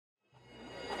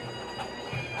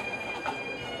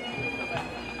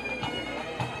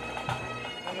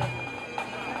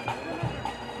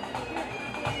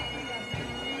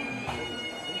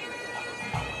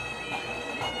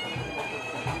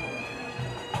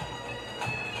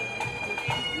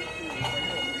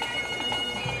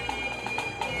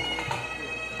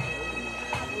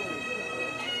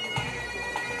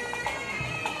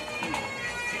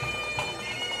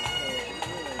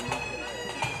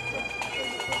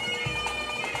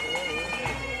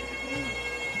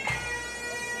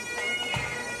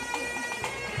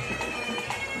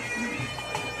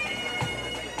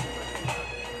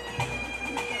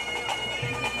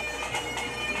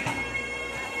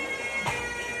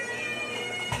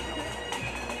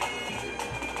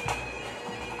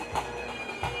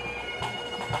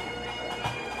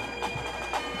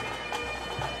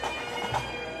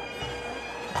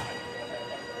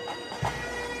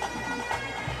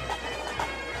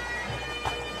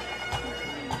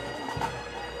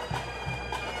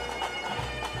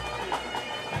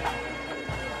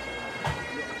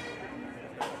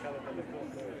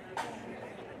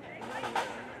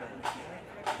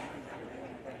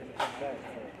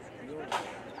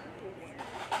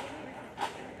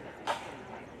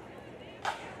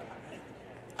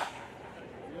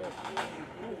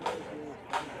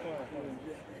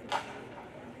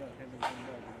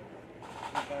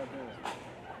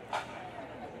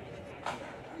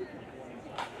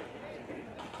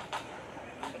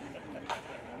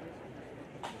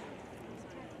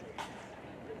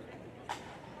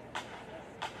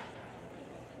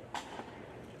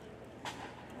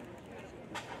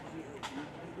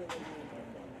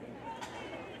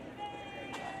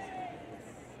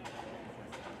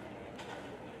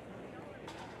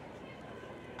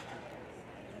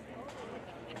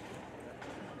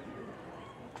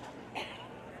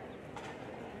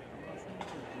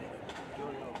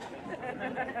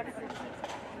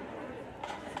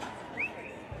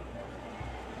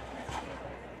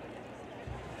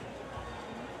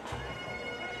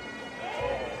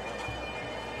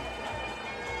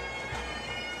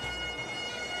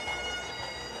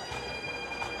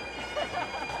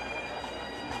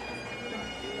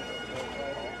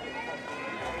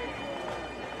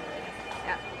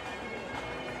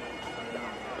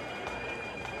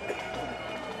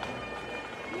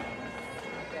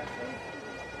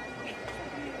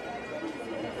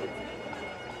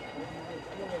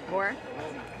More?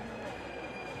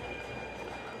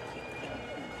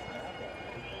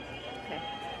 Okay.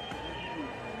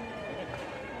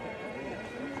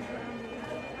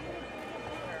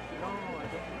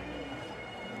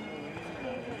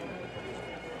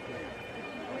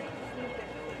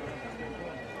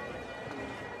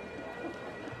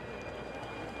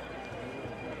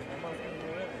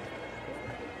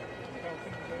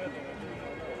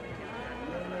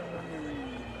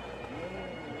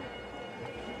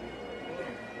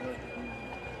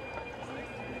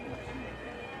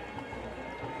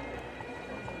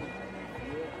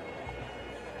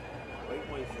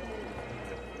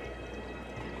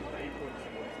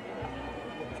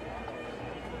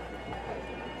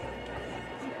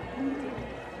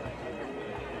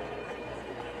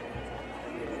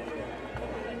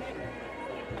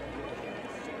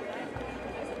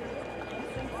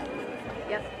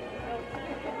 Yep.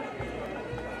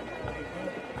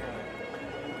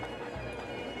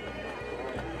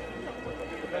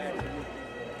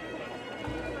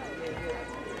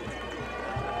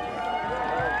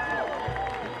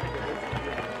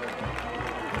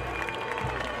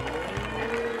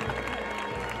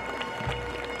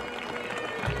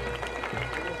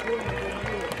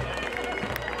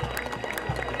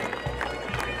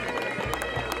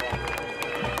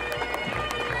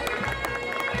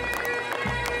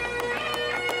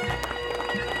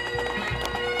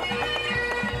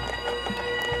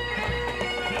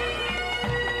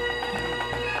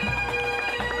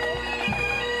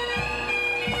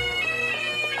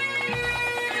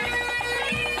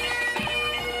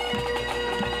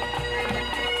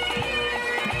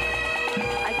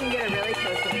 I can get a really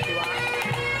close one if you want.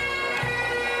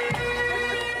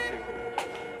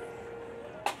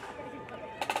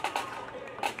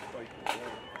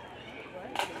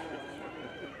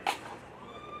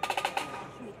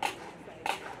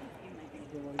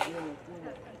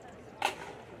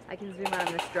 I can zoom out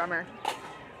on this drummer.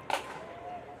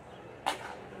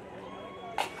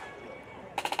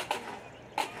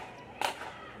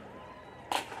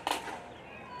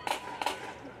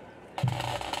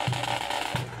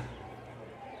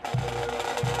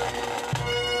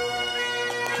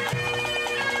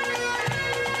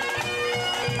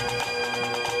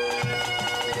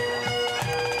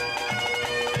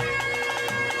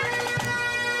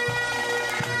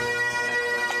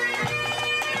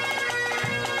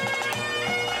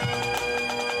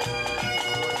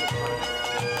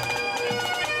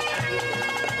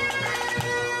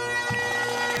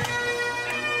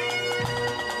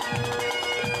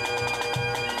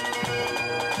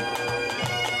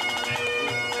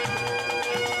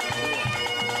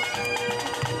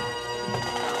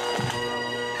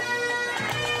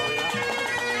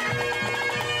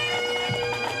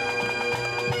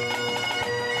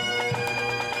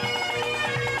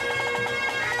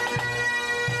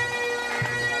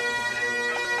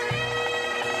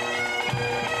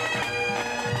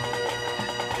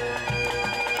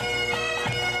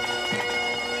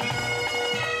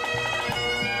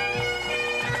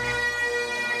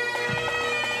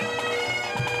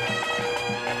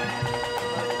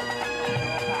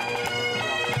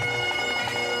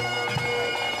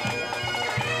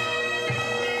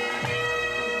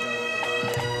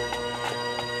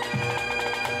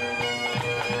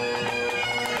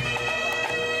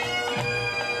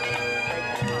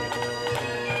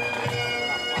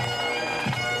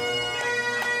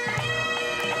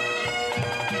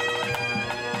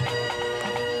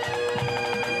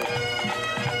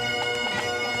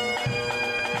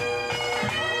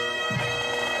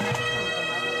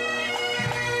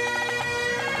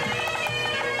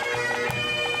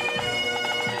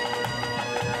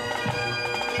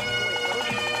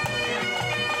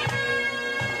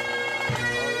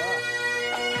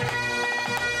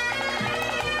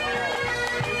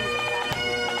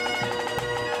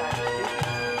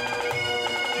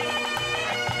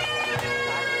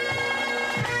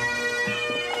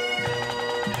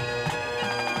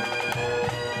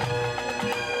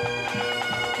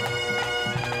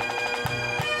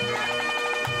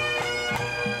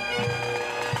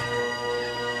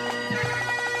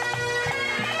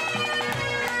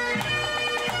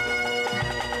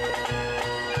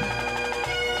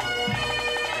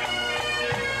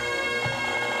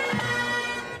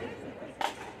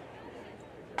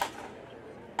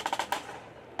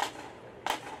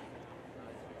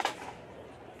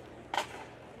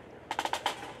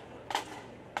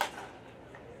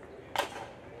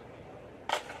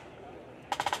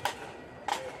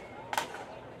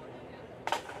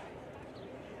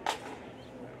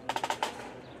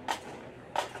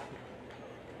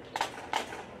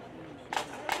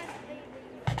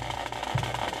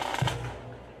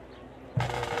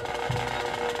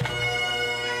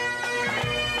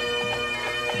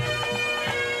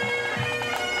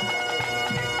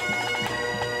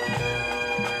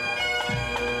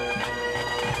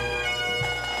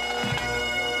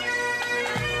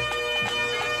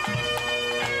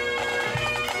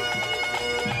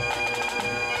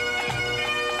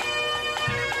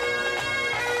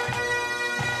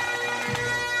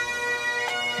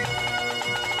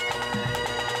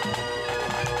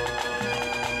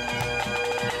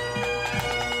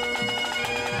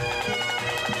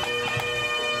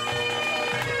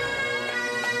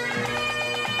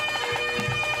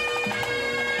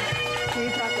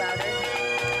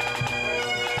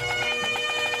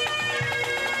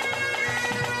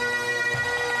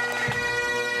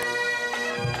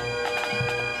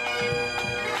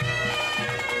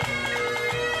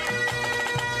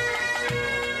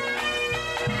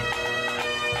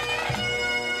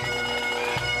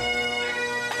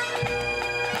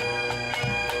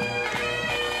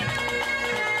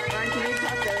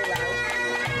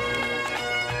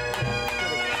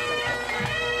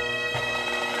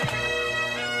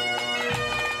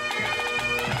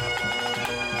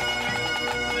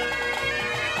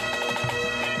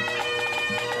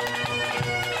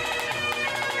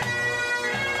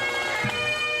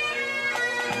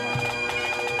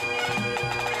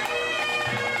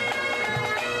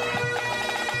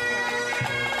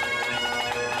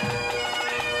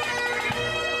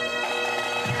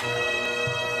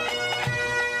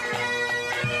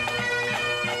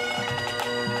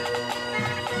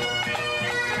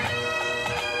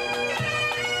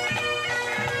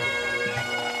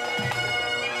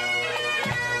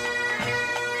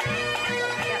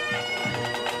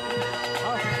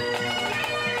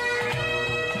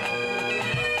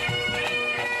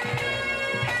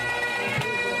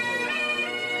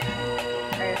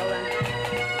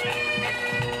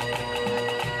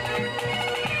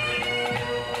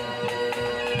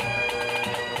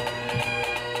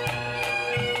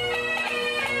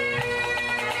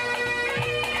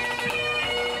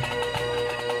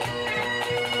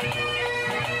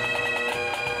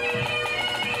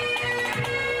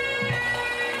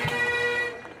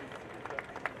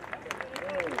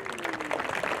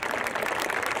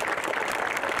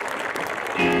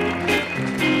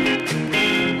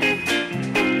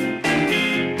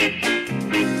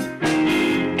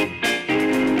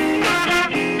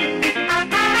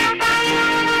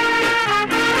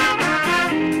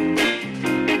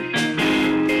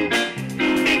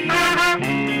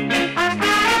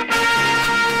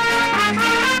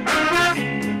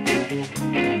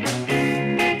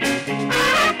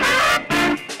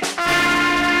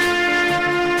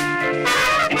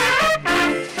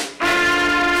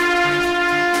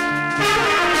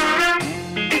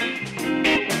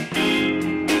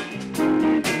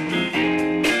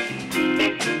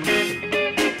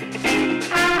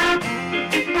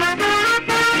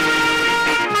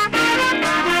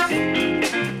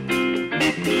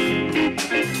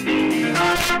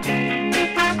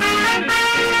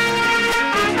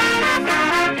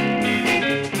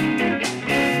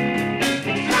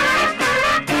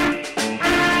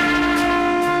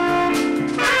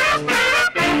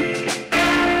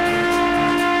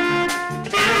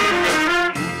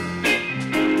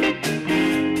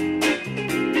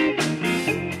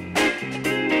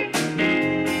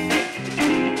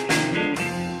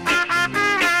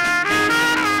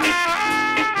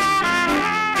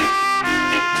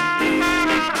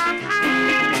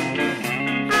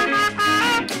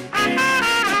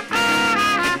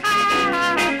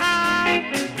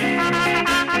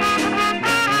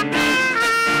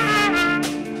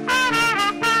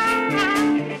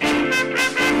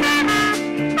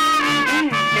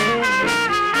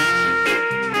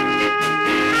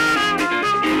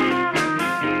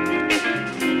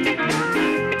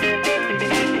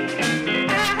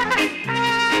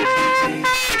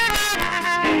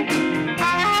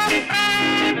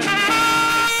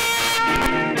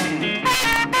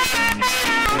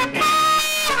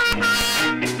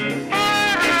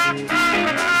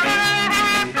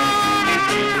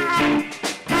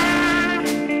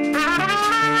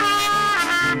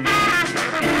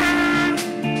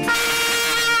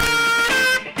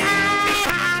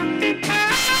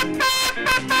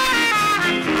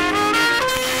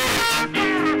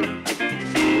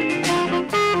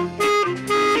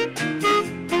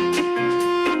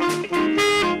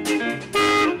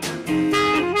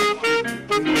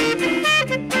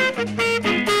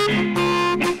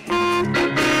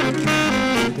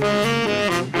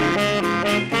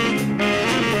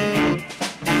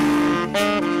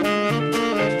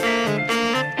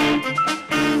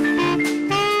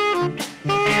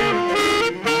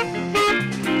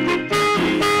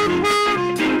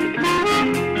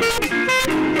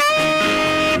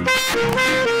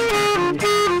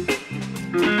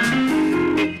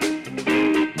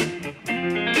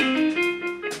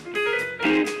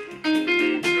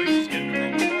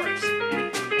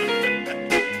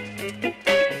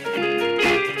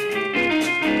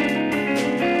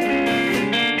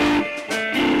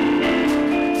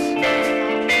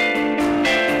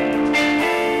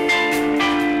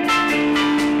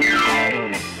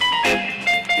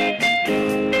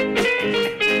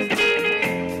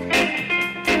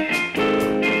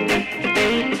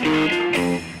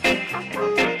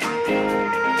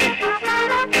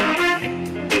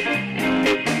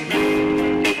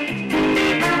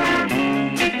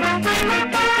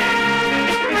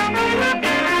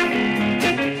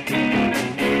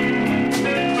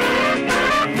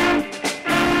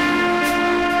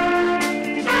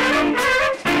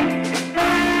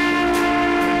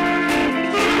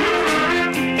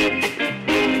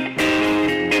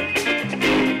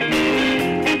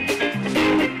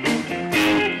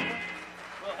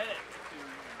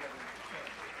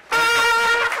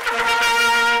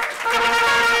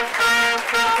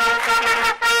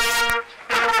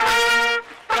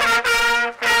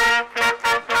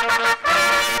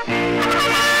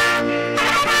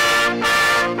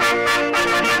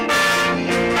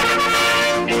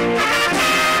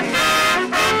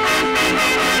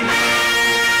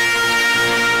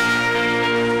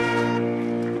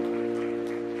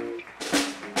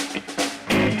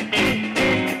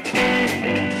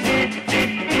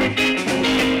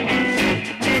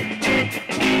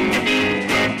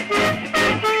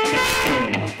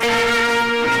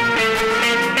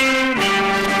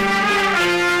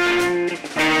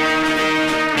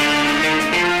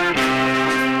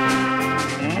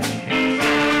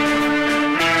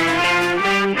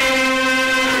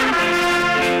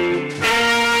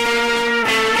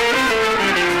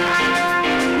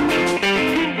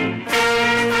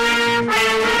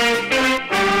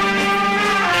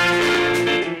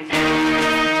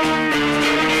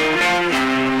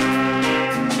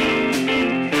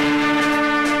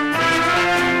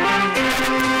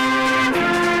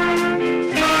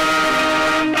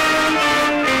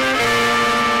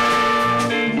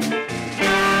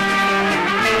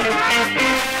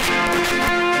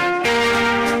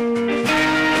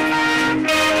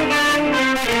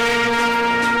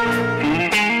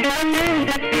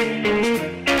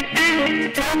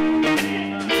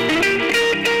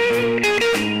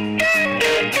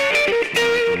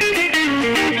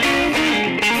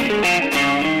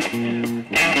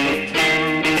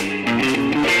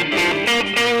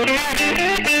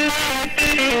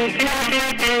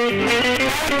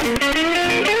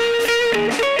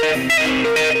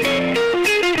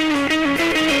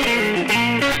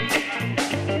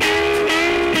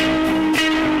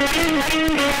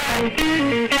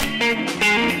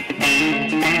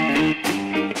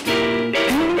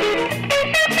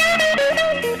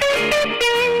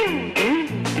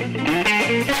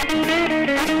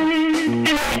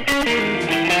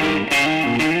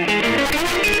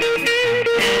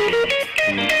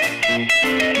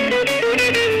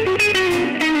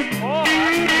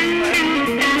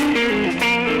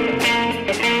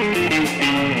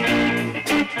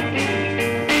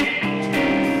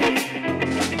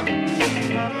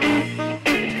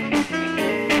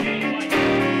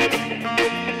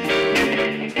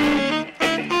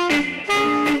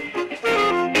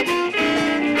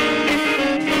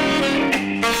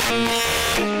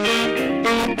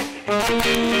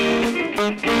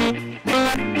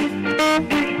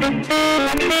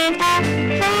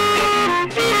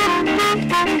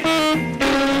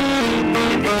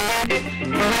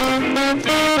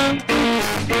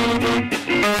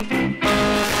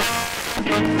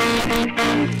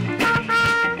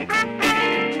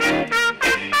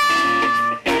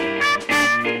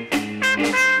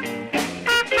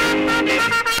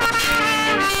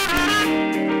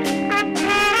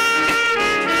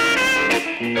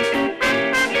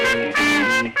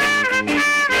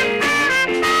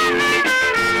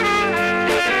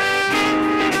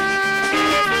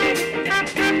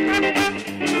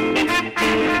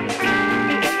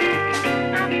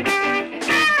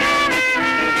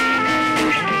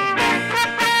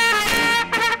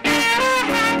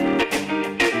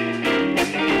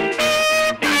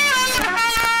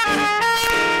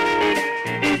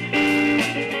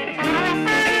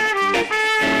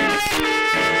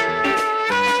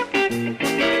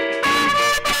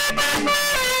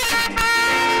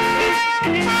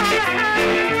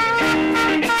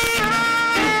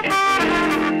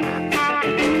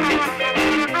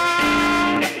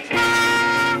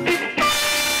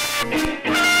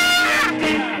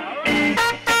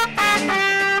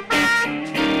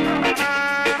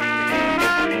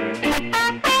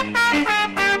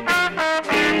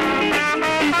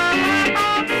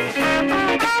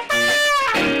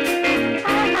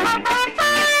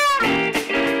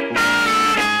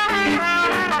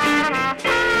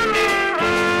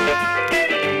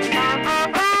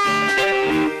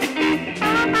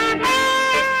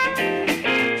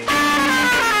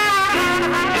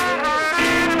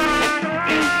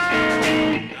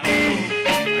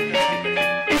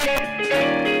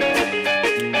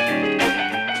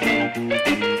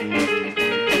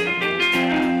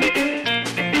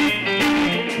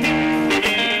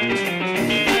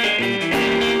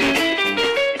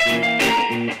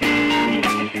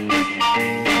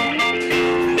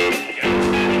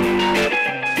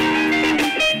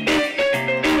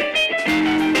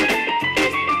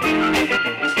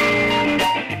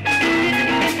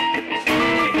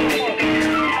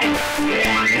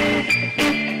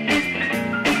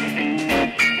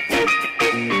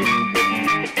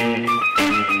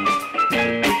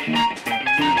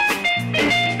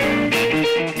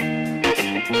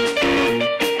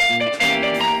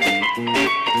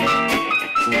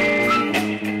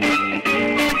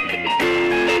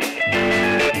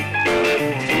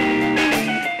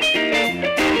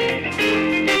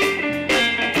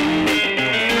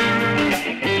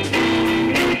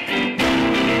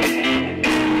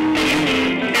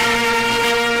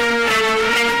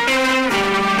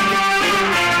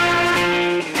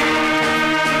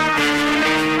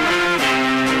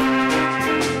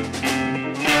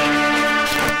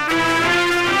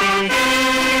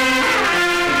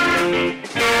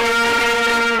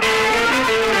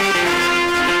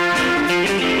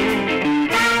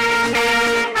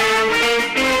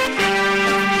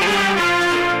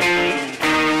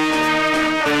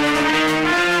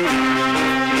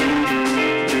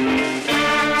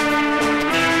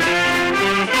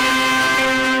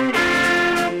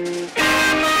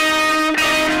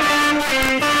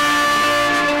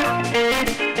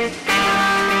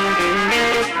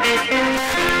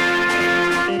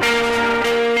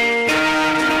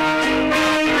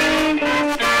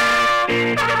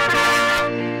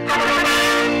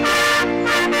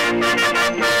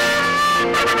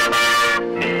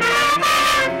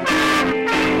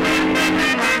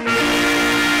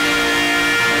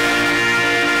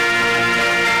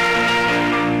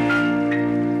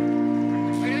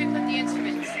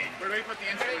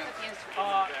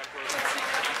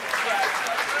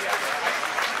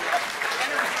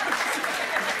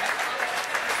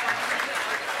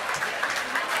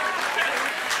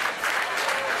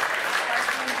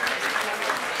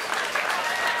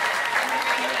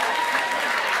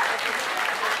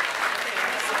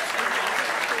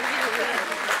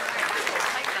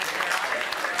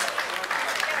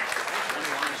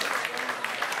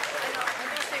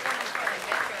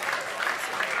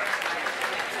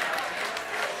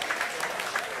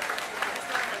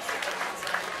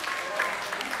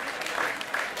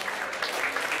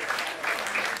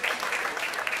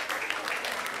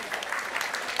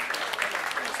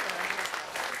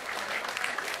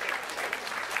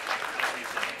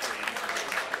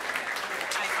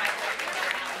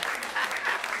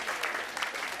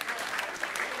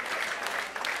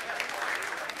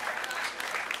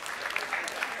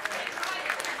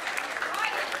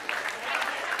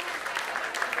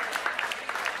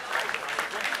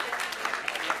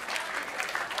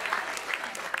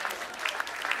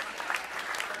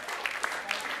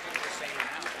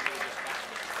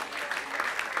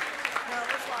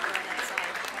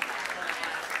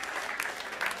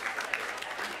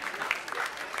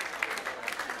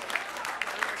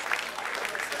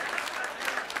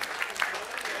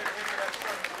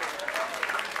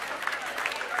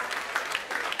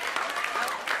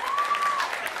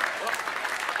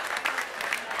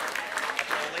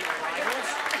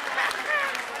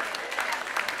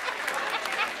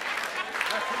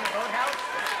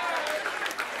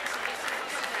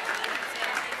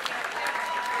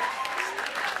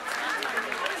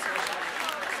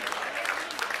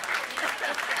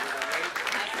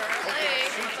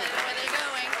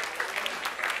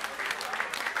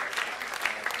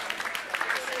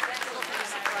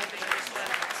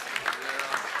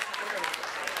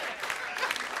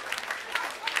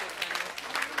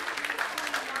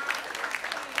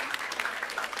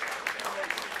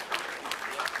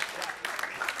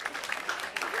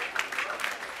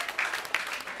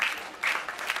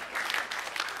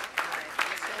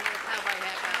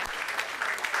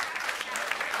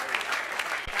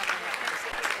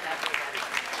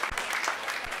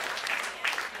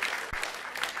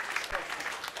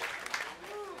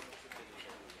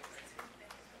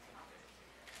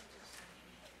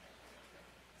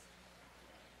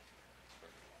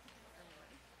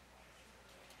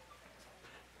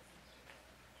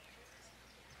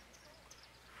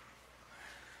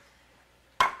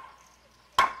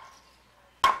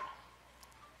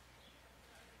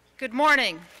 Good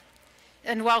morning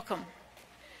and welcome.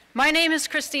 My name is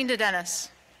Christine DeDennis.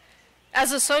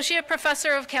 As Associate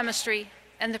Professor of Chemistry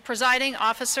and the presiding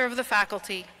officer of the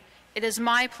faculty, it is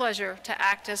my pleasure to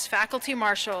act as Faculty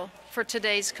Marshal for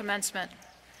today's commencement.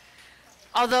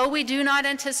 Although we do not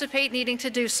anticipate needing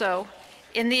to do so,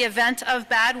 in the event of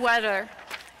bad weather,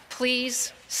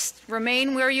 please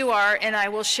remain where you are and I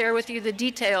will share with you the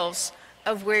details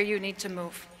of where you need to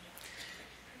move.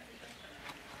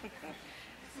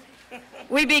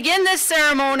 We begin this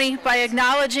ceremony by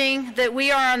acknowledging that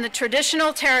we are on the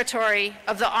traditional territory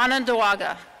of the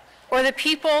Onondaga, or the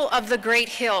people of the Great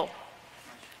Hill.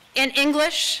 In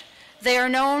English, they are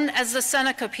known as the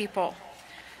Seneca people,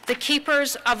 the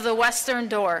keepers of the Western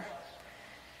Door.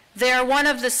 They are one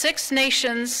of the 6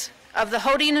 nations of the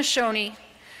Haudenosaunee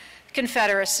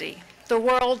Confederacy, the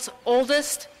world's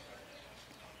oldest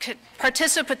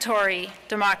participatory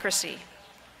democracy.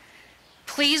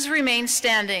 Please remain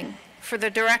standing for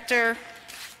the director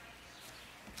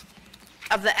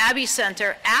of the Abbey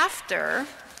Center after,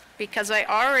 because I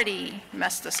already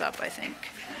messed this up, I think.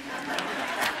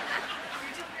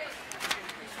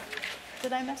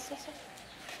 Did I mess this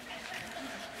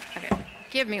up? Okay,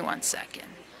 give me 1 second.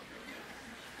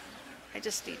 I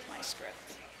just need my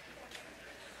script.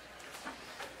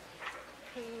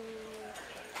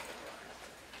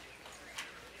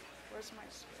 Where's my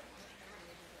script?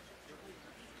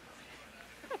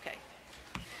 Okay.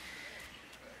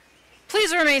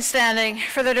 Please remain standing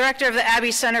for the director of the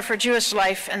Abbey Center for Jewish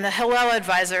Life and the Hillel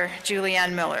advisor,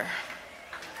 Julianne Miller.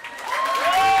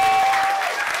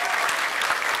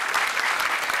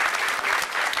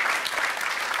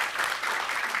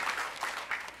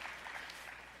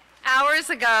 Hours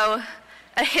ago,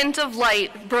 a hint of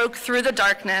light broke through the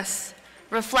darkness,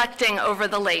 reflecting over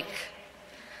the lake.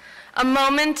 A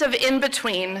moment of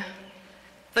in-between,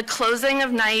 the closing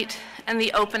of night and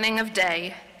the opening of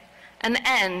day, an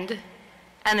end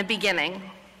and a beginning.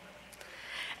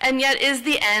 And yet, is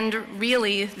the end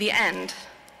really the end?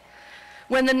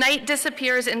 When the night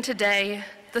disappears into day,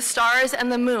 the stars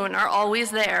and the moon are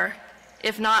always there,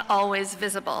 if not always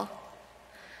visible.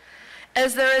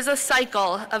 As there is a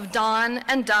cycle of dawn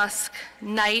and dusk,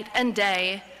 night and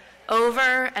day,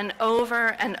 over and over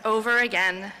and over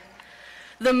again,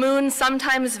 the moon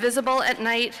sometimes visible at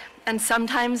night and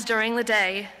sometimes during the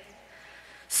day,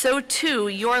 so too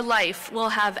your life will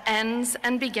have ends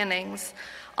and beginnings,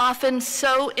 often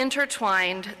so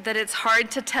intertwined that it's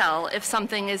hard to tell if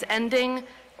something is ending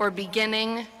or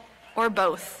beginning or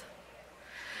both.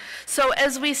 So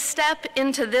as we step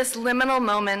into this liminal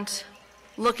moment,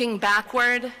 looking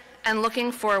backward and looking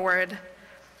forward,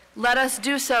 let us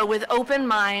do so with open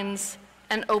minds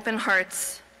and open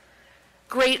hearts,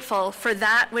 grateful for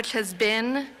that which has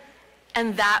been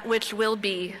and that which will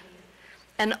be,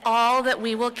 and all that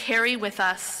we will carry with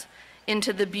us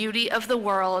into the beauty of the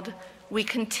world we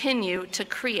continue to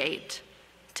create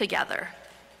together.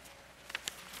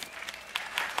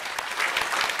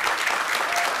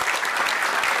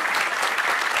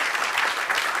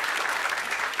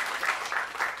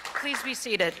 Please be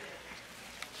seated.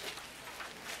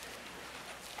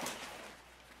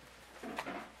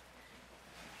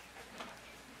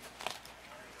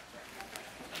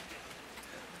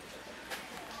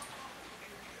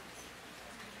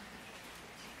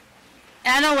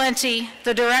 Anna Lenti,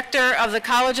 the director of the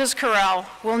college's chorale,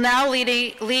 will now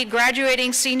lead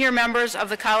graduating senior members of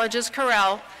the college's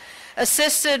chorale,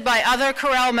 assisted by other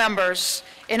chorale members,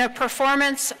 in a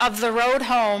performance of The Road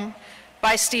Home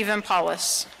by Stephen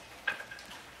Paulus.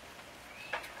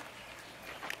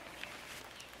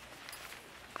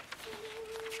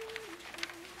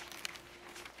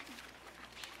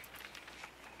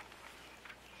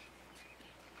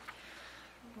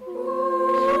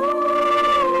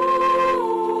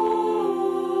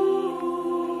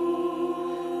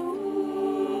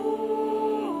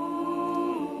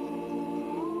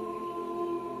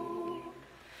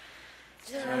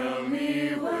 Tell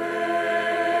me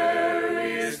where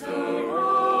is the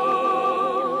road?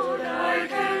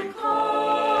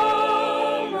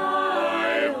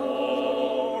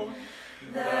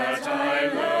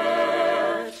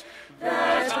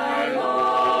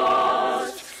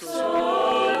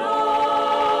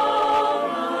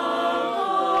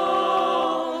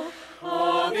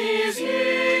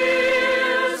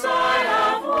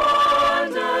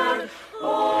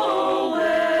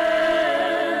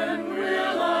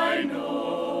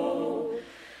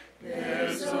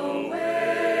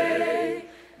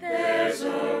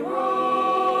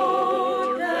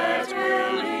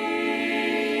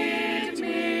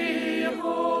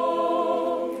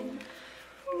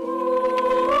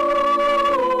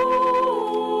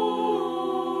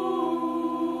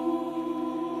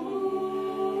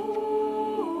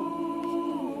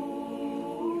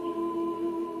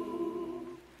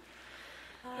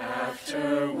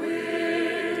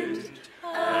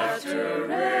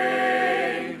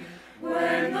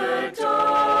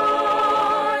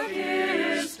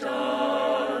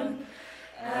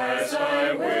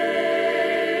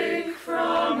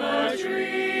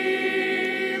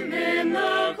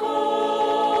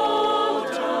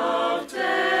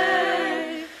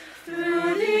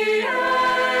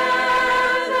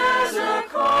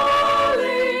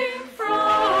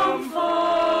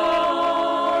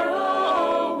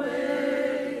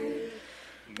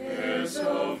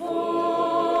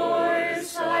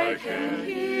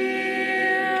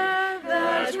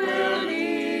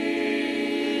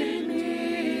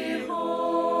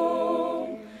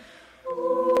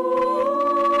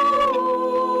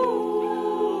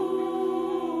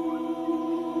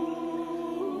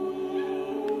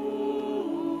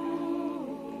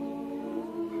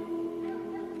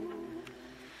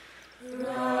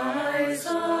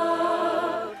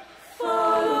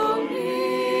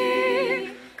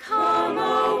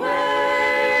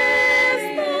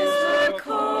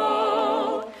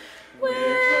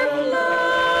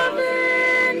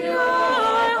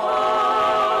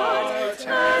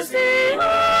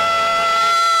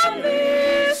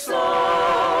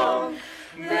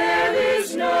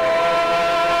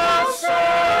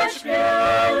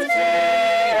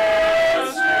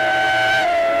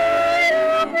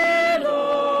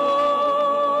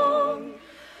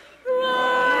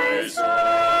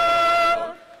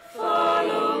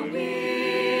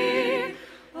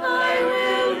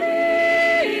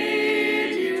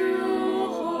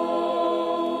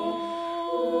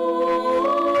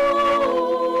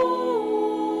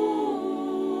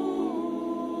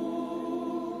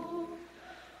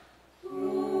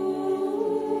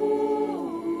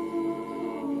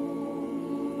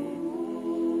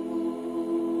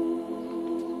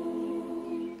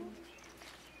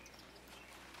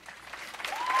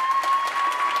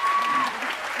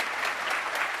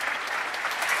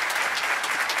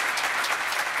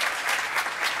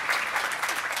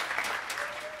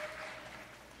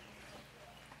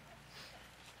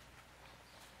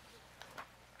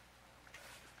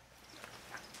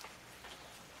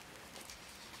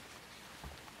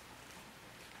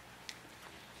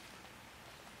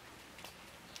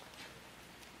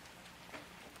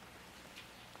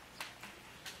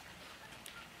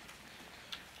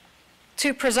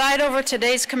 To preside over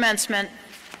today's commencement,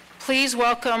 please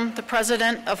welcome the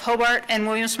President of Hobart and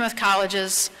William Smith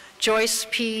Colleges, Joyce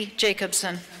P.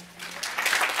 Jacobson.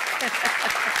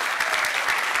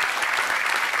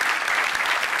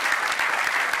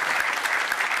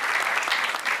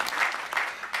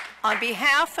 On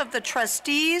behalf of the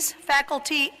trustees,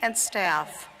 faculty, and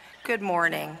staff, good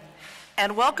morning,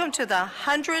 and welcome to the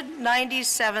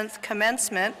 197th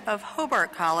commencement of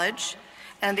Hobart College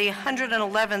and the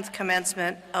 111th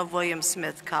commencement of William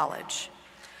Smith College.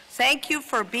 Thank you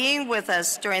for being with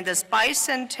us during this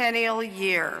bicentennial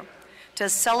year to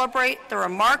celebrate the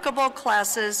remarkable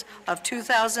classes of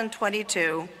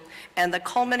 2022 and the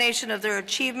culmination of their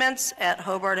achievements at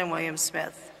Hobart and William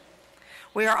Smith.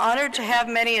 We are honored to have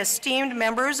many esteemed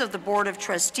members of the Board of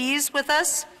Trustees with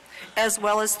us, as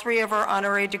well as 3 of our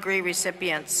honorary degree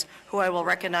recipients, who I will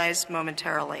recognize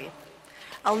momentarily.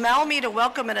 Allow me to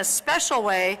welcome in a special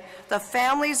way the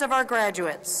families of our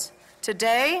graduates.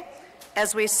 Today,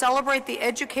 as we celebrate the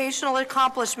educational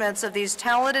accomplishments of these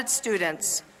talented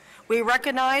students, we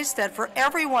recognize that for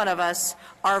every one of us,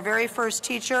 our very first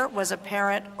teacher was a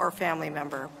parent or family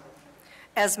member.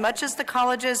 As much as the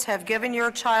colleges have given your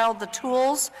child the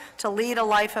tools to lead a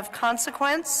life of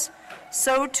consequence,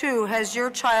 so too has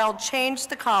your child changed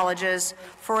the colleges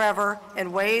forever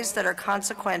in ways that are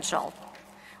consequential.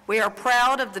 We are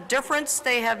proud of the difference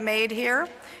they have made here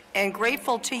and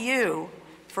grateful to you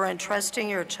for entrusting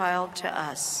your child to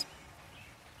us.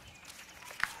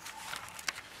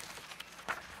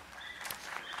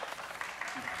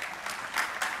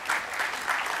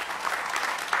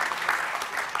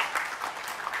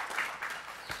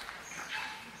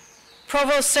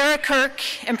 Provost Sarah Kirk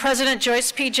and President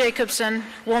Joyce P. Jacobson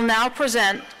will now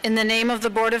present, in the name of the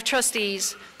Board of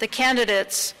Trustees, the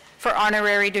candidates for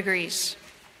honorary degrees.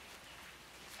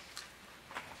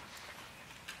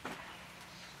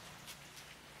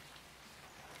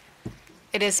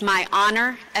 It is my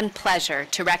honor and pleasure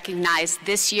to recognize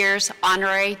this year's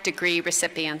honorary degree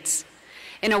recipients.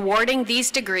 In awarding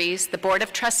these degrees, the Board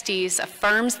of Trustees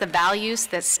affirms the values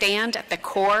that stand at the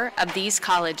core of these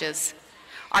colleges: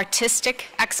 artistic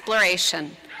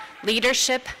exploration,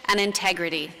 leadership and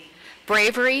integrity,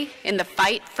 bravery in the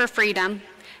fight for freedom,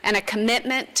 and a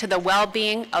commitment to the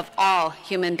well-being of all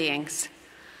human beings.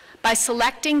 By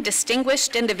selecting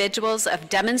distinguished individuals of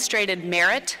demonstrated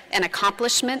merit and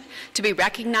accomplishment to be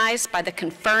recognized by the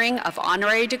conferring of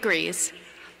honorary degrees,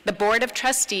 the Board of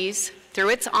Trustees, through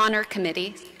its honor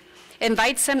committee,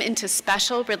 invites them into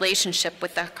special relationship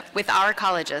with our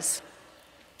colleges.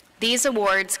 These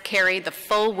awards carry the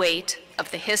full weight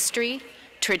of the history,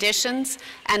 traditions,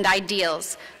 and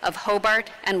ideals of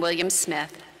Hobart and William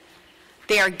Smith.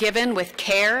 They are given with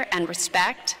care and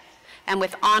respect, and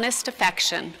with honest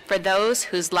affection for those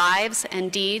whose lives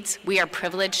and deeds we are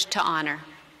privileged to honor.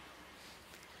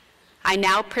 I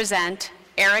now present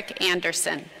Eric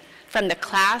Anderson from the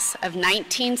class of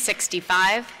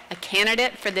 1965, a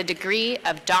candidate for the degree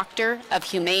of Doctor of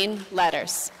Humane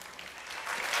Letters.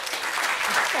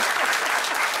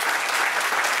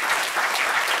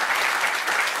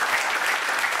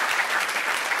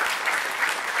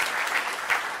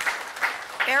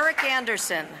 Eric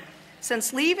Anderson,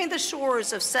 since leaving the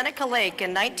shores of Seneca Lake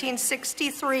in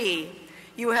 1963,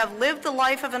 you have lived the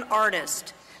life of an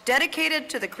artist, dedicated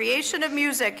to the creation of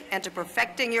music and to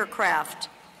perfecting your craft.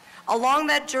 Along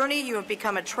that journey, you have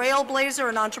become a trailblazer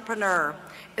and entrepreneur,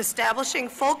 establishing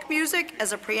folk music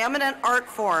as a preeminent art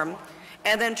form,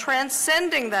 and then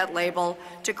transcending that label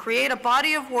to create a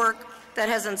body of work that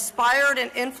has inspired and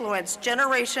influenced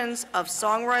generations of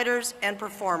songwriters and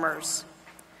performers.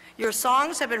 Your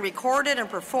songs have been recorded and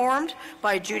performed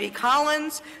by Judy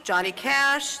Collins, Johnny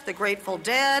Cash, the Grateful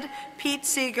Dead, Pete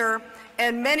Seeger,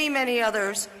 and many, many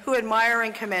others who admire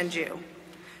and commend you.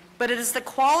 But it is the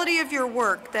quality of your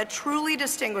work that truly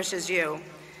distinguishes you.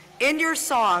 In your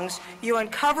songs, you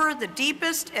uncover the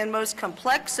deepest and most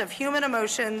complex of human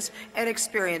emotions and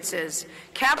experiences,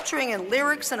 capturing in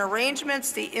lyrics and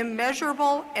arrangements the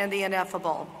immeasurable and the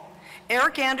ineffable.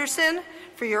 Eric Anderson,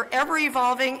 for your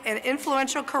ever-evolving and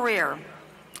influential career,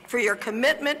 for your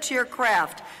commitment to your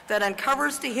craft that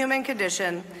uncovers the human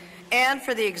condition, and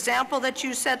for the example that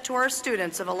you set to our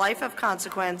students of a life of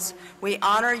consequence, we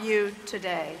honor you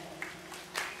today.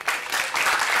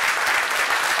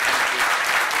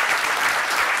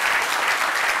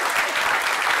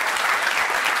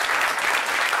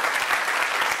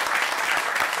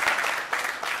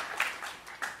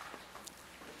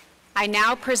 I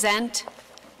now present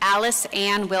Alice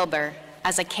Ann Wilbur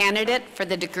as a candidate for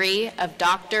the degree of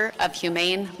Doctor of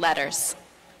Humane Letters.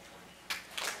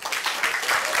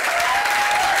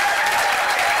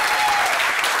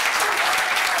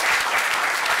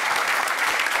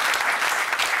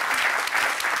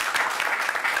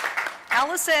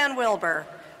 Wilbur.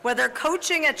 Whether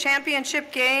coaching a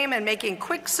championship game and making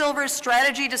quicksilver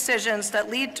strategy decisions that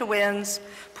lead to wins,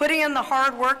 putting in the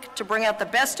hard work to bring out the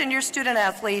best in your student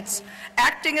athletes,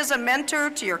 acting as a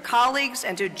mentor to your colleagues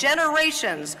and to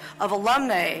generations of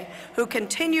alumni who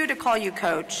continue to call you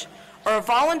coach, or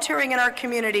volunteering in our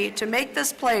community to make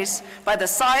this place by the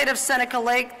side of Seneca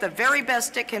Lake the very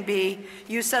best it can be,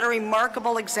 you set a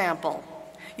remarkable example.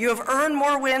 You have earned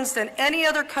more wins than any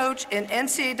other coach in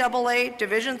NCAA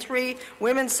Division III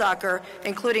women's soccer,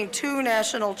 including 2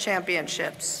 national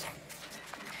championships.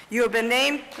 You have been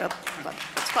named, let's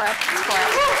clap,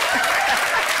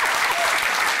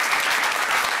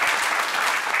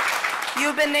 You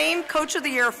have been named Coach of the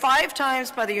Year 5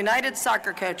 times by the United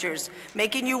Soccer Coaches,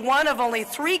 making you one of only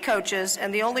 3 coaches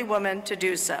and the only woman to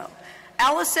do so.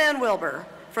 Allison Wilbur,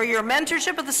 for your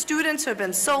mentorship of the students who have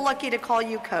been so lucky to call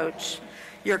you coach,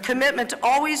 your commitment to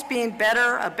always being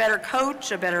better, a better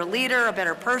coach, a better leader, a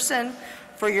better person,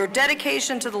 for your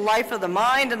dedication to the life of the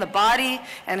mind and the body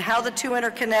and how the two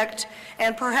interconnect,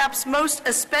 and perhaps most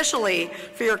especially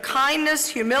for your kindness,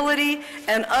 humility,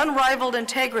 and unrivaled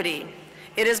integrity.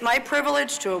 It is my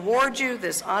privilege to award you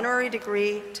this honorary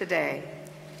degree today.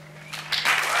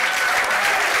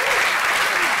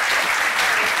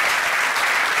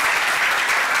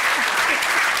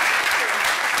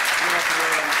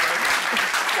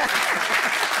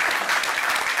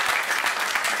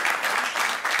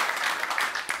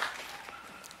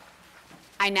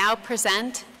 I now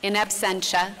present, in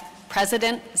absentia,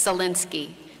 President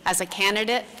Zielinski as a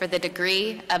candidate for the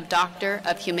degree of Doctor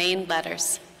of Humane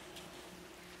Letters.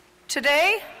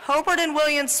 Today, Hobart and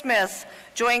William Smith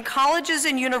join colleges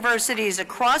and universities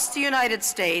across the United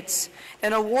States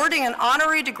in awarding an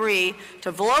honorary degree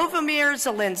to Volodymyr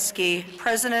Zelensky,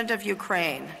 President of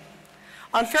Ukraine.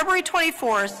 On February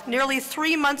 24th, nearly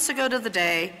 3 months ago to the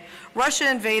day,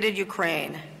 Russia invaded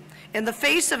Ukraine. In the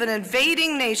face of an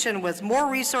invading nation with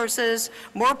more resources,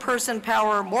 more person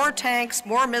power, more tanks,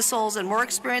 more missiles, and more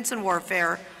experience in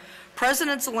warfare,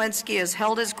 President Zelensky has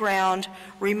held his ground,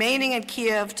 remaining in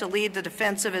Kiev to lead the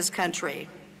defense of his country.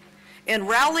 In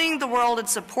rallying the world in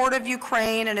support of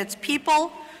Ukraine and its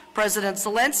people, President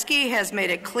Zelensky has made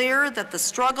it clear that the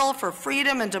struggle for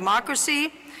freedom and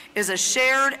democracy is a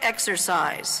shared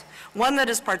exercise, one that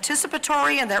is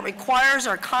participatory and that requires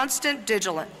our constant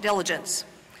diligence.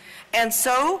 And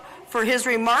so, for his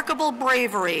remarkable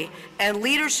bravery and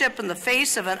leadership in the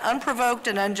face of an unprovoked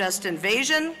and unjust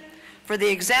invasion, for the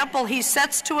example he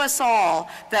sets to us all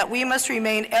that we must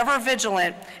remain ever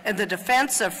vigilant in the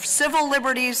defense of civil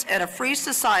liberties and a free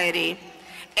society,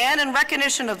 and in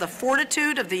recognition of the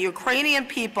fortitude of the Ukrainian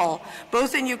people,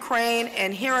 both in Ukraine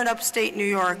and here in upstate New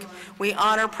York, we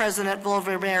honor President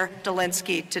Volodymyr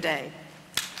Zelensky today.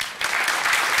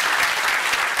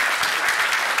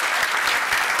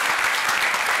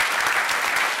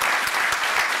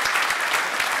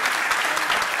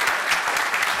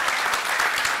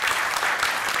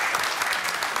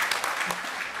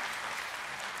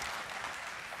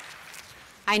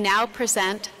 I now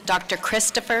present Dr.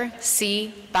 Christopher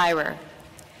C. Beyrer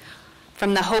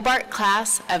from the Hobart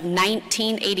class of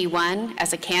 1981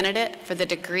 as a candidate for the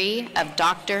degree of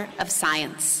Doctor of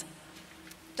Science.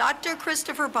 Dr.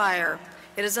 Christopher Beyrer,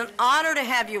 it is an honor to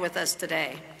have you with us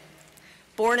today.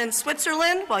 Born in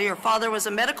Switzerland while your father was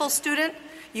a medical student,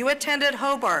 you attended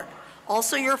Hobart,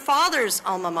 also your father's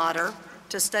alma mater,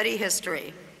 to study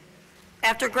history.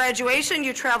 After graduation,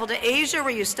 you traveled to Asia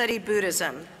where you studied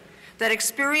Buddhism. That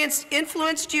experience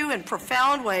influenced you in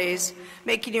profound ways,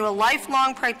 making you a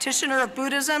lifelong practitioner of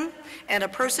Buddhism and a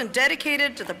person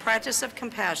dedicated to the practice of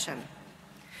compassion.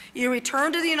 You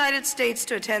returned to the United States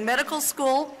to attend medical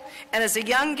school, and as a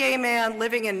young gay man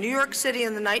living in New York City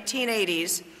in the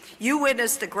 1980s, you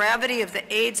witnessed the gravity of the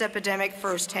AIDS epidemic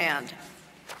firsthand.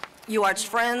 You watched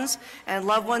friends and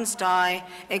loved ones die,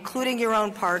 including your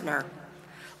own partner.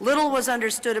 Little was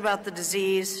understood about the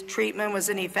disease. Treatment was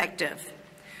ineffective.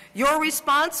 Your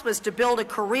response was to build a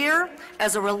career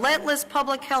as a relentless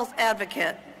public health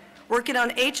advocate, working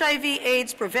on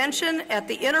HIV/AIDS prevention at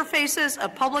the interfaces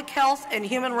of public health and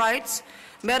human rights,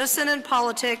 medicine and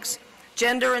politics,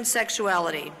 gender and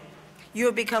sexuality. You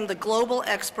have become the global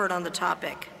expert on the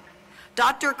topic.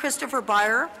 Dr. Christopher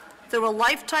Beyrer, through a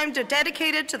lifetime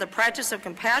dedicated to the practice of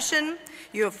compassion,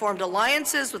 you have formed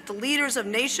alliances with the leaders of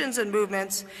nations and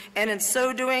movements, and in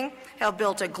so doing, have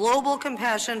built a global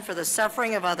compassion for the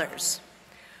suffering of others.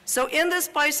 So in this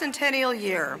bicentennial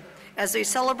year, as we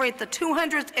celebrate the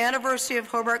 200th anniversary of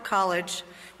Hobart College,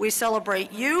 we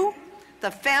celebrate you,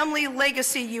 the family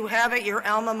legacy you have at your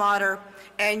alma mater,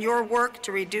 and your work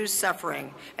to reduce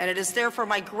suffering. And it is therefore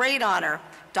my great honor,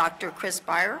 Dr. Chris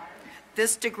Beyrer,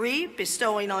 This degree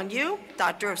bestowing on you,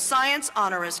 Doctor of Science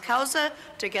honoris causa,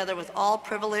 together with all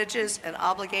privileges and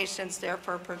obligations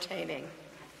therefore pertaining.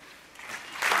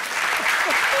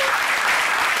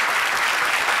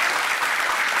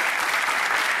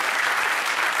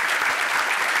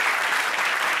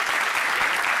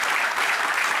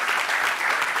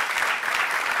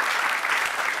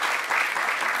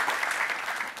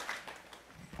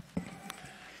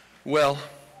 Well,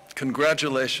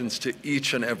 congratulations to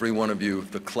each and every one of you,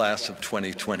 the class of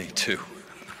 2022.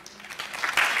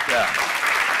 Yeah.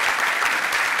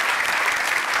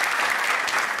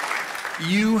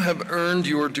 You have earned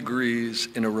your degrees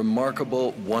in a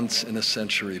remarkable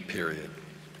once-in-a-century period,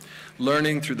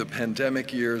 learning through the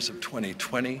pandemic years of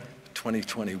 2020,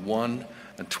 2021,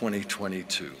 and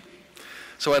 2022.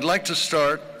 So I'd like to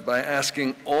start by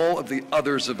asking all of the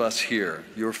others of us here,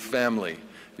 your family,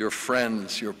 your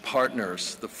friends, your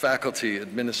partners, the faculty,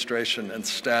 administration, and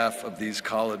staff of these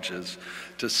colleges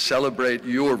to celebrate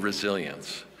your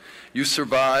resilience. You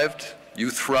survived, you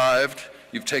thrived,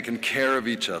 you've taken care of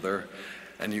each other,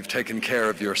 and you've taken care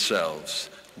of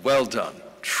yourselves. Well done,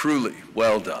 truly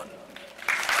well done.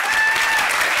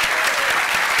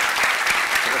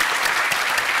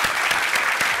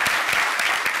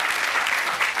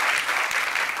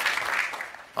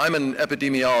 I'm an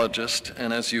epidemiologist,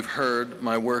 and as you've heard,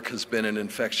 my work has been in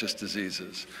infectious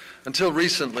diseases. Until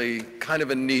recently, kind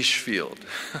of a niche field.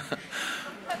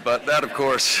 But that, of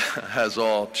course, has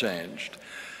all changed.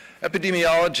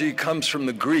 Epidemiology comes from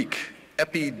the Greek,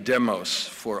 epidemos,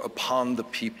 for upon the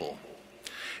people.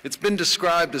 It's been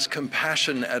described as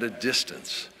compassion at a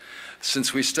distance,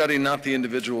 since we study not the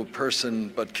individual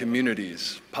person, but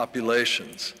communities,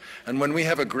 populations. And when we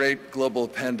have a great global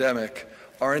pandemic,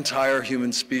 our entire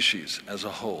human species as a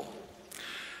whole.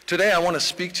 Today, I want to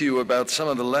speak to you about some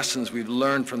of the lessons we've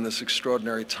learned from this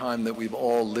extraordinary time that we've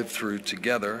all lived through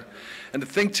together, and to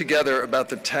think together about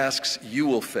the tasks you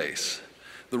will face,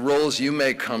 the roles you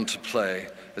may come to play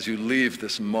as you leave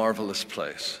this marvelous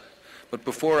place. But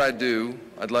before I do,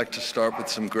 I'd like to start with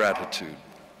some gratitude.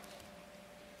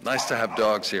 Nice to have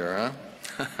dogs here,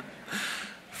 huh?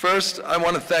 First, I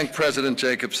want to thank President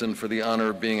Jacobson for the honor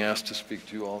of being asked to speak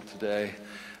to you all today,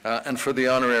 and for the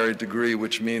honorary degree,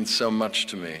 which means so much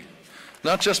to me.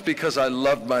 Not just because I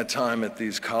loved my time at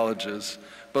these colleges,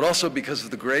 but also because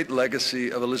of the great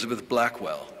legacy of Elizabeth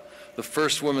Blackwell, the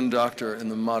first woman doctor in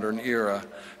the modern era,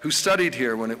 who studied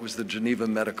here when it was the Geneva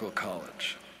Medical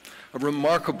College. A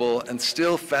remarkable and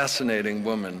still fascinating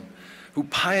woman who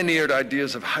pioneered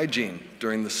ideas of hygiene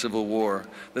during the Civil War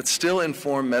that still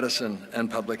inform medicine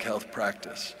and public health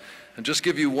practice. And just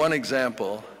give you one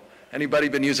example, anybody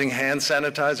been using hand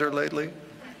sanitizer lately?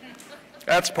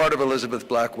 That's part of Elizabeth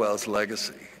Blackwell's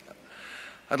legacy.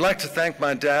 I'd like to thank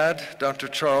my dad, Dr.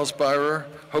 Charles Beyrer,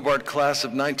 Hobart class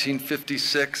of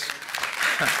 1956.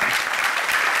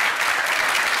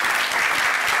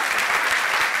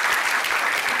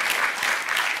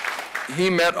 He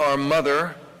met our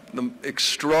mother, the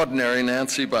extraordinary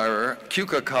Nancy Beyrer,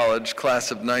 Keuka College,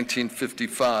 class of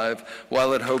 1955,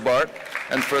 while at Hobart,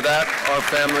 and for that, our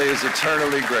family is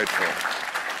eternally grateful.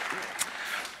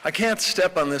 I can't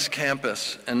step on this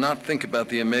campus and not think about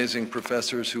the amazing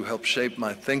professors who helped shape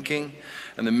my thinking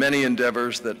and the many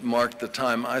endeavors that marked the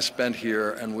time I spent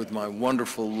here and with my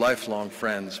wonderful lifelong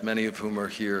friends, many of whom are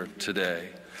here today.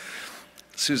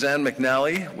 Suzanne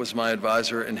McNally was my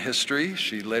advisor in history.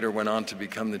 She later went on to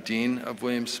become the dean of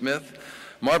William Smith.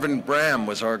 Marvin Bram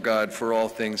was our guide for all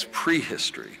things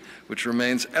prehistory, which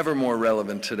remains ever more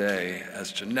relevant today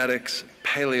as genetics,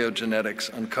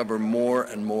 paleogenetics uncover more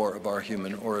and more of our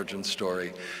human origin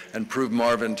story and prove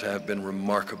Marvin to have been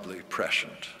remarkably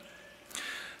prescient.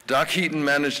 Doc Heaton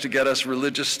managed to get us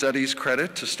religious studies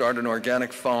credit to start an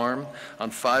organic farm on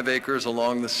 5 acres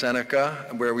along the Seneca,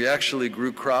 where we actually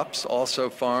grew crops, also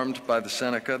farmed by the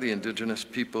Seneca, the indigenous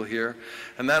people here.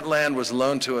 And that land was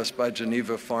loaned to us by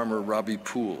Geneva farmer Robbie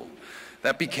Poole.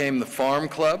 That became the Farm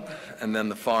Club and then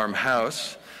the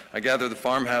Farmhouse. I gather the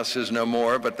farmhouse is no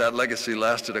more, but that legacy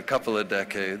lasted a couple of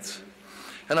decades.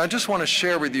 And I just want to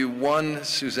share with you one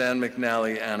Suzanne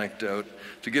McNally anecdote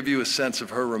to give you a sense of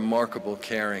her remarkable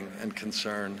caring and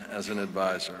concern as an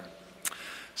advisor.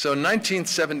 So in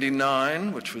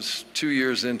 1979, which was 2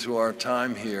 years into our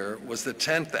time here, was the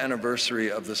 10th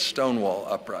anniversary of the Stonewall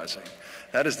Uprising.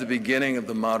 That is the beginning of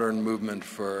the modern movement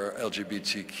for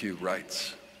LGBTQ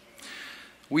rights.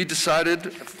 We decided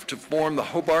to form the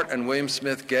Hobart and William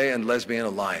Smith Gay and Lesbian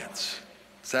Alliance.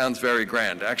 Sounds very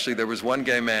grand. Actually, there was one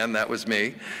gay man, that was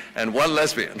me, and one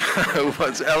lesbian, who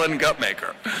was Ellen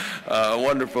Gutmaker, a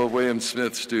wonderful William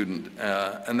Smith student.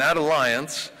 And that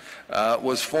alliance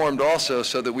was formed also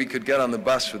so that we could get on the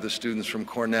bus with the students from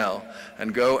Cornell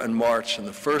and go and march in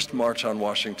the first March on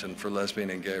Washington for lesbian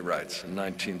and gay rights in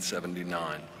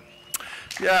 1979.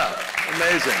 Yeah,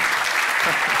 amazing.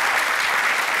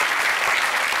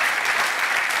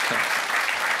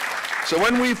 So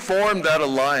when we formed that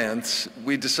alliance,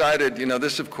 we decided,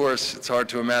 this of course, it's hard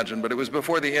to imagine, but it was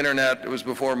before the internet, it was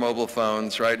before mobile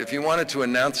phones, right? If you wanted to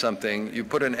announce something, you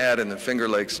put an ad in the Finger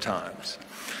Lakes Times.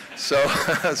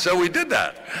 So we did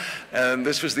that. And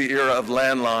this was the era of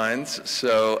landlines,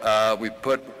 so we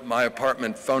put my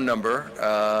apartment phone number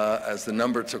as the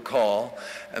number to call.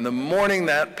 And the morning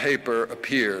that paper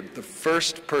appeared, the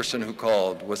first person who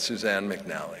called was Suzanne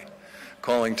McNally,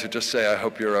 calling to just say, I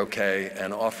hope you're okay,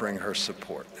 and offering her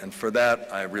support. And for that,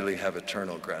 I really have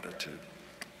eternal gratitude.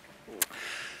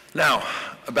 Now,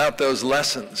 about those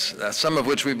lessons, some of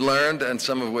which we've learned and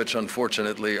some of which,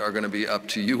 unfortunately, are going to be up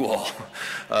to you all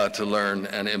to learn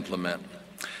and implement.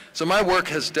 So my work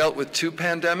has dealt with two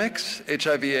pandemics,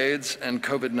 HIV/AIDS and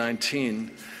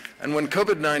COVID-19. And when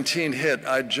COVID-19 hit,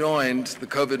 I joined the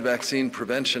COVID Vaccine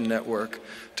Prevention Network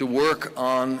to work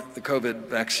on the COVID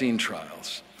vaccine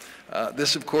trials.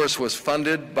 This, of course, was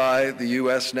funded by the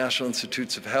U.S. National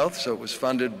Institutes of Health, so it was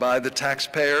funded by the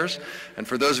taxpayers. And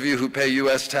for those of you who pay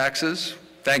U.S. taxes,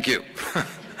 thank you.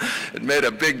 It made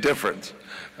a big difference.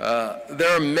 There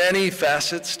are many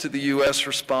facets to the U.S.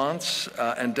 response,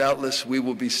 and doubtless we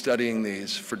will be studying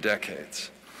these for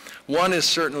decades. One is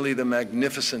certainly the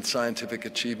magnificent scientific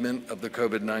achievement of the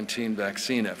COVID-19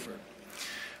 vaccine effort.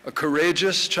 A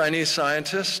courageous Chinese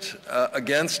scientist,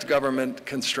 against government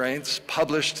constraints,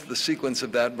 published the sequence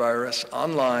of that virus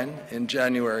online in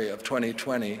January of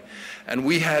 2020, and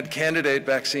we had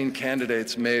vaccine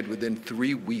candidates made within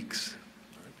 3 weeks.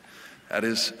 That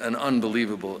is an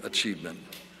unbelievable achievement.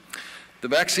 The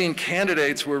vaccine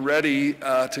candidates were ready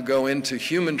to go into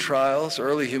human trials,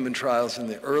 early human trials, in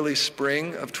the early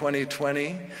spring of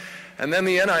 2020, and then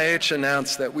the NIH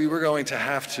announced that we were going to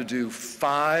have to do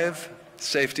 5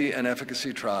 safety and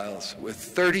efficacy trials with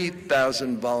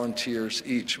 30,000 volunteers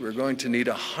each. We're going to need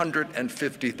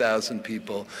 150,000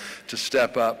 people to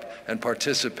step up and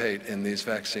participate in these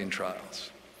vaccine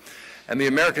trials. And the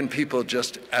American people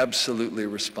just absolutely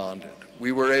responded.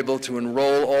 We were able to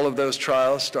enroll all of those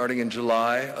trials starting in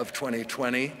July of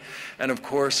 2020. And of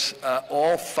course,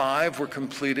 all 5 were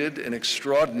completed in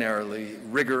extraordinarily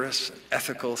rigorous,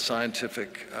 ethical,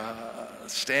 scientific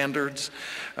standards.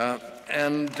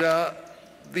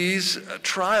 These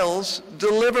trials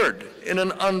delivered in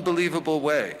an unbelievable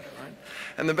way. Right?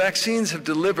 And the vaccines have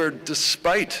delivered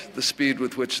despite the speed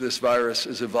with which this virus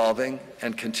is evolving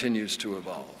and continues to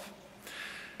evolve.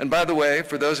 And by the way,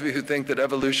 for those of you who think that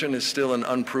evolution is still an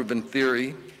unproven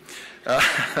theory,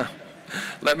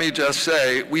 let me just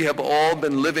say, we have all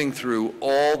been living through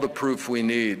all the proof we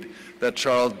need that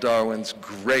Charles Darwin's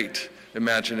great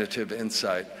imaginative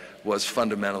insight was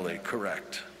fundamentally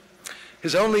correct.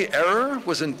 His only error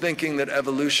was in thinking that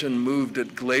evolution moved at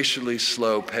glacially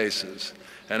slow paces.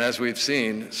 And as we've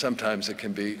seen, sometimes it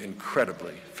can be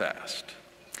incredibly fast.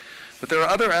 But there are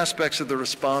other aspects of the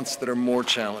response that are more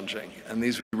challenging, and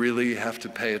these we really have to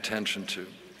pay attention to.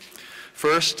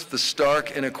 First, the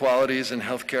stark inequalities in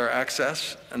healthcare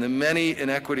access and the many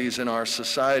inequities in our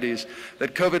societies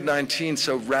that COVID-19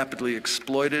 so rapidly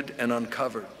exploited and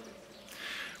uncovered.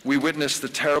 We witnessed the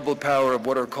terrible power of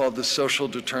what are called the social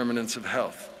determinants of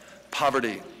health: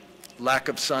 poverty, lack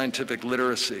of scientific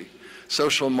literacy,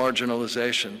 social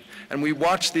marginalization. And we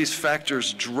watched these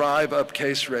factors drive up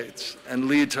case rates and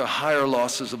lead to higher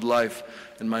losses of life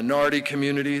in minority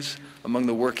communities, among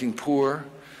the working poor,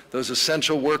 those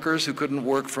essential workers who couldn't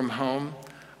work from home,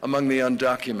 among the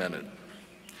undocumented.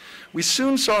 We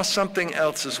soon saw something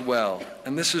else as well,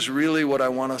 and this is really what I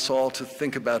want us all to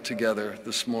think about together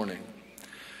this morning.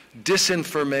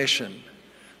 Disinformation,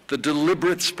 the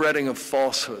deliberate spreading of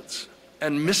falsehoods,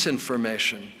 and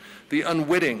misinformation, the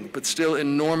unwitting but still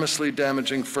enormously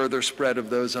damaging further spread of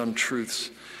those untruths,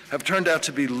 have turned out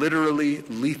to be literally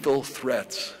lethal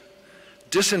threats.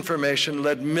 Disinformation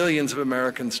led millions of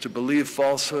Americans to believe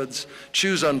falsehoods,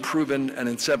 choose unproven and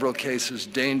in several cases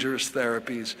dangerous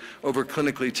therapies over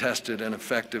clinically tested and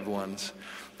effective ones,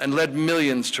 and led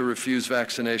millions to refuse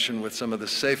vaccination with some of the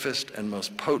safest and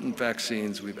most potent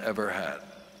vaccines we've ever had.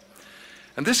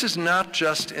 And this is not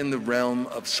just in the realm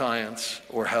of science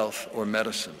or health or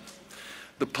medicine.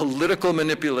 The political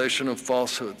manipulation of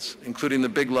falsehoods, including the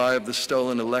big lie of the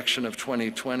stolen election of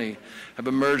 2020, have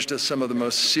emerged as some of the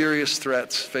most serious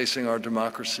threats facing our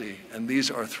democracy, and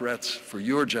these are threats for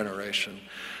your generation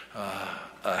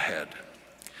ahead.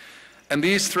 And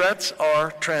these threats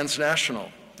are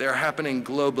transnational. They are happening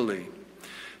globally.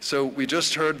 So we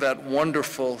just heard that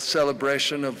wonderful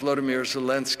celebration of Volodymyr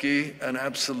Zelensky, an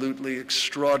absolutely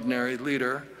extraordinary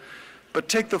leader. But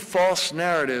take the false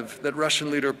narrative that Russian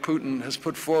leader Putin has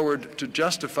put forward to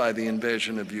justify the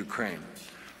invasion of Ukraine.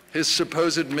 His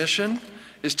supposed mission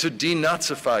is to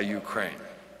denazify Ukraine.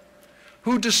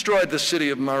 Who destroyed the city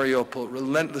of Mariupol,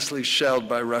 relentlessly shelled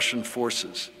by Russian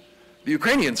forces? The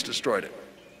Ukrainians destroyed it.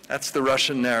 That's the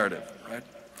Russian narrative, right?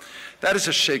 That is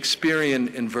a Shakespearean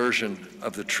inversion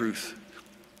of the truth,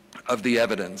 of the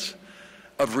evidence,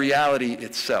 of reality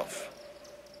itself.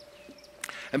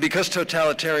 And because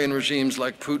totalitarian regimes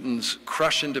like Putin's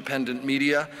crush independent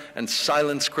media and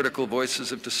silence critical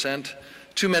voices of dissent,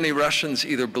 too many Russians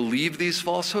either believe these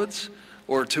falsehoods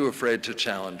or are too afraid to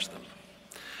challenge them.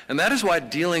 And that is why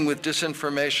dealing with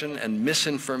disinformation and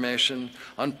misinformation,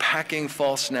 unpacking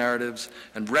false narratives,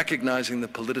 and recognizing the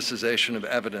politicization of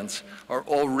evidence are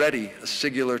already a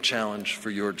singular challenge for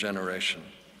your generation.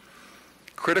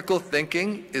 Critical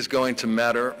thinking is going to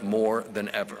matter more than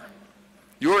ever.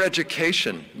 Your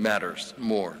education matters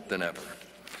more than ever.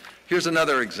 Here's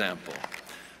another example.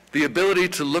 The ability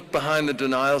to look behind the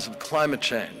denials of climate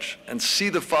change and see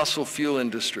the fossil fuel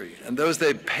industry and those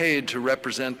they paid to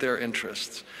represent their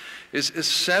interests is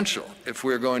essential if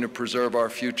we're going to preserve our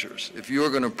futures, if you're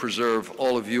going to preserve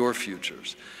all of your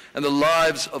futures, and the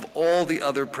lives of all the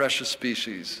other precious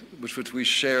species with which we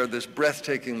share this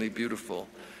breathtakingly beautiful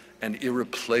and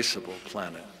irreplaceable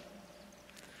planet.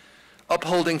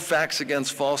 Upholding facts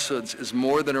against falsehoods is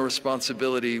more than a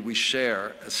responsibility we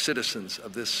share as citizens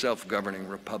of this self-governing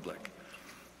republic.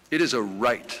 It is a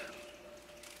right.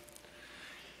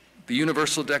 The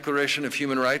Universal Declaration of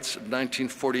Human Rights of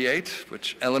 1948,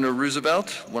 which Eleanor Roosevelt,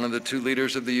 one of the two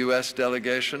leaders of the U.S.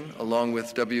 delegation, along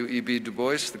with W.E.B. Du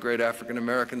Bois, the great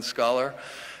African-American scholar,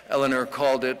 Eleanor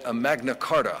called it a Magna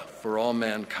Carta for all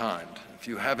mankind. If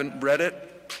you haven't read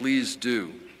it, please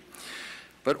do.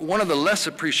 But one of the less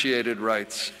appreciated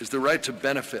rights is the right to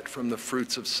benefit from the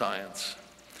fruits of science.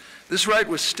 This right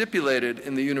was stipulated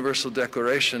in the Universal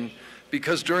Declaration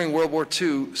because during World War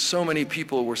II, so many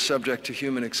people were subject to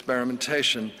human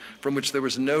experimentation from which there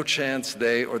was no chance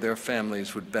they or their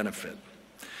families would benefit.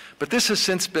 But this has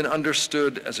since been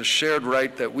understood as a shared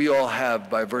right that we all have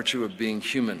by virtue of being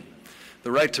human,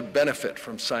 the right to benefit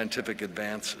from scientific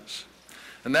advances.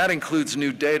 And that includes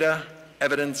new data,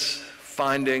 evidence,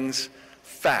 findings,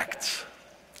 facts.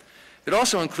 It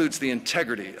also includes the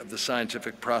integrity of the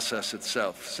scientific process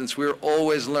itself, since we're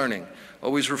always learning,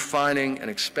 always refining and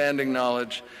expanding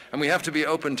knowledge, and we have to be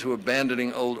open to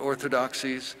abandoning old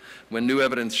orthodoxies when new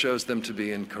evidence shows them to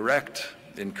be incorrect,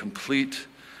 incomplete,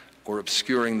 or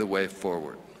obscuring the way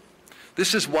forward.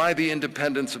 This is why the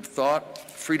independence of thought,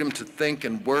 freedom to think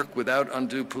and work without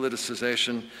undue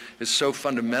politicization is so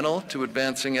fundamental to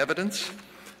advancing evidence.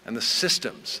 And the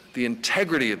systems, the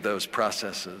integrity of those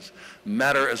processes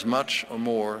matter as much or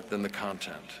more than the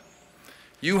content.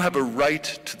 You have a right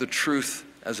to the truth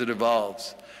as it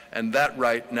evolves, and that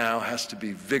right now has to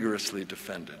be vigorously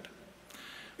defended.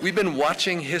 We've been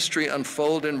watching history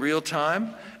unfold in real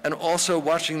time and also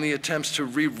watching the attempts to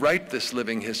rewrite this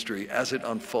living history as it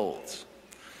unfolds.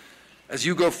 As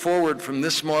you go forward from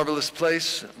this marvelous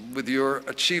place with your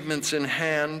achievements in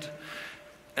hand,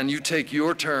 and you take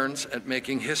your turns at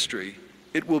making history,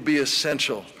 it will be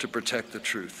essential to protect the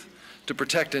truth, to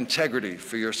protect integrity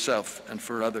for yourself and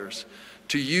for others,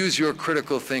 to use your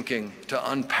critical thinking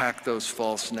to unpack those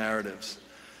false narratives.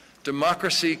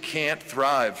 Democracy can't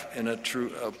thrive in a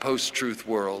post-truth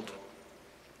world.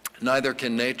 Neither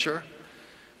can nature,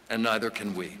 and neither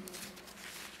can we.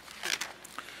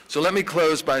 So let me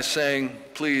close by saying,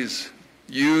 please,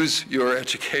 use your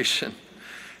education.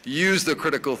 Use the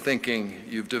critical thinking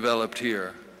you've developed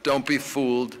here. Don't be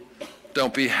fooled.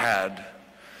 Don't be had.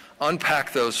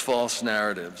 Unpack those false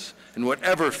narratives in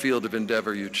whatever field of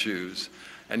endeavor you choose.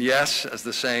 And yes, as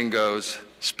the saying goes,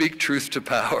 speak truth to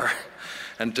power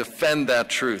and defend that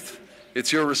truth.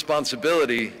 It's your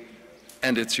responsibility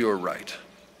and it's your right.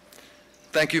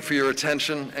 Thank you for your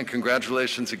attention and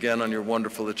congratulations again on your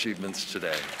wonderful achievements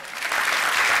today.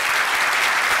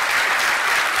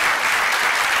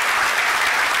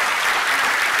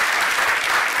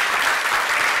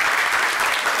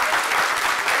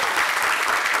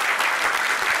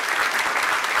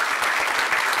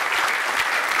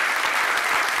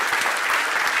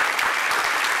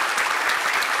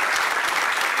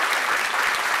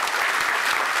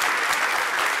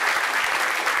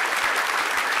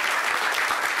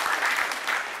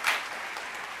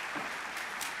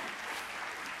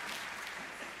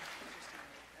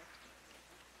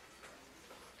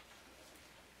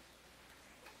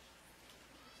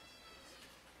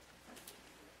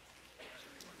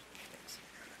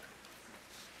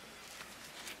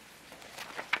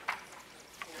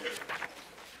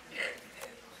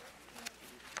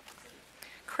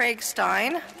 Craig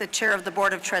Stein, the Chair of the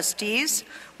Board of Trustees,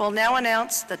 will now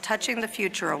announce the Touching the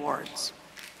Future Awards.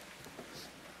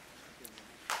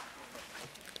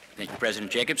 Thank you,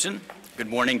 President Jacobson.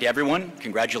 Good morning to everyone.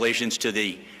 Congratulations to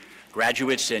the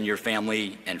graduates and your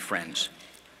family and friends.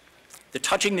 The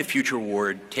Touching the Future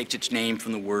Award takes its name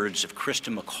from the words of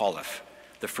Krista McAuliffe,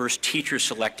 the first teacher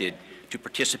selected to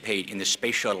participate in the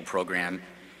Space Shuttle program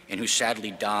and who sadly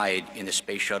died in the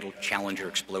Space Shuttle Challenger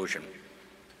explosion.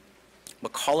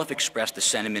 McAuliffe expressed the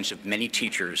sentiments of many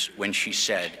teachers when she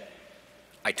said,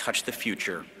 "I touch the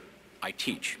future, I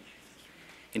teach."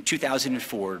 In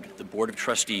 2004, the Board of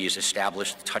Trustees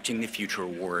established the Touching the Future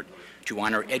Award to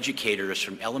honor educators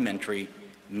from elementary,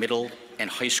 middle, and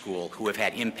high school who have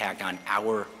had impact on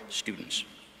our students.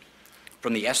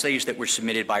 From the essays that were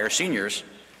submitted by our seniors,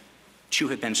 2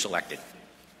 have been selected.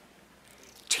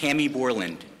 Tammy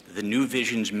Borland, the New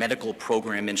Visions Medical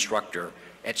Program instructor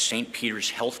at St. Peter's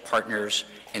Health Partners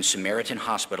and Samaritan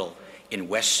Hospital in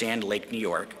West Sand Lake, New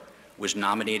York, was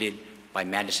nominated by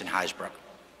Madison Hasbrook.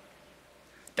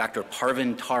 Dr.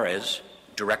 Parvin Torres,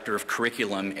 Director of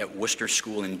Curriculum at Worcester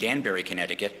School in Danbury,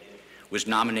 Connecticut, was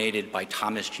nominated by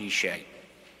Thomas G. Shea.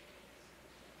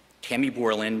 Tammy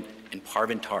Borland and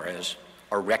Parvin Torres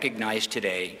are recognized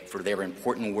today for their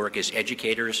important work as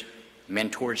educators,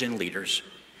 mentors, and leaders,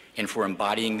 and for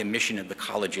embodying the mission of the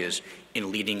colleges in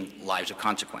leading lives of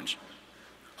consequence.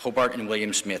 Hobart and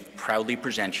William Smith proudly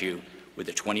present you with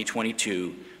the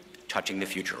 2022 Touching the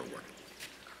Future Award.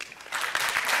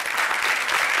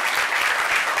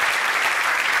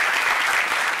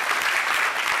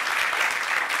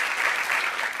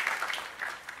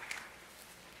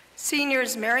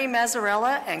 Seniors Mary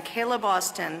Mazzarella and Caleb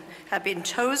Austin have been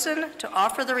chosen to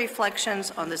offer the reflections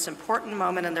on this important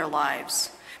moment in their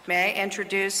lives. May I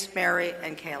introduce Mary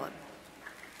and Caleb?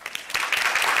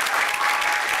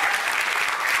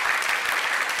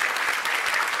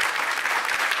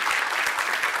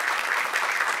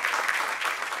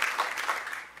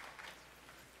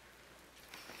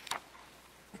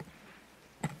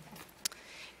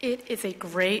 It is a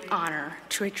great honor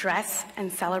to address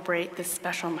and celebrate this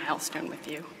special milestone with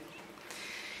you.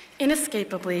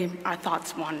 Inescapably, our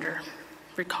thoughts wander,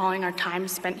 recalling our time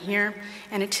spent here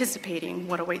and anticipating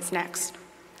what awaits next.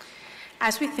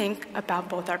 As we think about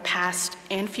both our past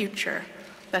and future,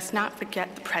 let's not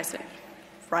forget the present,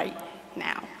 right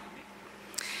now.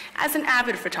 As an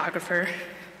avid photographer,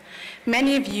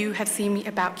 many of you have seen me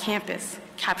about campus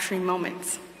capturing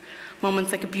moments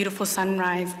like a beautiful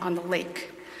sunrise on the lake,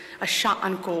 a shot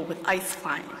on goal with ice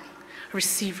flying, a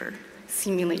receiver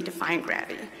seemingly defying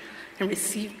gravity,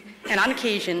 and on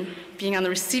occasion, being on the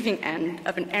receiving end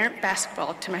of an errant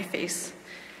basketball to my face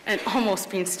and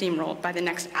almost being steamrolled by the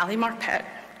next Ali Marpet,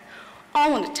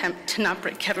 all in an attempt to not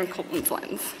break Kevin Copeland's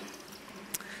lens.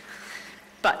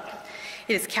 But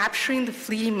it is capturing the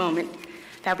fleeting moment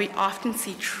that we often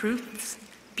see truths,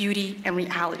 beauty, and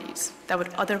realities that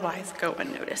would otherwise go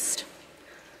unnoticed.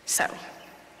 So,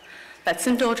 let's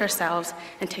indulge ourselves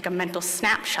and take a mental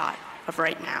snapshot of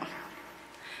right now.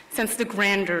 Sense the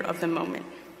grandeur of the moment.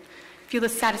 Feel the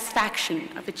satisfaction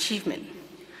of achievement.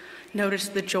 Notice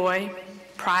the joy,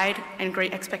 pride, and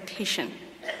great expectation.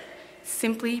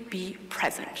 Simply be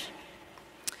present.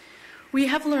 We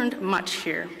have learned much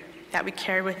here that we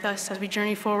carry with us as we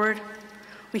journey forward.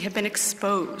 We have been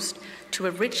exposed to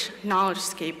a rich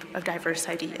knowledge-scape of diverse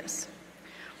ideas.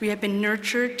 We have been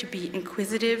nurtured to be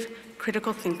inquisitive,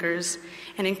 critical thinkers,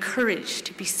 and encouraged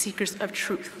to be seekers of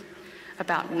truth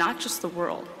about not just the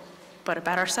world, but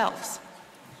about ourselves.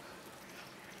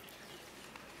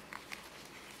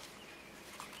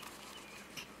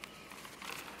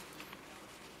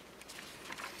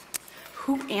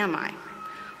 Who am I?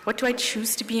 What do I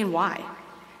choose to be and why?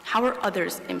 How are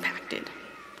others impacted?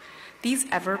 These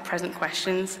ever-present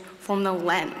questions form the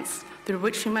lens through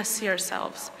which we must see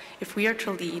ourselves if we are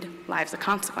to lead lives of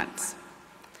consequence.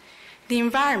 The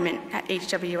environment at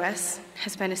HWS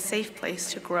has been a safe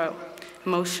place to grow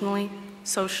emotionally,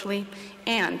 socially,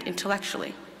 and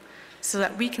intellectually, so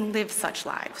that we can live such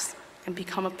lives and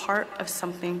become a part of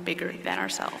something bigger than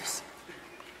ourselves.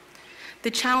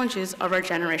 The challenges of our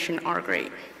generation are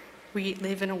great. We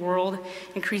live in a world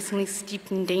increasingly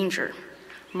steeped in danger,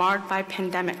 marred by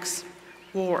pandemics,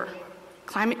 war,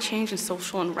 climate change, and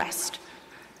social unrest.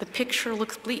 The picture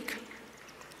looks bleak.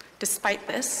 Despite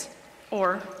this,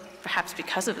 or perhaps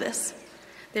because of this,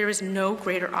 there is no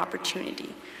greater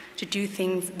opportunity to do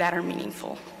things that are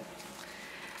meaningful.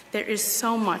 There is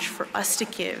so much for us to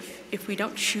give if we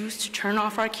don't choose to turn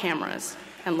off our cameras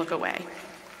and look away.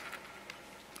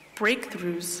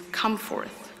 Breakthroughs come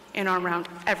forth and are around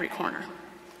every corner.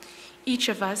 Each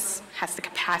of us has the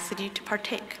capacity to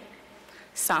partake,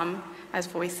 some as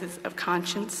voices of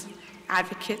conscience,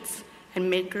 advocates, and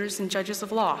makers and judges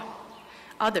of law,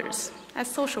 others as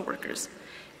social workers,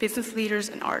 business leaders,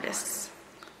 and artists.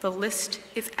 The list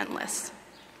is endless.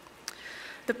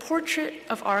 The portrait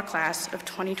of our class of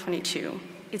 2022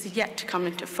 is yet to come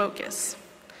into focus,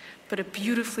 but a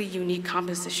beautifully unique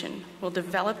composition will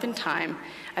develop in time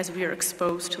as we are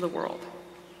exposed to the world.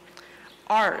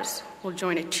 Ours will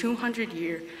join a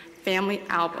 200-year family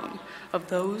album of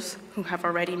those who have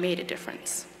already made a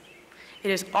difference. It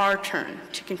is our turn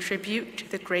to contribute to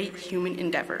the great human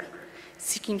endeavor,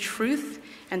 seeking truth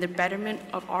and the betterment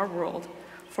of our world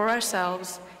for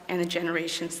ourselves and the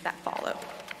generations that follow.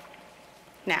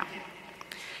 Now,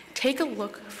 take a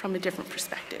look from a different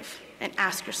perspective and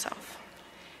ask yourself,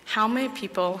 how many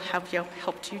people have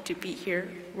helped you to be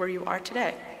here where you are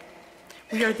today?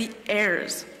 We are the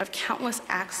heirs of countless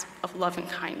acts of love and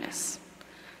kindness,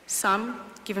 some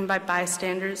given by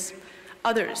bystanders,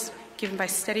 others given by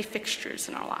steady fixtures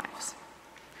in our lives.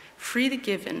 Freely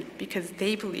given because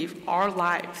they believe our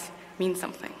lives mean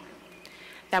something,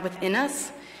 that within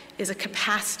us is a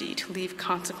capacity to lead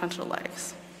consequential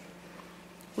lives.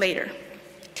 Later,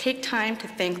 take time to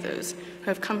thank those who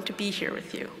have come to be here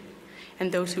with you,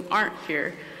 and those who aren't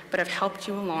here but have helped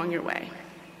you along your way.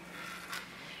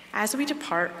 As we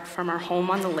depart from our home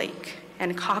on the lake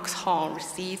and Cox Hall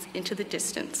recedes into the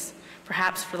distance,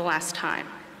 perhaps for the last time,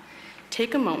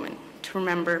 take a moment to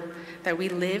remember that we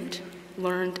lived,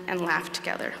 learned, and laughed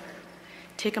together.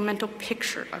 Take a mental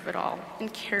picture of it all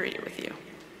and carry it with you.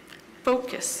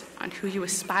 Focus on who you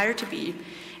aspire to be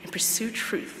and pursue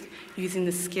truth using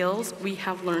the skills we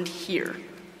have learned here.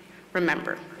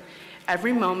 Remember,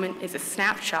 every moment is a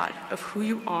snapshot of who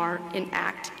you are in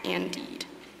act and deed.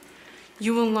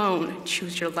 You alone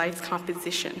choose your life's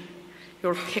composition,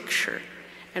 your picture,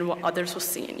 and what others will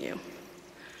see in you.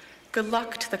 Good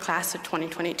luck to the class of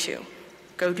 2022.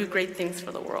 Go do great things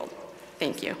for the world.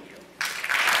 Thank you.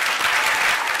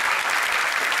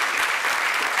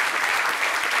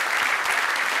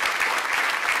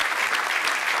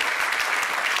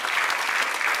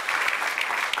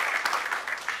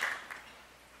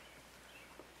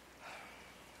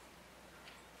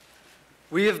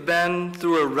 We have been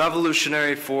through a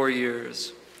revolutionary 4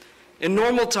 years. In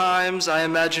normal times, I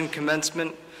imagine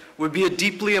commencement would be a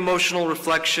deeply emotional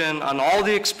reflection on all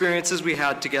the experiences we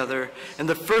had together and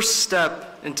the first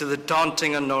step into the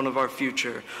daunting unknown of our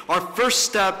future, our first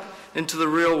step into the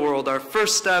real world, our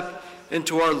first step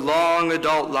into our long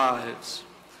adult lives,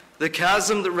 the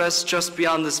chasm that rests just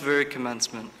beyond this very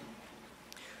commencement.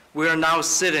 We are now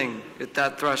sitting at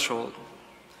that threshold.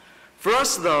 For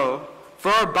us, though, for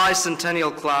our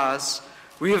bicentennial class,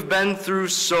 we have been through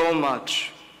so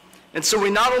much. And so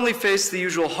we not only face the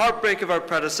usual heartbreak of our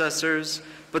predecessors,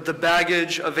 but the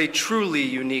baggage of a truly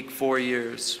unique 4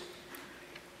 years.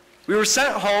 We were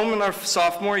sent home in our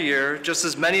sophomore year, just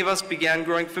as many of us began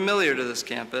growing familiar to this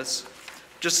campus,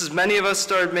 just as many of us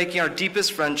started making our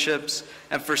deepest friendships,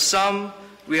 and for some,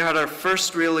 we had our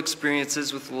first real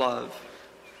experiences with love.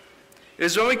 It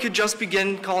is when we could just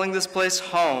begin calling this place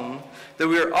home that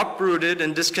we were uprooted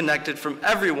and disconnected from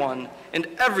everyone and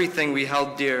everything we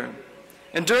held dear.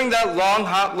 And during that long,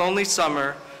 hot, lonely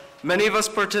summer, many of us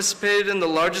participated in the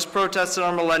largest protests in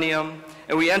our millennium,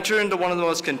 and we entered into one of the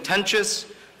most contentious,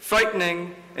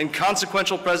 frightening, and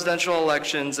consequential presidential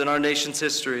elections in our nation's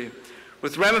history,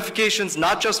 with ramifications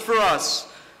not just for us,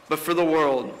 but for the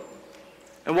world.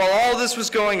 And while all this was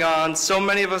going on, so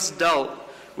many of us dealt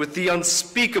with the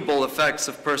unspeakable effects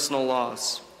of personal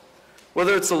loss.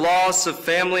 Whether it's the loss of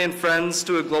family and friends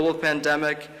to a global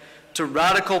pandemic, to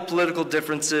radical political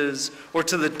differences, or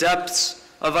to the depths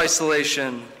of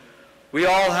isolation, we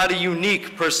all had a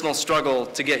unique personal struggle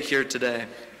to get here today.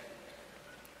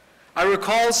 I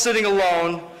recall sitting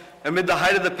alone amid the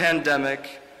height of the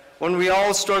pandemic when we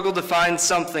all struggled to find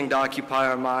something to occupy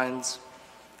our minds.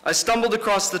 I stumbled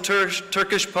across the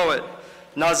Turkish poet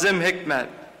Nazım Hikmet.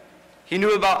 He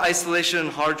knew about isolation and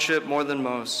hardship more than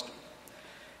most.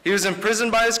 He was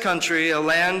imprisoned by his country, a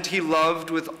land he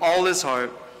loved with all his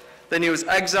heart. Then he was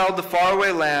exiled to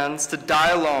faraway lands to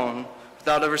die alone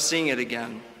without ever seeing it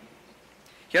again.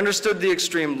 He understood the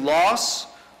extreme loss,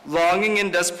 longing,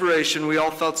 and desperation we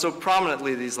all felt so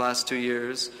prominently these last 2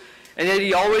 years, and yet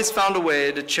he always found a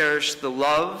way to cherish the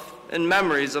love and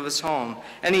memories of his home,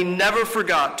 and he never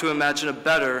forgot to imagine a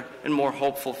better and more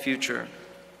hopeful future.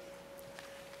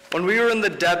 When we were in the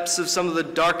depths of some of the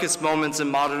darkest moments in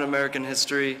modern American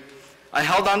history, I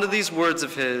held on to these words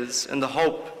of his and the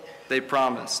hope they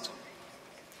promised.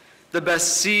 The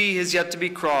best sea has yet to be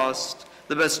crossed,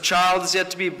 the best child is yet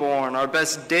to be born, our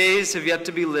best days have yet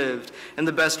to be lived, and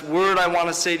the best word I want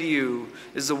to say to you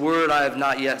is the word I have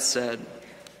not yet said.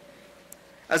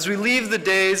 As we leave the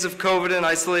days of COVID and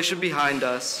isolation behind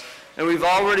us, and we've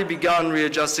already begun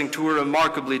readjusting to a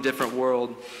remarkably different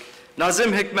world,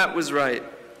 Nazim Hikmet was right.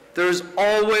 There is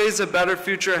always a better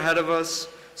future ahead of us,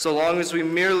 so long as we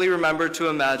merely remember to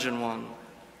imagine one.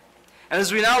 And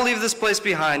as we now leave this place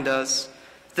behind us,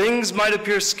 things might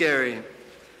appear scary.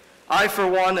 I, for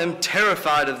one, am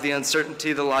terrified of the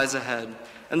uncertainty that lies ahead,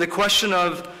 and the question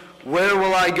of where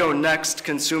will I go next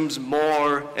consumes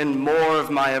more and more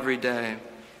of my every day.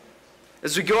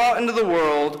 As we go out into the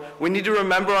world, we need to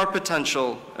remember our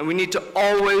potential, and we need to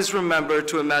always remember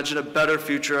to imagine a better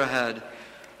future ahead.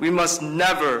 We must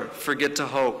never forget to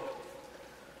hope.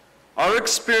 Our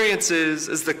experiences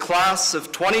as the class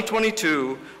of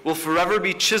 2022 will forever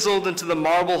be chiseled into the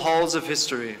marble halls of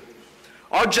history.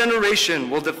 Our generation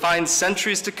will define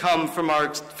centuries to come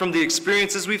from the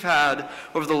experiences we've had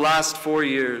over the last 4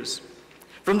 years,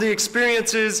 from the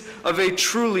experiences of a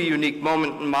truly unique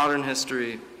moment in modern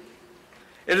history.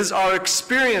 It is our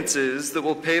experiences that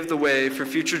will pave the way for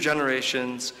future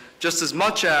generations just as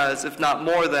much as, if not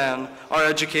more than, our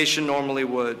education normally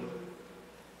would.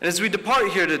 And as we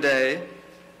depart here today,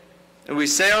 and we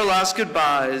say our last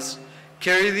goodbyes,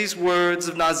 carry these words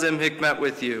of Nazim Hikmet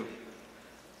with you.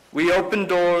 We open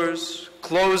doors,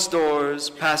 close doors,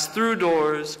 pass through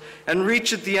doors, and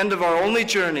reach at the end of our only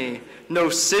journey, no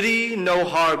city, no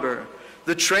harbor.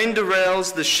 The train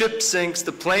derails, the ship sinks,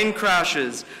 the plane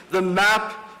crashes, the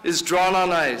map is drawn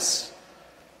on ice.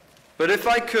 But if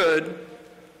I could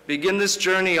begin this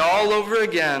journey all over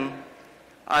again,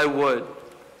 I would.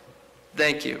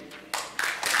 Thank you.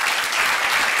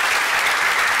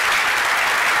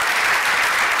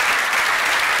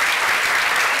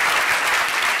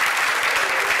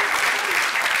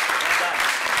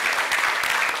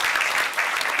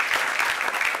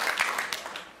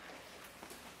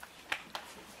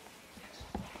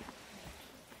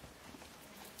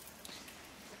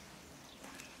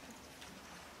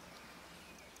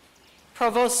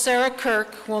 Provost Sarah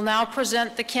Kirk will now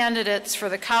present the candidates for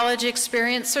the College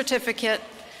Experience Certificate,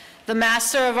 the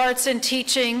Master of Arts in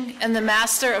Teaching, and the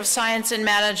Master of Science in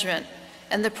Management,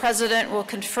 and the President will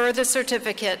confer the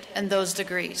certificate and those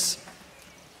degrees.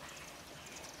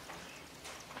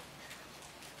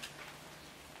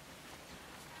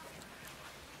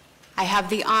 I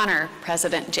have the honor,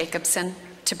 President Jacobson,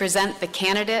 to present the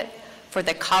candidate for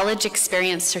the College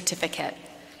Experience Certificate.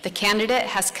 The candidate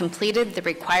has completed the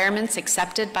requirements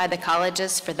accepted by the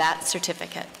colleges for that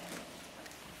certificate.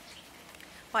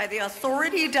 By the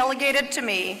authority delegated to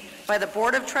me by the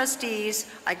Board of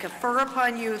Trustees, I confer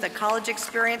upon you the College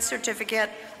Experience Certificate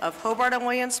of Hobart and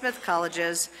William Smith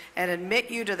Colleges and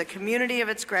admit you to the community of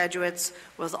its graduates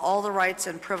with all the rights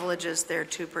and privileges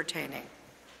thereto pertaining.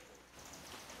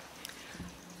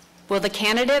 Will the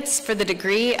candidates for the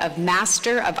degree of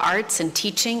Master of Arts in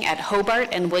Teaching at Hobart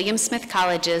and William Smith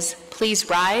Colleges please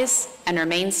rise and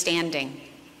remain standing?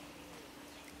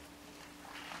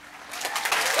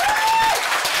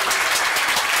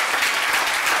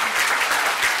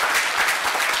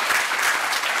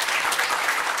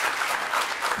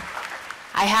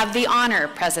 I have the honor,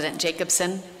 President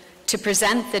Jacobson, to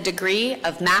present the degree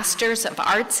of Masters of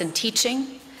Arts in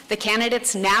Teaching, the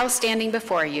candidates now standing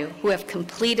before you who have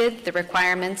completed the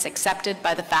requirements accepted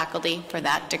by the faculty for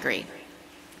that degree.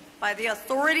 By the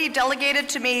authority delegated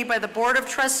to me by the Board of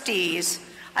Trustees,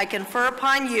 I confer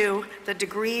upon you the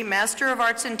degree Master of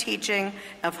Arts in Teaching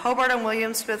of Hobart and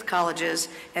William Smith Colleges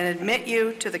and admit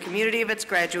you to the community of its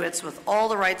graduates with all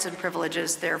the rights and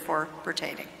privileges therefore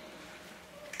pertaining.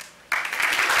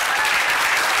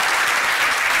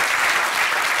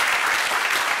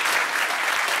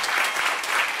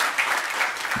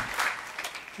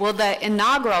 Will the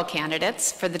inaugural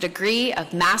candidates for the degree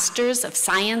of Masters of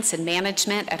Science in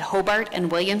Management at Hobart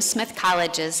and William Smith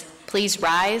Colleges please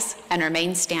rise and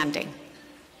remain standing?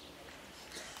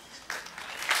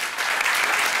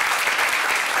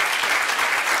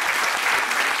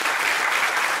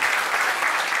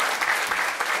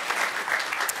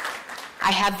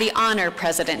 I have the honor,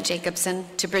 President Jacobson,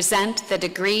 to present the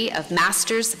degree of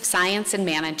Masters of Science in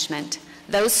Management.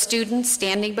 Those students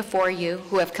standing before you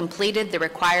who have completed the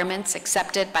requirements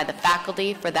accepted by the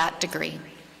faculty for that degree.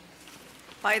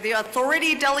 By the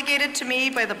authority delegated to me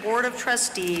by the Board of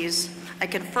Trustees, I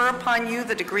confer upon you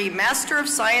the degree Master of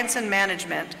Science in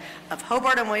Management of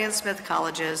Hobart and William Smith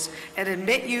Colleges and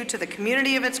admit you to the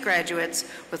community of its graduates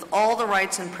with all the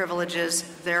rights and privileges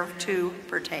thereto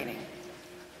pertaining.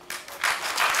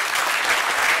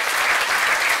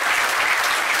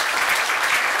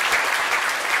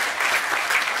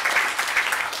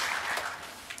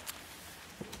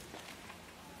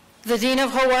 The Dean of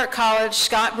Hobart College,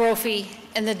 Scott Brophy,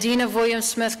 and the Dean of William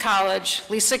Smith College,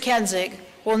 Lisa Kenzig,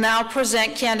 will now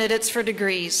present candidates for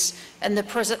degrees, and the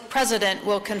President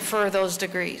will confer those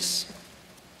degrees.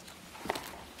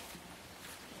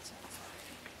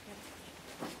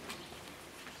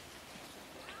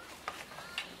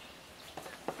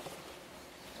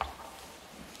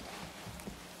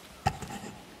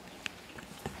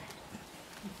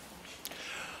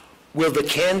 Will the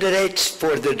candidates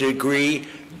for the degree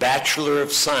Bachelor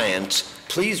of Science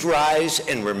please rise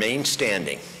and remain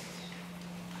standing?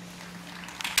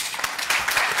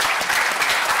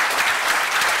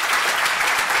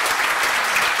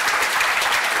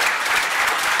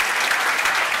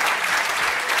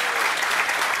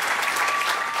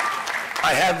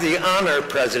 I have the honor,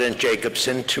 President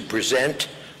Jacobson, to present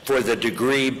for the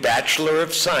degree Bachelor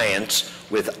of Science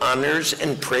with honors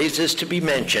and praises to be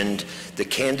mentioned, the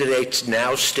candidates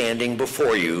now standing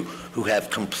before you who have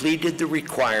completed the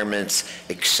requirements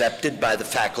accepted by the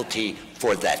faculty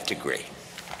for that degree.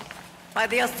 By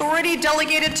the authority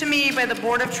delegated to me by the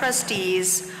Board of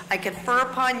Trustees, I confer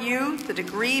upon you the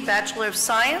degree Bachelor of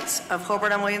Science of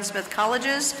Hobart and William Smith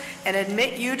Colleges and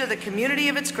admit you to the community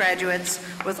of its graduates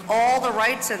with all the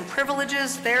rights and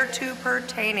privileges thereto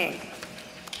pertaining.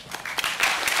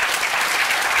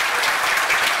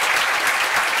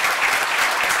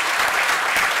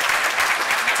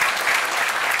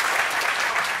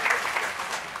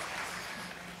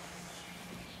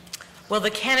 Will the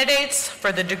candidates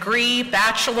for the degree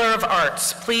Bachelor of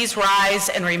Arts please rise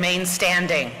and remain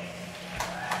standing?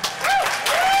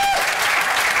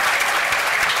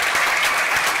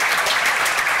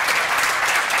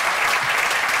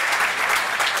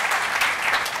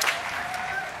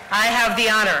 I have the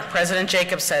honor, President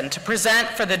Jacobson, to present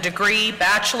for the degree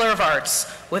Bachelor of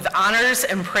Arts with honors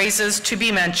and praises to be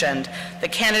mentioned, the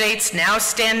candidates now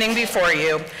standing before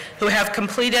you who have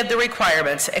completed the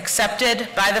requirements accepted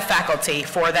by the faculty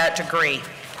for that degree.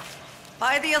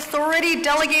 By the authority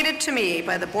delegated to me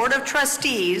by the Board of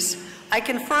Trustees, I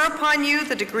confer upon you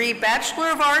the degree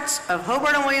Bachelor of Arts of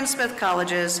Hobart and William Smith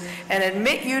Colleges and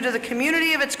admit you to the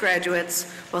community of its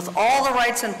graduates with all the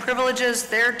rights and privileges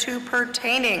thereto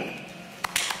pertaining.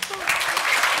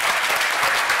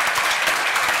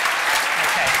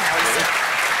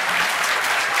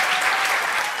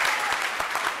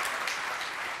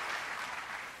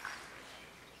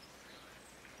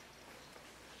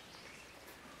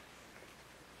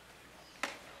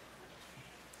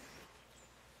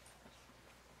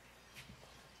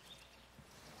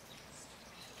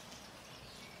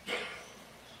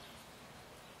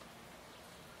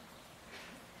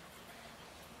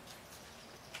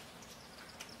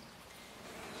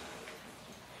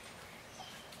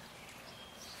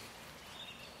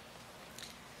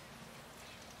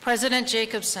 President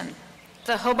Jacobson,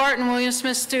 the Hobart and William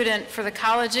Smith student for the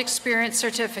College Experience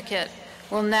Certificate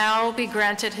will now be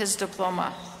granted his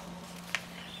diploma.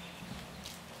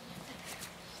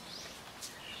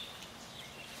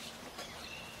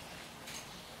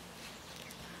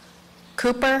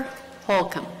 Cooper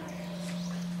Holcomb.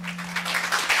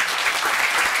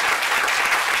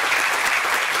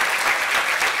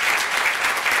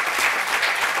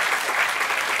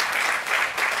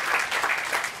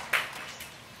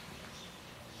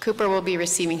 Cooper will be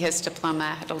receiving his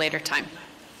diploma at a later time.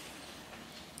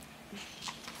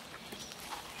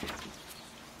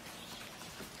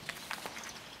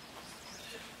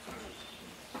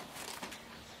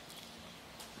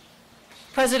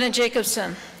 President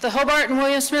Jacobson, the Hobart and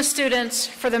William Smith students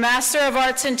for the Master of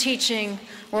Arts in Teaching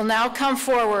will now come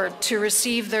forward to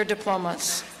receive their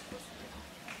diplomas.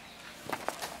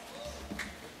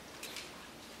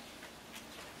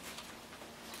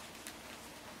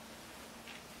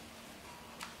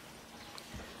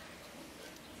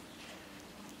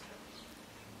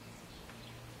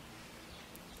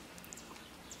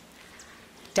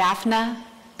 Daphna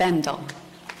Bendel.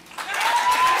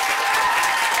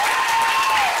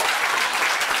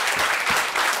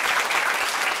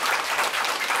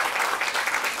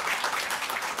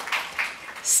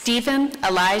 Stephen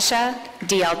Elijah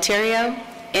D'Alterio,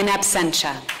 in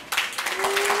absentia.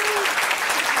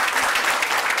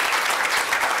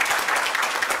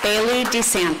 Bailey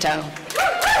DeSanto.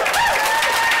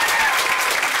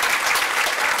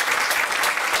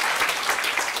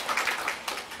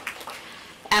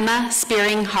 Emma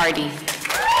Spearing Hardy.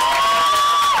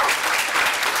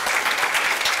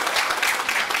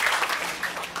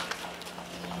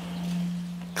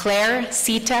 Claire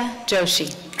Sita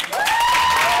Joshi.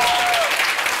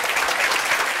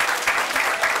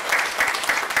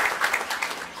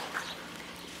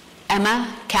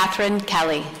 Emma Catherine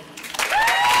Kelly.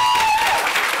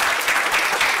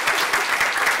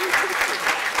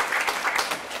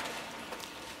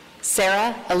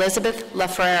 Sarah Elizabeth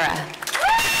LaFerrera.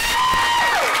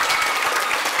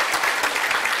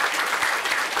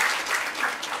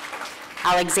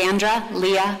 Alexandra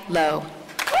Leah Lowe.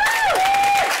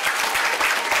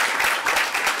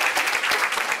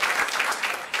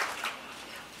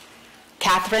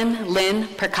 Catherine Lynn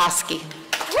Perkowski.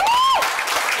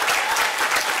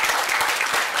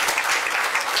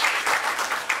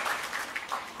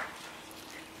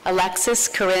 Alexis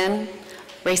Corinne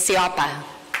Reciapa.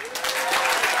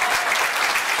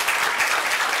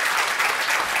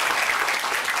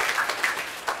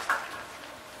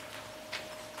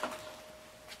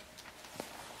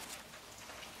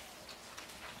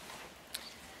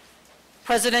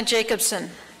 President Jacobson,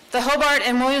 the Hobart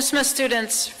and William Smith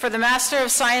students for the Master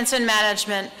of Science in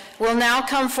Management will now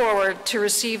come forward to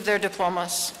receive their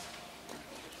diplomas.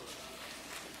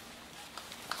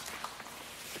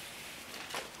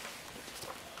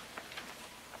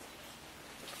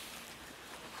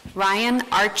 Ryan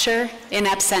Archer in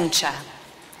absentia.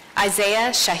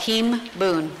 Isaiah Shahim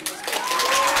Boone.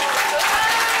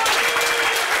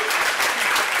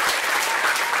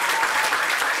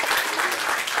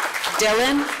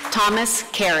 Dylan Thomas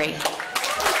Carey.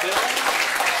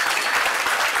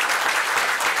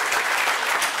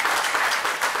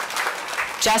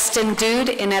 Justin Dude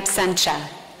in absentia.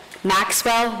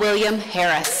 Maxwell William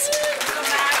Harris.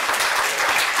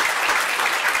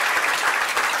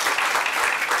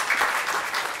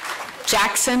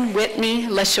 Jackson Whitney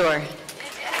LaShure.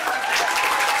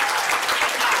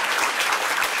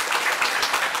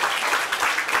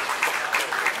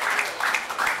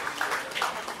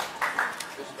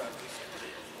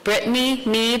 Brittany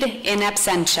Mead in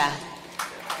absentia.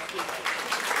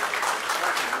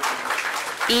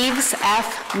 Eves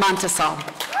F. Montesol.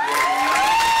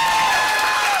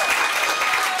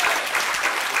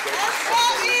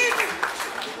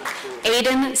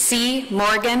 Aiden C.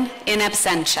 Morgan in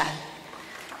absentia.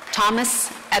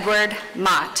 Thomas Edward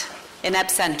Mott in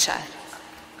absentia.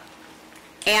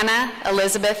 Anna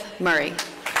Elizabeth Murray.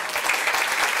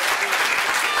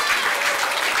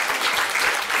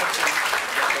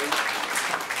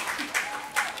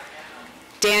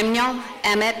 Daniel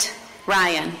Emmett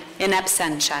Ryan in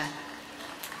absentia.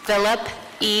 Philip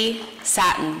E.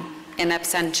 Satin in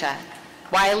absentia.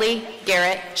 Wiley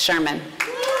Garrett Sherman.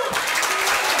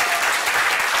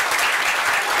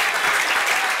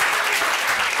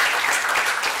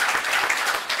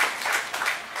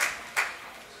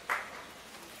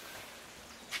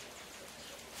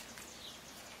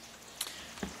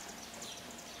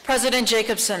 President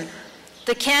Jacobson,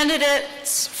 the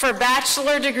candidates for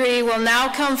bachelor degree will now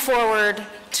come forward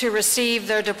to receive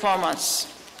their diplomas.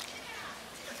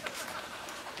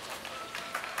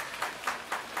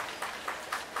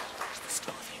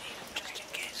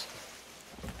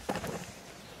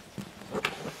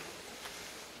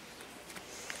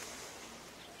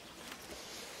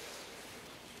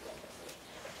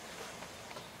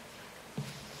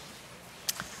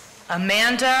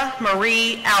 Amanda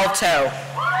Marie Alto.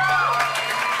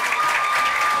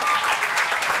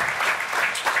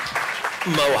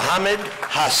 Mohammed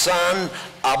Hassan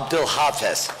Abdul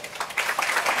Hafiz.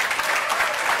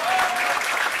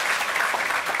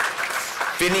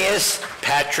 Phineas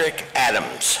Patrick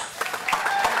Adams.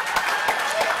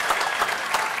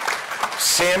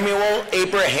 Samuel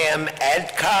Abraham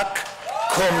Adcock,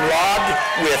 cum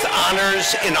laude with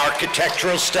honors in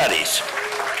architectural studies.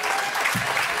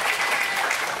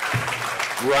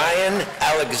 Ryan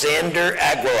Alexander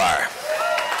Aguilar.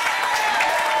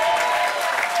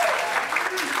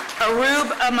 Arub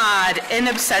Ahmad in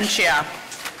absentia.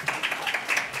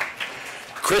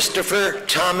 Christopher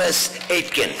Thomas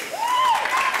Aitken.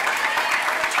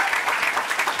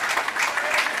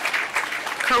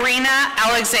 Karina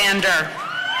Alexander.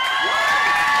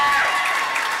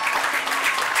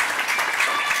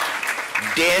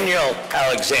 Daniel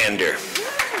Alexander.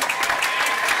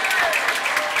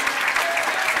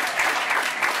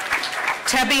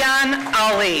 Tebian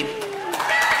Ali.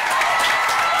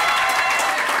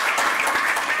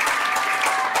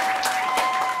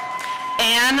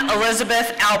 Anne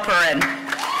Elizabeth Alperin.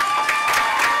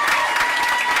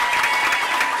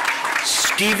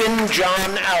 Stephen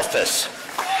John Alphys.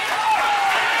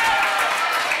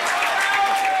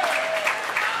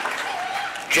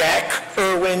 Jack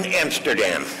Irwin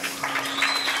Amsterdam.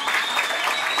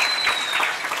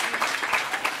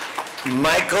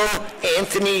 Michael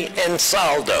Anthony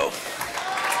Ansaldo.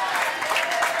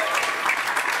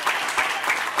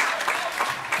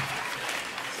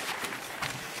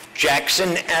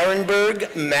 Jackson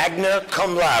Arenberg, magna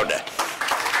cum laude.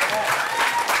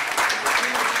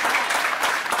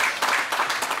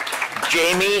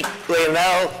 Jamie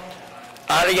Leonel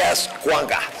Arias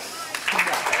Guanga,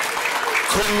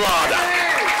 cum laude.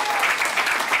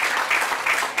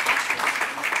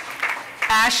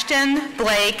 Ashton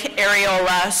Blake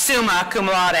Areola, summa cum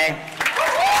laude.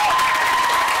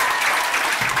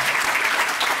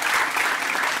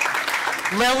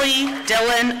 Lily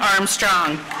Dylan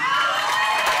Armstrong.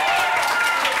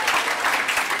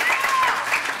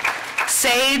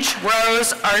 Sage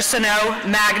Rose Arsenault,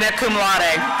 magna cum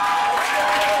laude.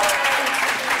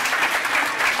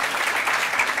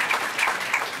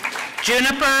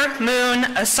 Juniper Moon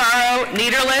Asaro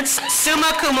Niederlitz,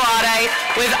 summa cum laude,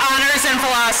 with honors in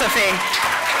philosophy.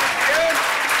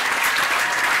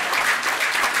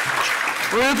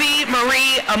 Ruby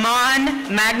Marie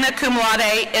Amon, magna cum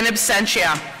laude, in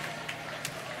absentia.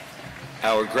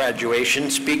 Our graduation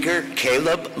speaker,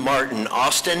 Caleb Martin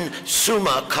Austin,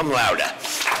 summa cum laude.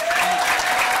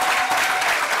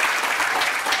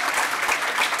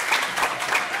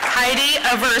 Heidi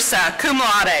Aversa, cum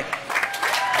laude.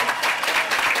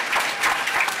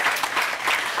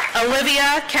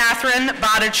 Olivia Catherine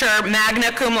Bodicher,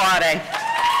 magna cum laude.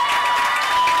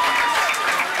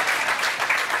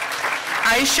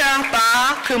 Aisha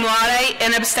Ba, cum laude,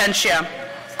 in absentia.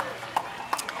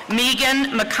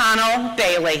 Megan McConnell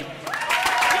Bailey.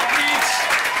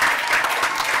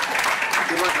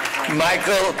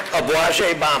 Michael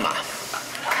Abuaje Bama.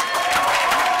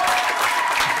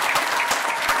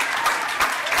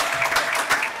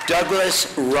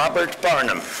 Douglas Robert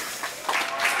Barnum.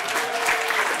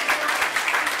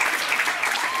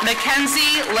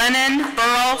 Mackenzie Lennon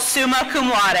Burrell, summa cum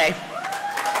laude.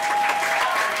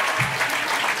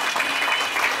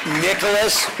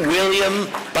 Nicholas William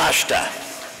Bashta.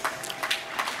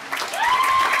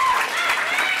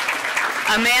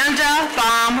 Amanda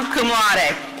Baum, cum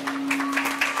laude.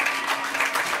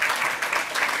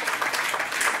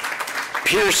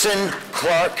 Pearson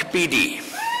Clark Beatty.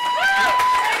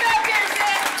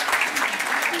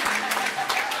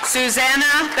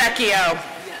 Susanna Vecchio.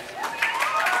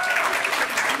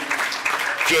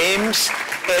 James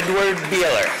Edward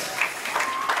Beyrer.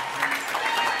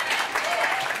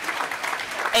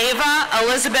 Ava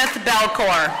Elizabeth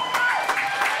Belcour.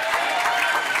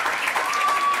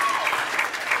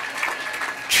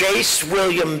 Chase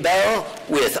William Bell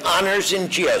with honors in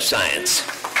geoscience.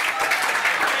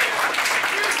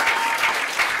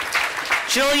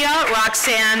 Julia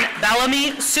Roxanne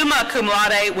Bellamy, summa cum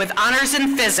laude, with honors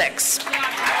in physics.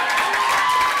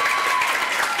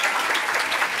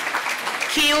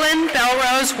 Keelan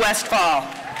Belrose Westfall.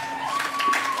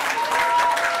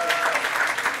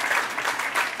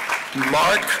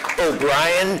 Mark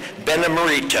O'Brien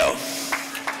Benamerito.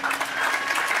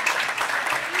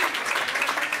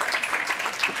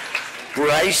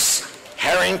 Bryce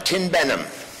Harrington Benham.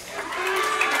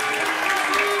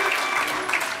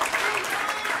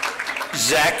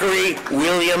 Zachary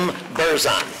William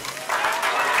Berzon.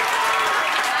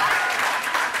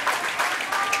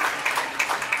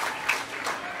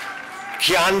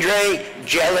 Keandre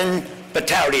Jelen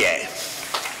Batautier.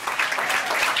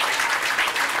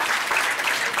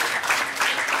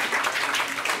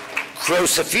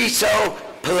 Crocifiso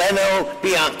Peleno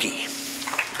Bianchi.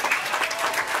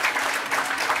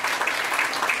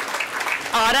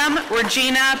 Autumn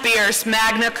Regina Bierce,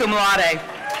 magna cum laude.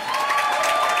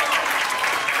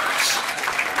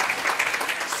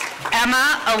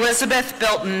 Emma Elizabeth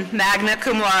Bilton, magna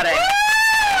cum laude.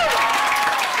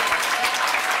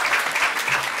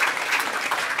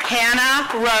 Hannah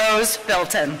Rose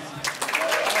Bilton.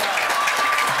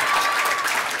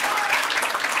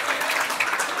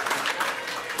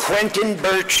 Quentin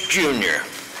Birch Jr.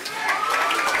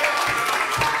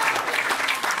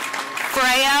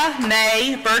 Freya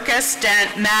May Burkus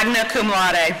Dent, magna cum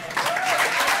laude.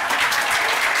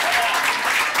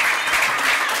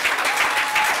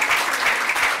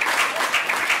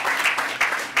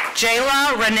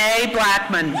 Jayla Renee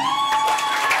Blackman.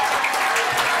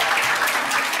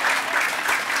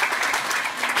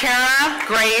 Kara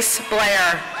Grace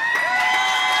Blair.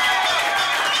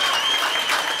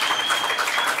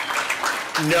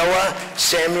 Noah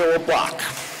Samuel Block.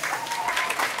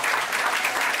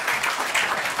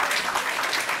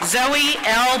 Zoe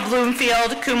L.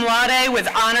 Bloomfield, cum laude, with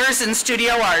honors in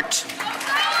studio art.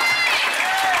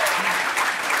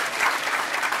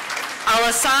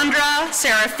 Alessandra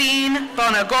Serafine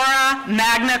Bonagora,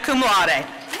 magna cum laude.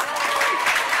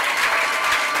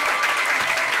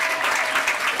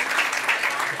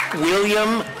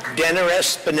 William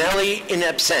Denneres Spinelli in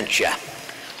absentia.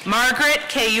 Margaret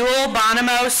Kayul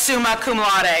Bonamo, summa cum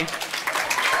laude.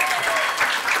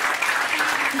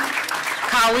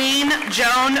 Colleen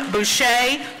Joan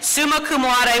Boucher, summa cum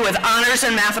laude with honors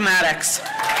in mathematics.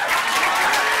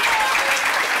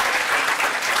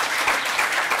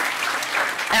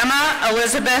 Emma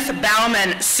Elizabeth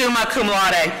Bauman, summa cum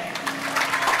laude.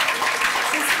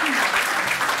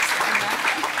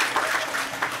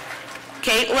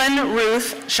 Caitlin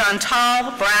Ruth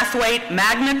Chantal Brathwaite,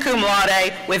 magna cum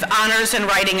laude with honors in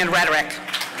writing and rhetoric.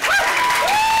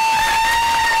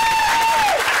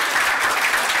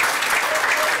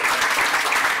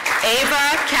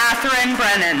 Ava Catherine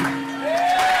Brennan.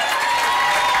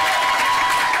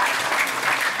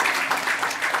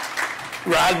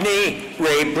 Rodney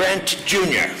Ray Brent,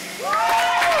 Jr.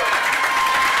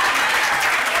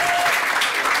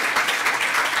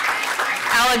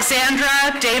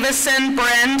 Alexandra Davison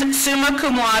Brend, summa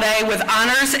cum laude with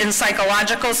honors in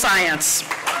psychological science.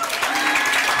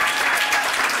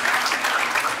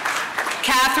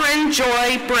 Catherine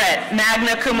Joy Britt,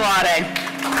 magna cum laude.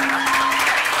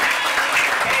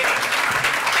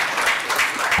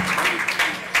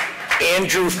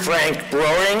 Andrew Frank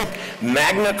Broering,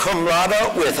 magna cum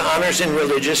laude with honors in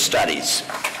religious studies.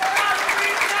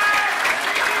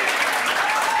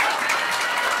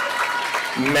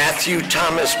 Matthew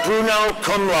Thomas Bruno,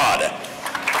 cum laude.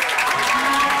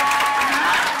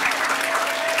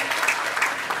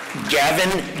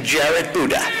 Gavin Jarrett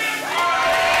Buddha.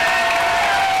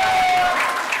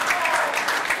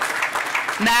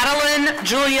 Madeline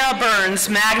Julia Burns,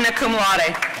 magna cum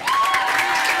laude.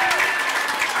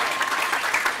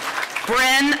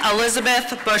 Bryn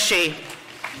Elizabeth Bushy.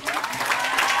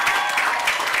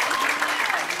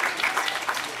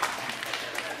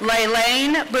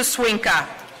 Laylane Buswinka.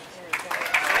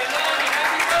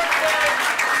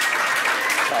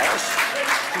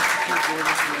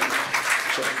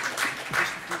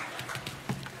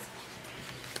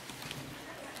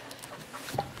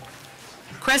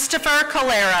 Christopher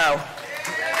Calero.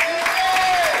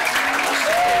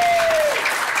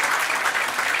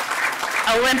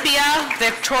 Olympia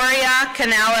Victoria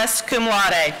Canales, cum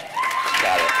laude.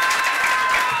 Got it.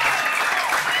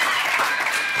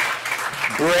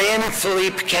 Brian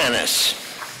Philippe Canis.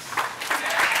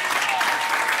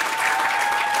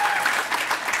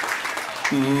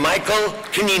 Michael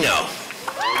Canino.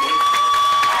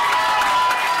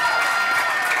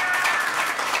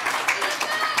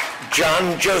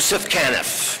 John Joseph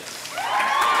Caniff.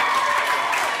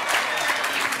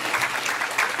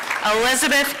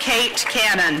 Elizabeth Kate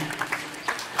Cannon.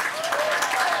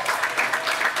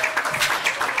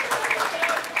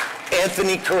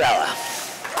 Anthony Corella.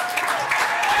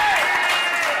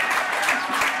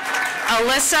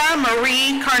 Alyssa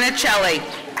Marie Carnicelli.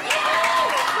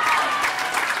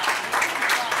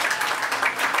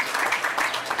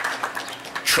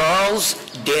 Charles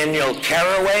Daniel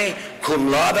Caraway,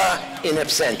 cum laude in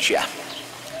absentia.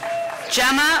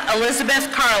 Gemma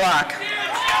Elizabeth Carlock.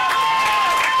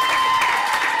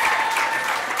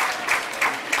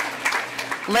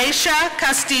 Leisha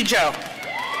Castillo.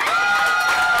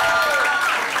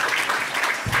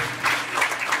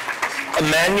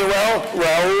 Emmanuel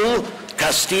Raul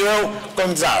Castillo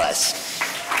Gonzalez.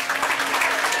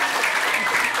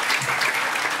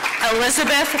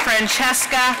 Elizabeth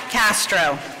Francesca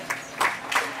Castro.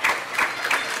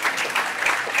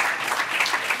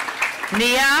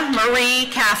 Nia Marie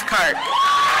Cathcart.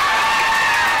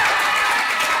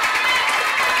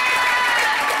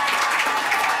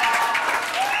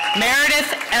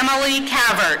 Meredith Emily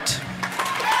Cavert.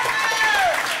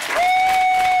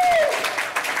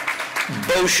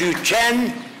 Boshu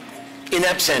Chen in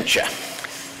absentia.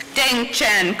 Deng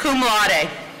Chen, cum laude.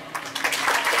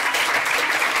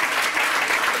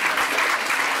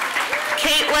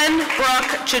 Caitlin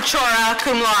Brooke Chichora,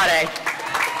 cum laude.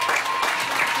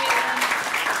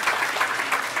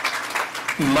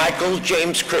 Michael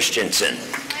James Christensen.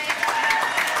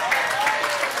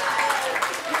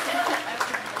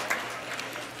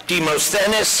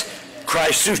 Demosthenes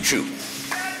Chrysuchu.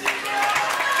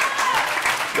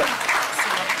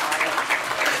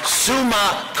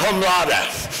 Summa cum laude.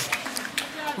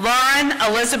 Lauren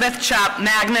Elizabeth Chop,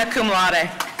 magna cum laude.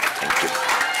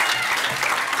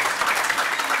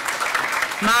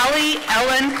 Molly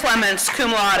Ellen Clements,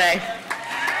 cum laude.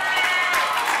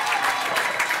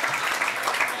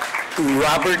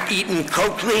 Robert Eaton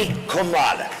Coakley, cum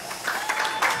laude.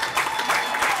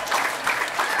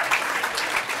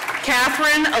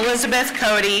 Catherine Elizabeth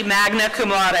Cody, magna cum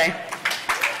laude.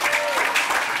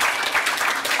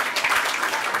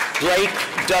 Blake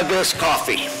Douglas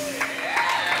Coffey.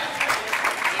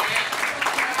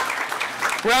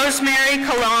 Rosemary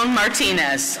Colon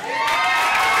Martinez.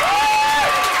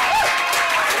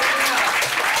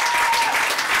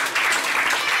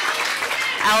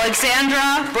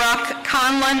 Alexandra Brooke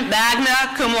Conlon,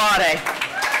 magna cum laude.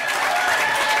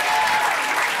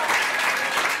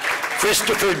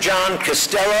 Christopher John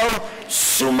Costello,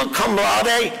 summa cum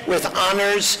laude with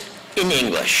honors in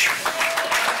English.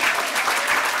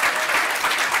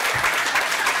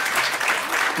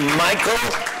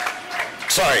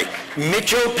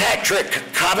 Mitchell Patrick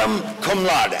Cottam, cum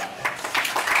laude.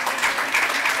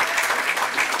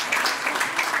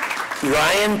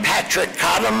 Ryan Patrick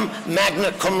Cottam,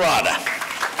 magna cum laude.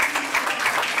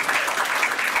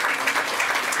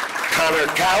 Connor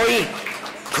Cowie,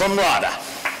 cum laude.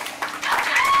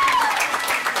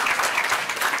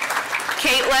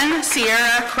 Caitlin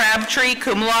Sierra Crabtree,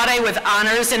 cum laude with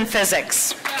honors in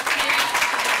physics.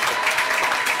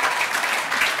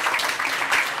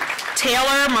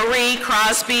 Taylor Marie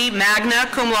Crosby, magna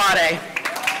cum laude.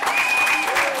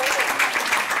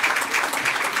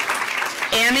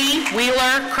 Annie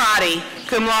Wheeler Crotty,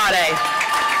 cum laude.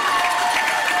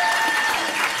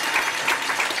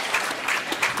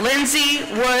 Lindsay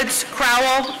Woods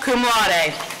Crowell, cum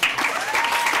laude.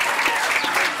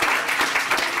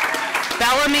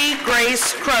 Bellamy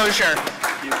Grace Crozier.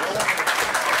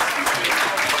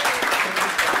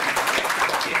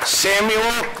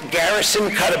 Samuel Garrison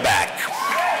Cutterback.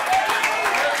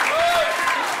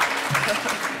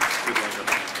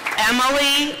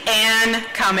 Emily Ann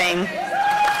Cumming.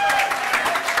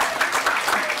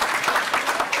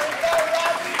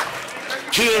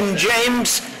 Kian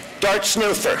James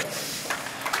Dartsnoofer.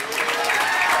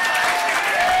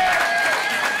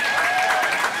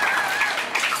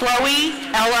 Chloe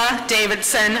Ella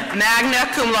Davidson, magna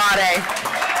cum laude.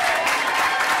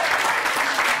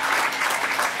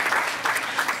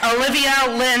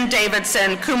 Olivia Lynn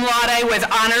Davidson, cum laude with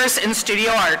honors in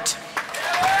studio art.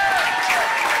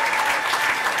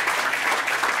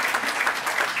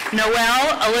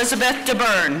 Noelle Elizabeth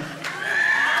DeBurn.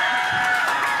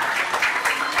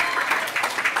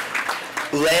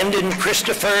 Landon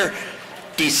Christopher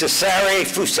Di Cesare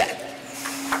Fuset.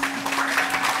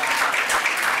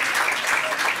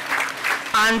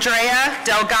 Andrea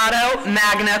Delgado,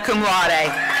 magna cum laude.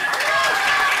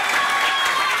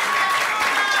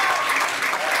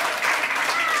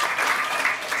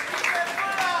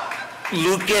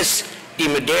 Lucas Di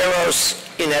Medeiros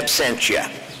in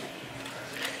absentia.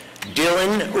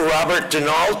 Dylan Robert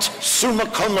Denault, summa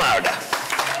cum laude.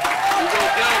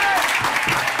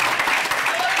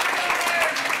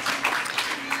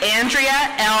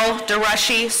 Andrea L.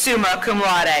 DeRushy, summa cum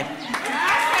laude.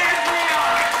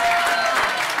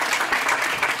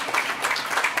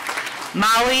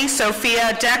 Molly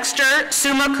Sophia Dexter,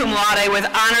 summa cum laude with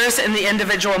honors in the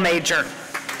individual major.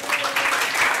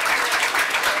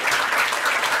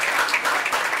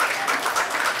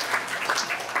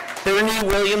 Bernie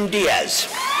William Diaz.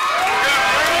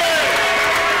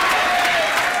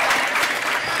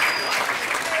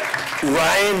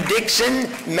 Ryan Dixon,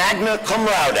 magna cum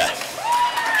laude.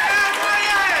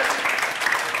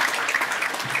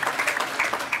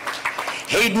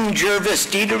 Hayden Jervis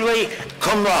Dieterle,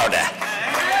 cum laude.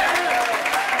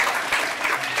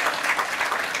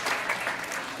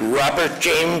 Robert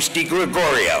James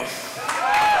DiGregorio.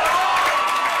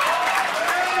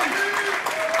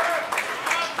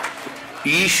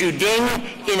 Yishu Ding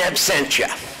in absentia.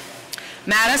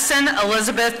 Madison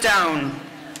Elizabeth Doan.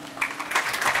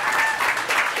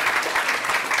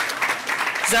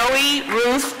 Zoe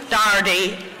Ruth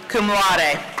Doherty, cum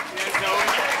laude.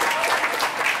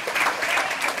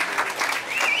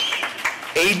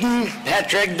 Aiden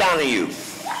Patrick Donahue.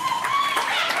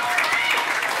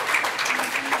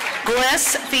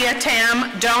 Bliss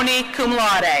Theatam Doney, cum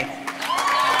laude.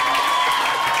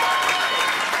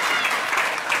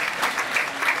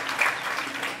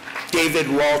 David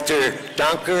Walter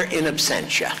Donker in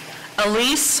absentia.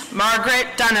 Elise Margaret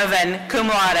Donovan, cum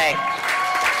laude.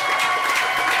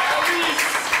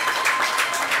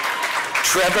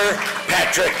 Trevor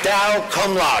Patrick Dow,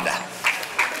 cum laude.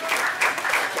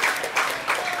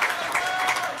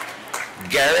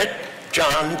 Garrett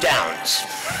John Downs.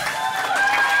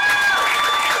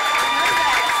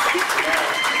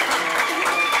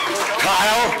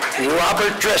 Kyle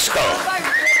Robert Driscoll.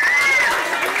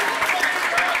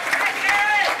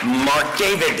 Mark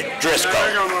David Driscoll.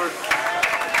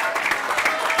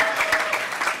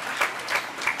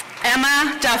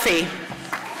 Emma Duffy.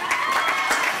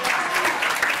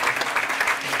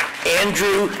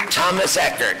 Andrew Thomas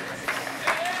Eckert.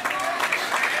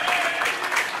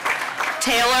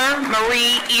 Taylor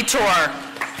Marie Etor.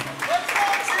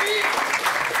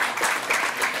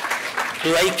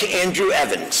 Blake Andrew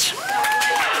Evans.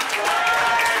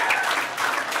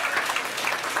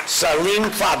 Salim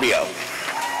Fabio.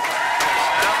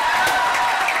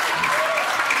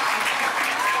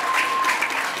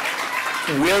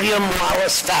 William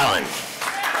Wallace Fallon.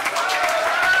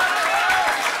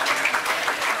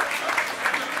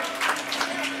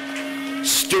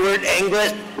 Stuart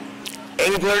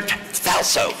Englert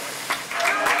Falso.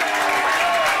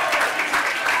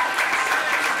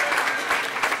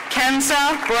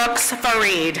 Kenza Brooks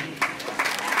Fareed.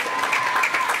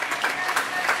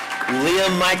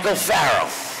 Liam Michael Farrell.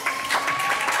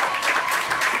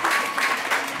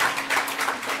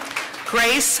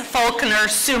 Grace Faulkner,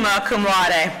 summa cum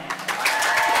laude.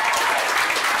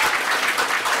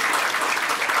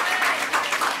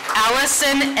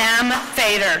 Allison M.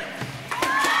 Fader.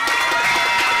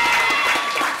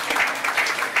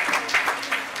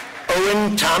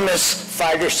 Owen Thomas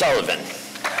Fider Sullivan.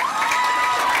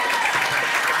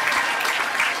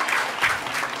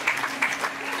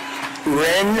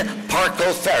 Ren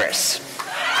Parkle Ferris.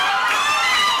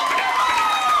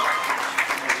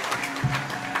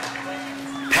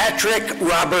 Patrick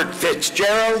Robert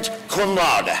Fitzgerald, cum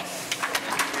laude.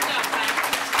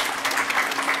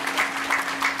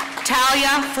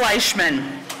 Talia Fleischman.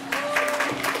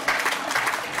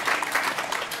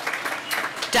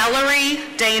 Delary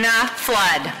Dana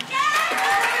Flood.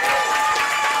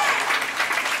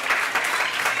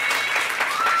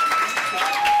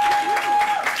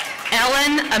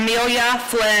 Ellen Amelia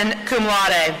Flynn, cum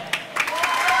laude.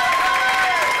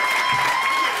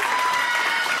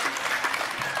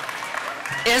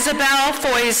 Isabel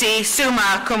Foisey,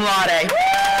 summa cum laude.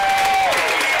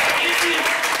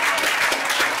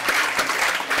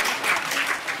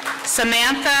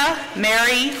 Samantha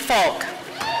Mary Folk.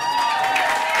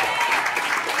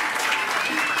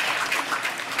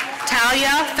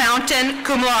 Talia Fountain,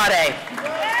 cum laude.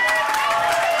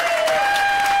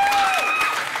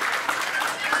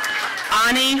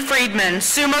 Ani Friedman,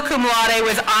 summa cum laude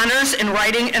with honors in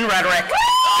writing and rhetoric.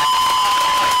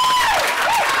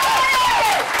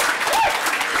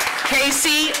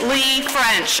 Casey Lee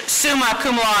French, summa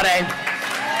cum laude.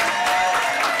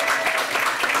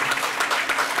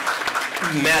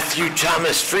 Matthew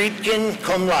Thomas Friedkin,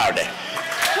 cum laude.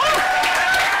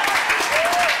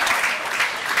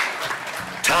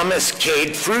 Thomas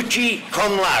Cade Frucci,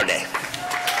 cum laude.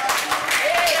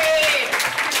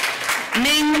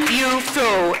 Ning Yu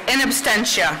Fu, in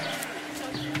absentia.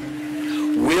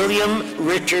 William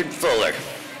Richard Fuller.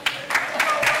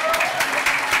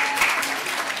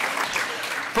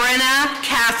 Brenna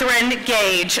Catherine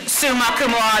Gage, summa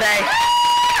cum laude.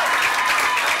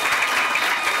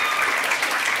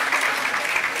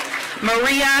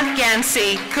 Maria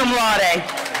Gansey, cum laude.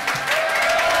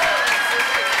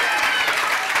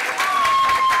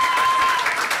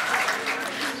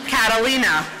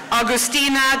 Catalina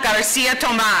Agustina Garcia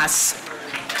Tomas.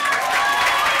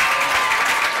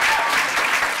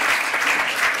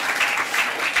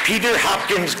 Peter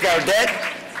Hopkins Gaudet,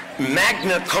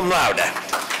 magna cum laude.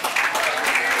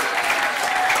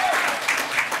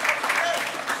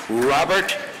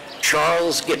 Robert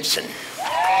Charles Gibson.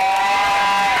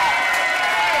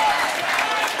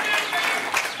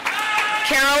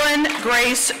 Carolyn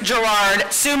Grace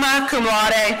Gerard, summa cum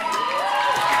laude.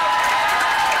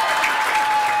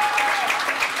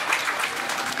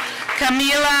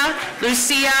 Camila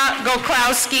Lucia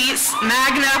Goklowski,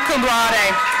 magna cum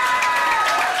laude.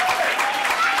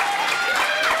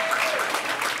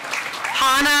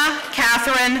 Hannah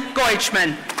Catherine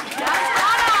Goichman.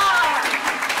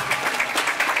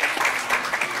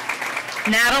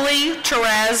 Natalie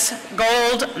Therese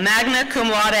Gold, magna cum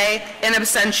laude, in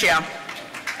absentia.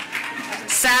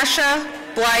 Sasha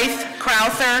Blythe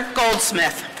Crowther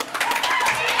Goldsmith.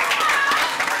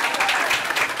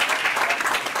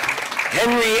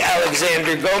 Henry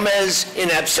Alexander Gomez, in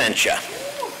absentia.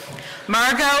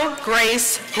 Margot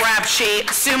Grace Grabshe,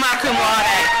 summa cum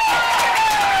laude.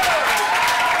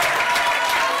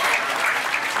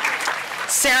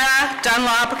 Sarah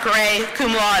Dunlop Gray,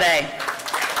 cum laude.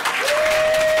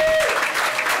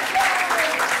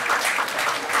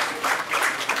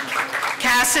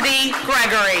 Cassidy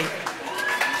Gregory.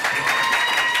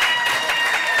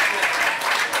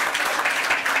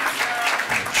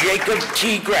 Jacob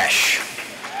T. Gresh.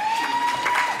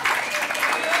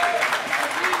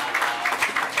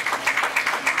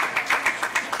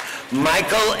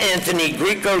 Michael Anthony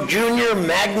Greco Jr.,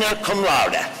 magna cum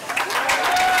laude.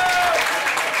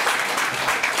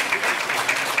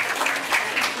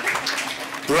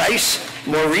 Bryce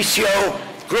Mauricio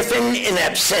Griffin, in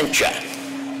absentia.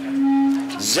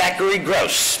 Zachary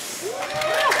Gross.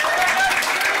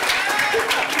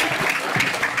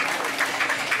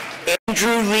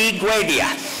 Andrew Lee Guadia.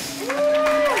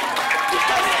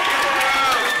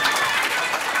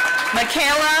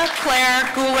 Michaela Claire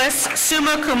Goulis,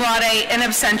 summa cum laude, in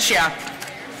absentia.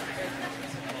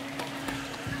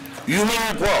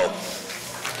 Yumin Guo.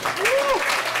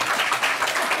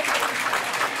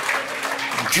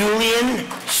 Julian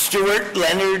Stuart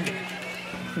Leonard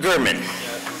Gurman.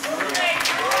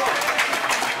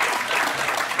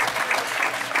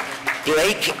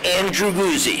 Blake Andrew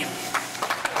Guzzi.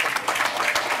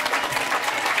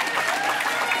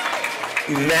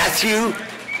 Matthew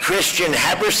Christian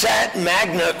Habersat,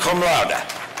 magna cum laude.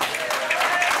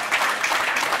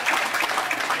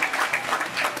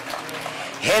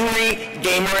 Henry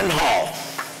Dameron Hall.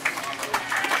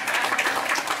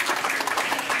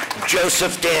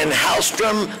 Joseph Dan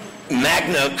Hallstrom,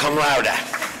 magna cum laude.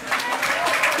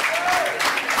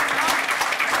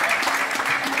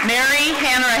 Mary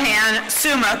Hanrahan,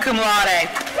 summa cum laude.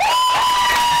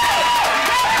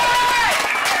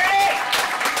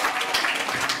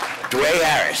 Dwayne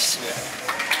Harris.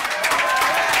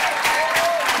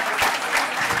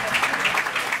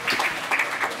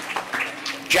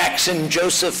 Jackson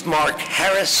Joseph Mark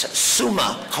Harris,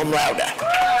 summa cum laude.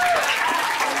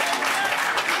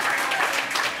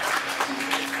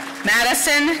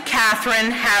 Madison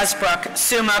Catherine Hasbrook,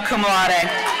 summa cum laude.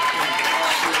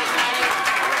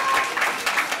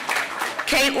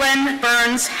 Caitlin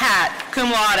Burns Hatt,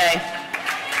 cum laude.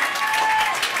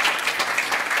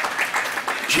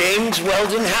 James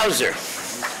Weldon Hauser.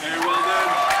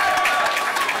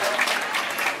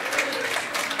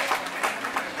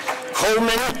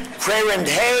 Coleman Crarand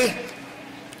Hay,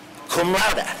 cum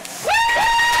laude.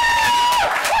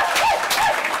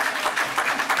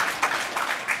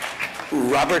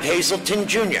 Robert Hazelton,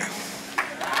 Jr.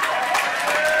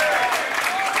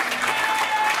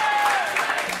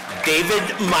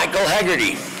 David Michael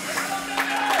Haggerty.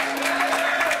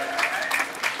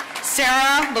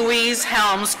 Sarah Louise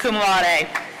Helms, cum laude.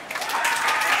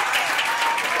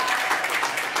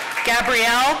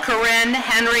 Gabrielle Corinne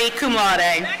Henry, cum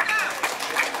laude.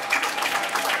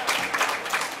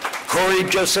 Corey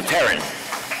Joseph Herron.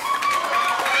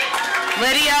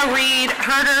 Lydia Reed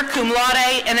Herder, cum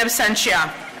laude, in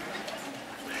absentia.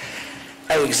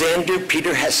 Alexander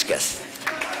Peter Hesketh.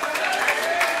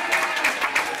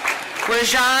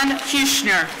 Rajan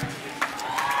Kushner.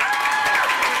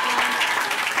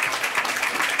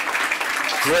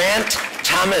 Grant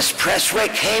Thomas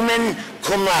Presswick Heyman,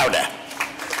 cum laude.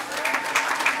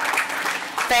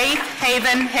 Faith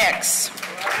Haven Hicks.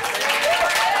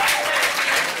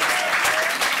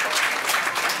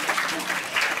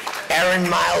 Aaron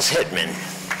Miles Hitman.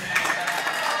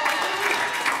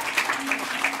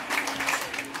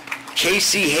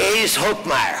 Casey Hayes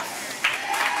Hochmeyer.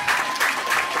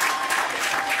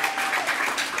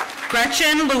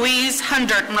 Gretchen Louise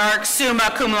Hundertmark,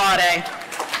 summa cum laude.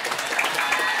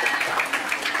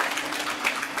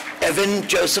 Evan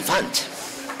Joseph Hunt.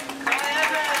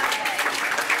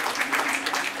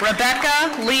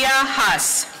 Rebecca Leah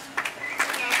Huss.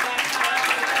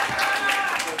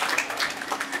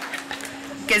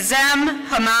 Gazem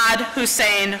Hamad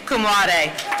Hussein, cum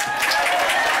laude.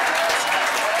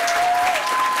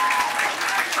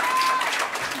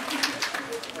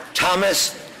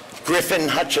 Thomas Griffin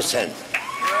Hutchison.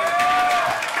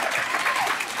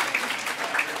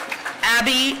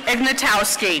 Abby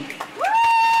Ignatowski.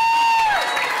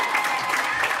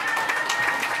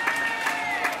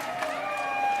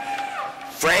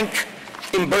 Frank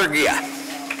Imburgia.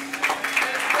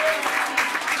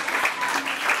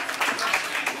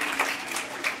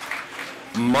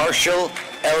 Marshall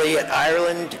Elliott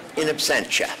Ireland, in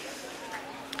absentia.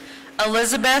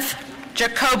 Elizabeth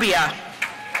Jacobia.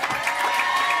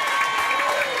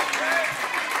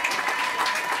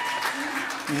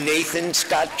 Nathan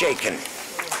Scott Jakin.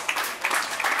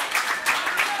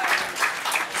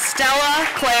 Stella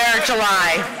Claire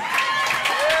July.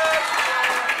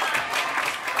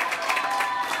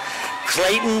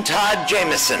 Clayton Todd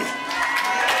Jameson.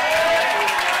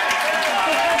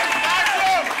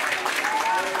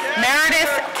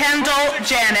 Meredith Kendall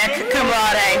Janik, cum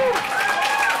laude.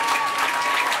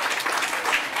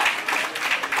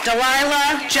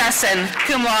 Delilah Jessen,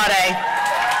 cum laude.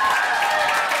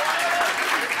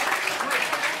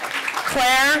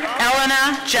 Claire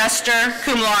Elena Jester,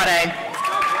 cum laude.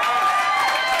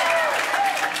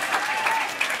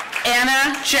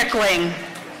 Anna Chickling.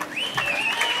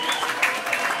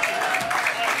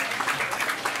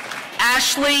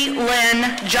 Ashley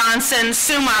Lynn Johnson,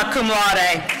 summa cum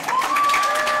laude.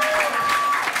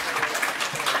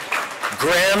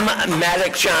 Graham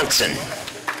Maddock Johnson.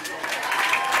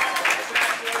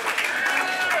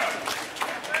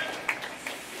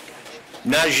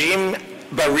 Najim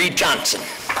Barry Johnson.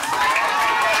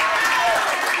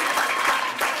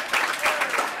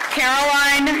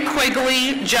 Caroline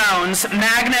Quigley Jones,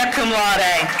 magna cum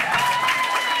laude.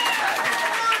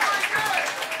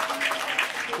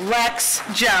 Lex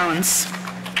Jones.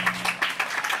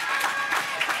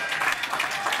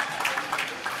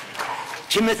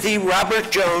 Timothy Robert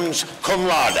Jones, cum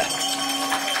laude.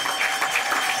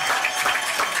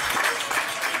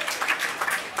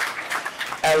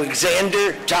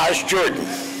 Alexander Taj Jordan.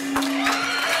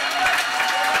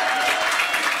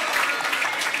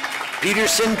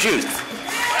 Peterson Juth.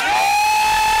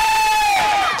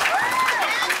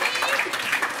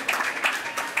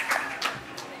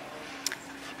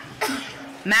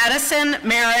 Madison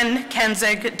Marin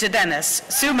Kenzig Dedenis,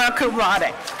 summa cum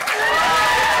laude.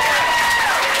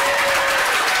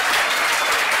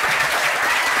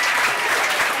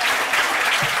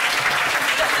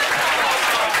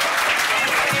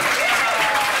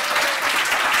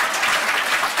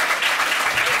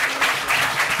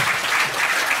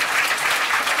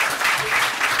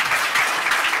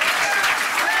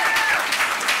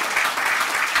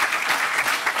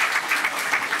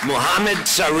 Mohammed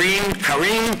Sarim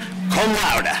Karim, cum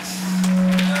laude.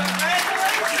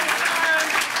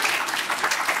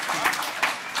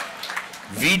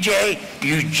 Vijay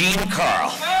Eugene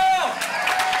Carl.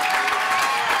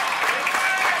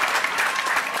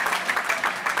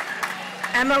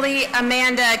 Emily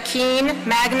Amanda Keene,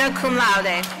 magna cum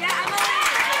laude.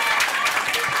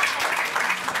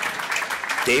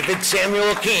 David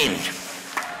Samuel Keene.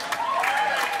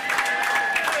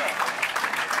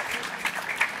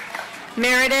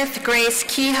 Meredith Grace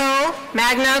Kehoe,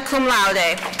 magna cum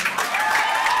laude.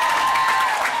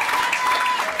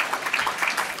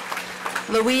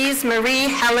 Louise Marie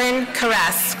Helen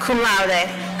Caress, cum laude.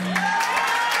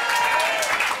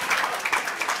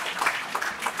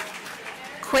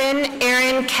 Quinn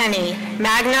Aaron Kenny,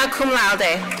 magna cum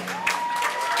laude.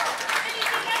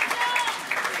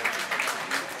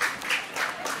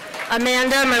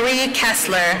 Amanda Marie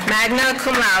Kessler, magna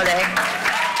cum laude.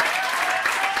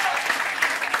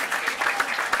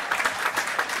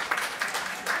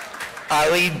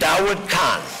 Ali Dawood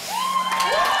Khan.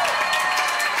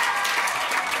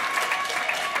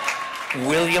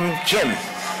 William Kim.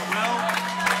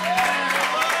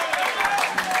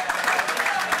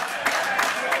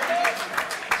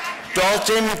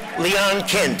 Dalton Leon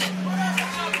Kent.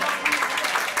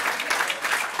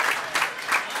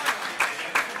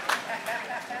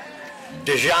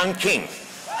 Dejan King.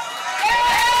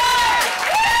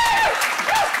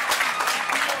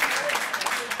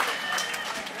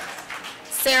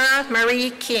 Sarah Marie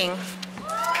King.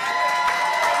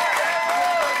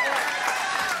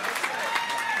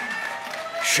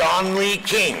 Sean Lee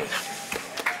King.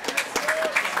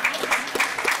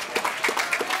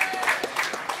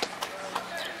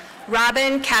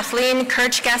 Robin Kathleen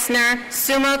Kirch-Gessner,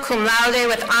 summa cum laude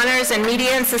with honors in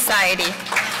Media and Society.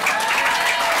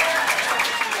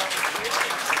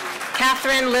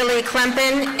 Catherine Lily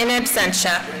Klempen, in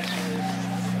absentia.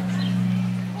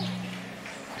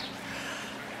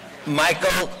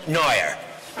 Michael Neuer.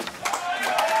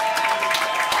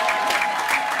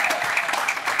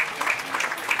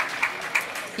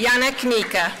 Yana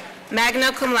Knika,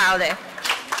 magna cum laude.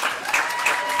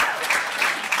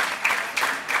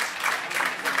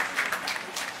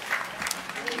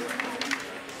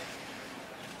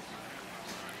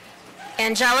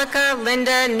 Angelica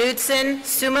Linda Knudsen,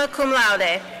 summa cum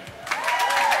laude.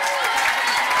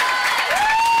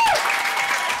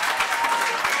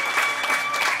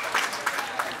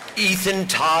 Ethan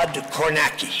Todd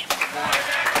Kornacki.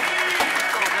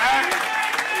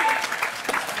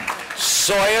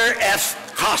 Sawyer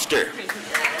F. Coster.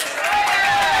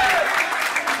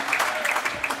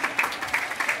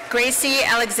 Gracie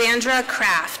Alexandra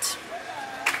Kraft.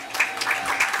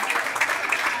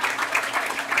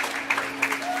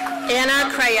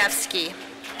 Anna Krajewski.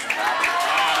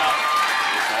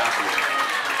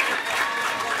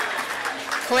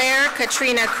 Claire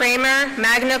Katrina Kramer,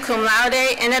 magna cum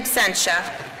laude, in absentia.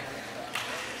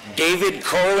 David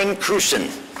Corwin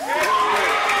Cruson.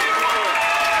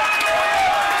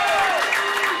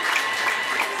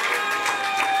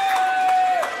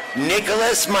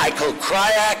 Nicholas Michael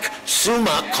Kryak,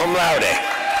 summa cum laude.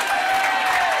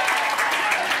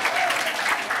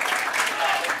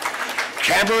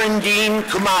 Cameron Dean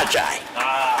Kumajai.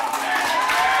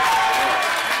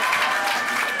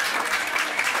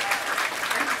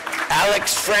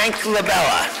 Alex Frank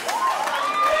Labella.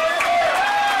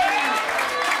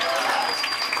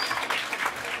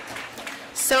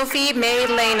 Sophie May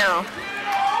Leno.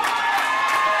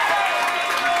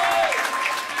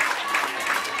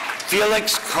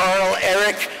 Felix Carl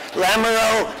Eric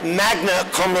Lamoureux, magna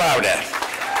cum laude.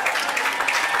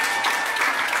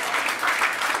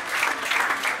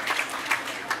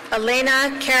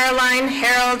 Elena Caroline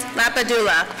Harold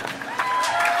Lapadula.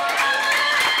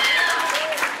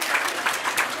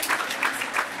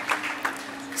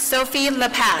 Sophie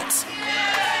Lapat.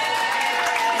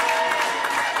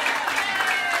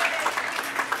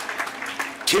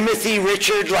 Timothy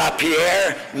Richard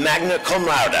LaPierre, magna cum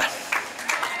laude.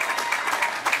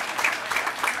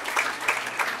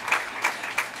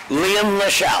 Liam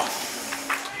Lachelle.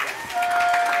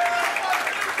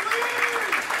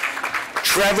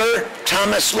 Trevor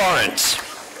Thomas Lawrence.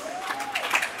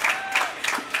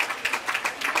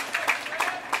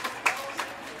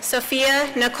 Sophia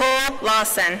Nicole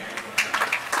Lawson.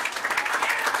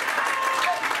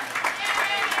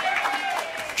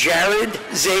 Jared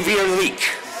Xavier Leak.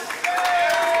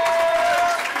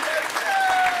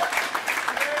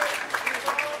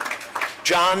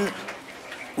 John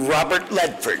Robert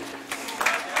Ledford.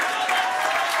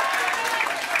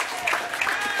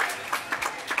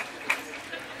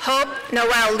 Hope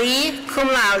Noel Lee, cum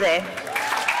laude.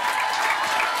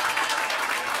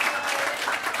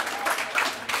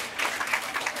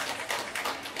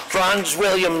 Franz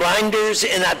William Linders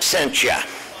in absentia.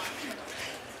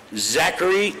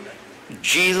 Zachary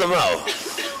G. Lameau.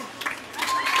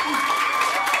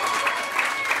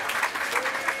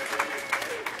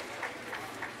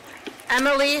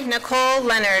 Emily Nicole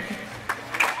Leonard.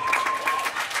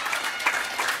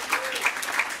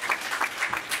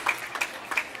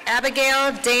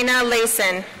 Abigail Dana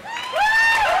Layson.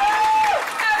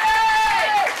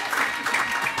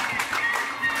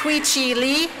 Hui-Chi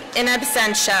Lee in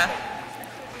absentia.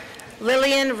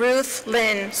 Lillian Ruth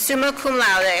Lynn, summa cum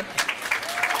laude.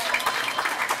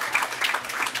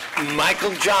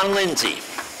 Michael John Lindsay.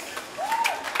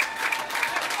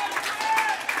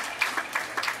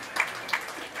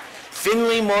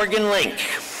 Finley Morgan Link.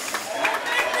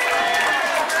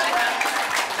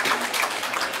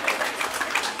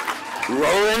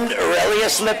 Roland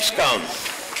Aurelius Lipscomb.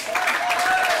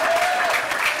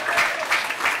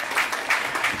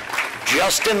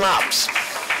 Justin Lops.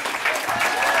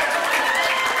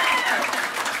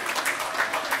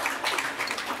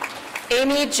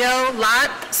 Amy Jo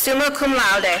Lott, summa cum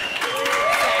laude.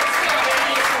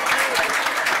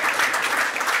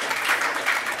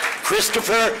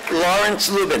 Christopher Lawrence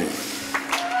Lubin.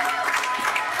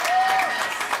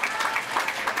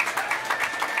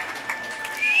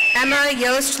 Emma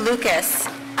Yost Lucas.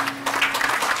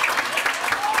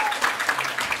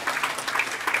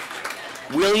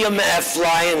 William F.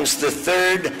 Lyons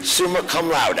III, summa cum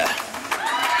laude.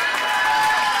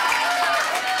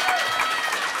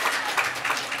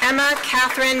 Emma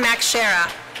Catherine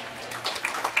McShera.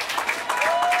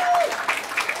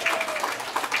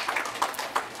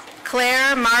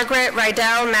 Claire Margaret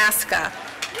Rydell Masca.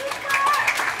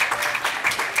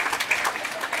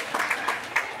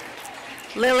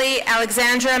 Lily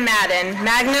Alexandra Madden,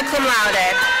 magna cum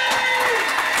laude.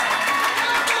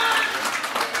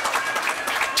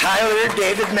 Tyler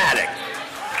David Maddock.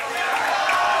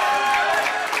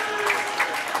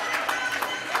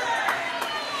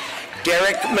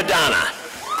 Derek Madonna.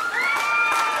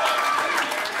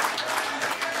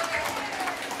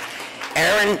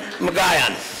 Aaron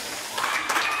Magayan.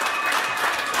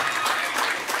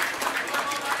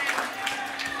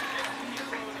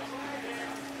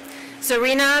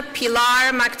 Zarina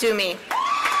Pilar Makdumi.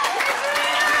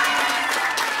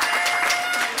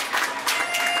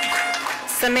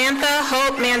 Samantha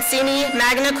Hope Mancini,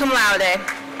 magna cum laude.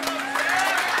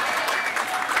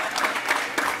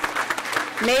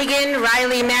 Megan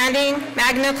Riley Manning,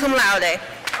 magna cum laude.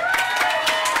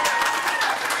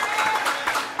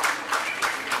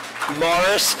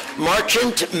 Morris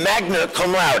Marchant, magna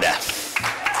cum laude.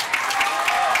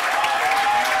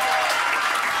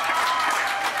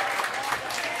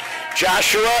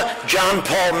 Joshua John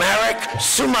Paul Marek,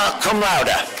 summa cum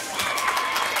laude.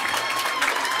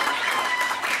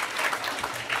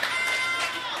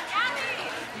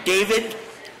 David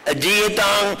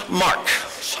Adiadong Mark.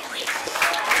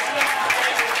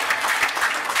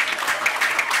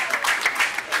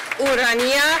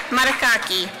 Urania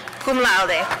Markaki, cum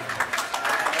laude.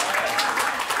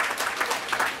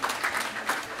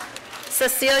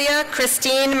 Cecilia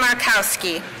Christine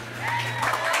Markowski.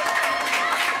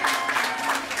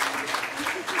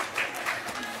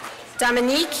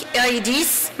 Dominique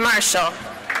Elidis Marshall.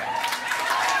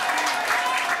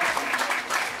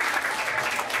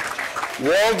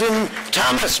 Walden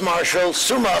Thomas Marshall,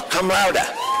 summa cum laude.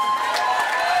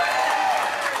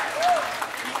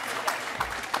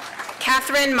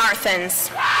 Catherine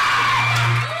Marthins.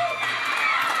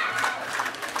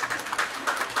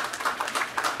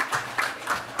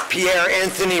 Pierre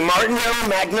Anthony Martineau,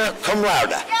 magna cum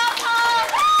laude.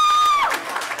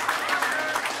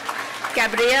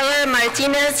 Gabriela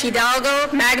Martinez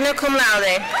Hidalgo, magna cum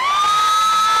laude.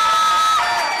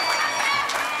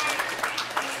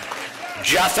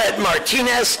 Jafet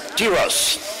Martinez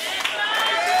Tiros.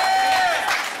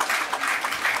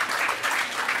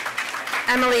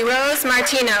 Emily Rose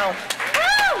Martino.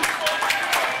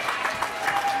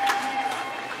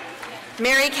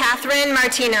 Mary Catherine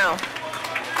Martino.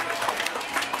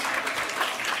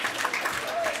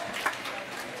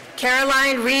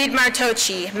 Caroline Reed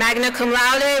Martocci, magna cum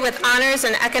laude with honors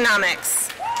in economics.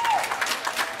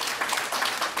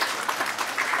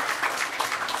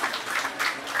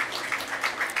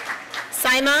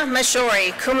 Saima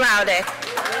Mashori, cum laude.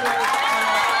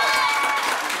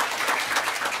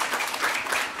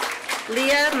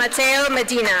 Leah Mateo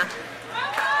Medina.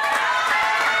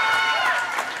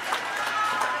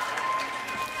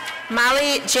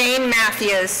 Molly Jane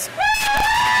Matthews.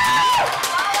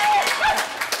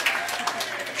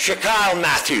 Shakal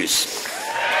Matthews.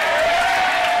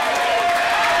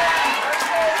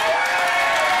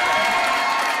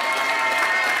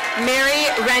 Mary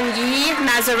Renyi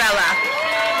Mazzarella.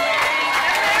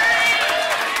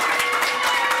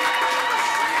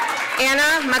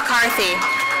 Anna McCarthy.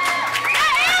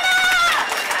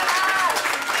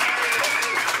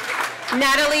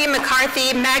 Natalie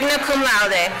McCarthy, magna cum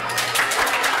laude.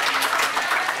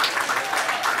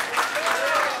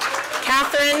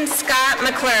 Catherine Scott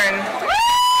McClern.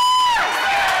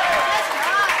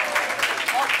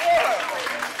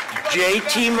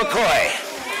 J.T. McCoy.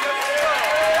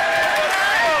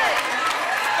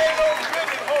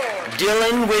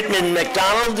 Dylan Whitman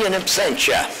McDonald in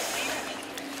absentia.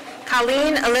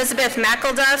 Colleen Elizabeth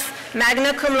McElduff,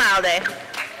 magna cum laude.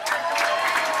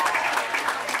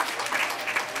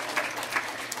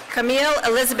 Camille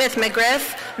Elizabeth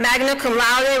McGriff, magna cum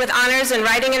laude with honors in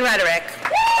writing and rhetoric.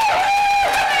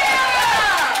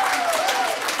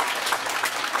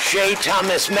 Shay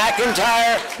Thomas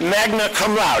McIntyre, magna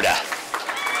cum laude.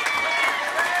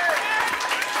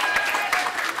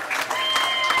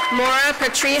 Maura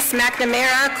Patrice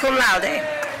McNamara, cum laude.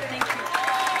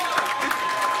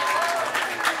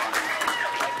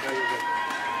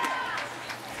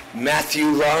 Matthew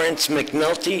Lawrence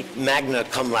McNulty, magna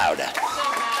cum laude.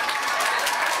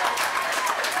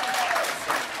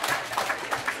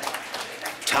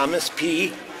 Thomas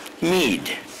P.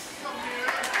 Mead.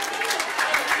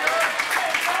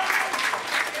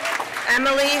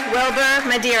 Emily Wilbur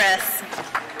Medeiros.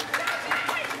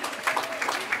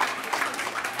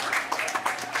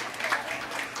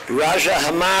 Raja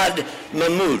Hamad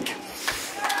Mahmood,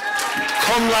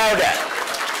 cum laude.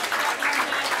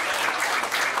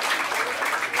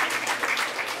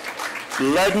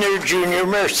 Ludner Junior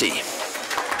Mercy.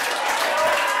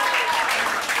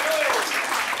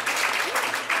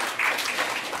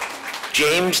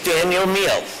 James Daniel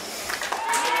Meal.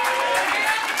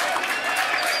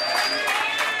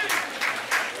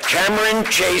 Cameron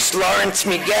Chase Lawrence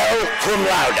Miguel, cum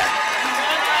laude.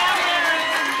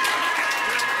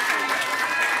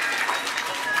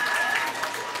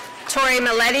 Tori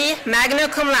Maletti, magna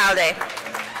cum laude.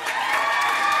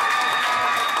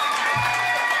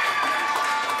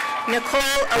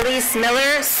 Nicole Elise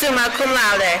Miller, summa cum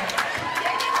laude.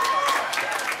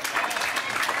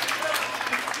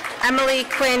 Emily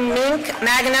Quinn Mink,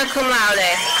 magna cum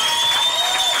laude.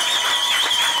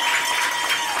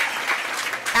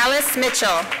 Alice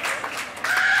Mitchell.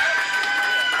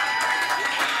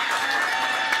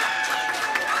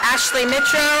 Ashley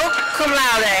Mitro, cum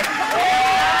laude.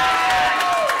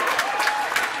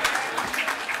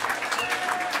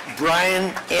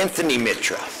 Brian Anthony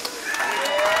Mitra.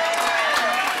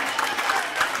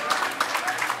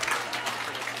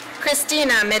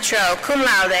 Christina Mitro, cum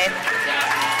laude.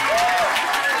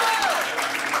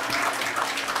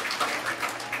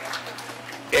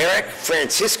 Eric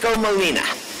Francisco Molina.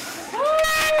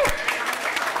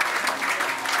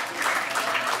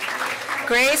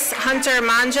 Grace Hunter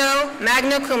Manjo,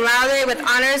 magna cum laude with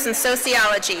honors in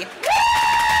sociology.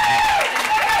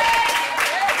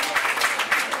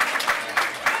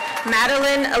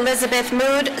 Madeline Elizabeth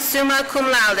Mood, summa cum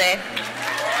laude.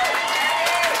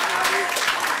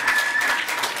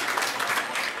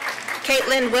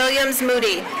 Caitlin Williams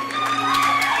Moody.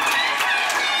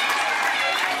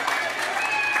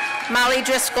 Molly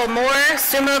Driscoll Moore,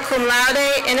 summa cum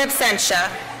laude in absentia.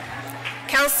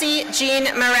 Kelsey Jean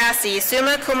Marassi,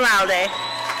 summa cum laude.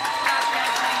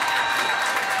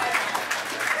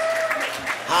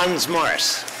 Hans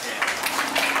Morris.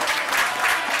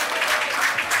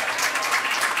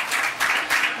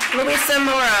 Luisa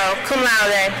Morrow, cum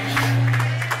laude.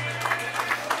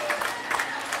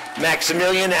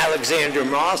 Maximilian Alexander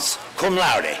Moss, cum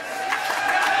laude.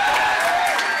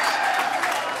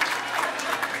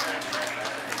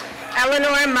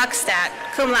 Eleanor Muckstadt,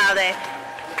 cum laude.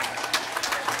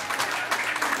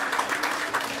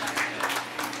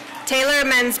 Taylor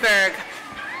Mensberg.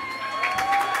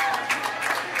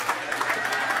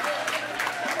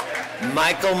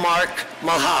 Michael Mark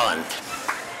Mulholland.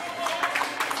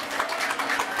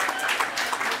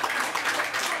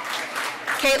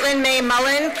 Caitlin May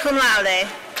Mullen, cum laude.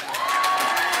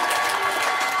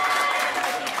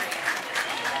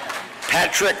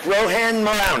 Patrick Rohan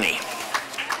Maloney.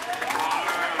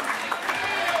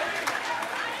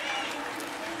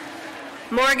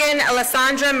 Morgan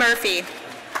Alessandra Murphy.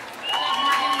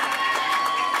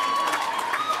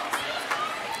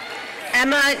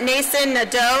 Emma Nason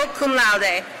Nadeau, cum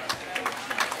laude.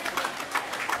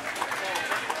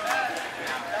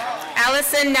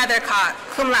 Allison Nethercott,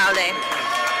 cum laude.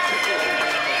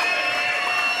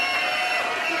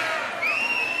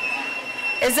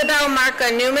 Isabel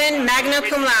Marca Newman, magna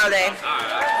cum laude.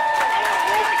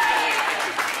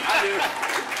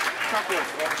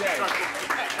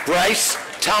 Bryce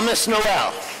Thomas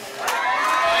Noel.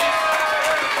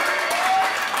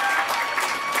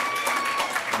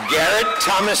 Garrett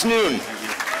Thomas Noon.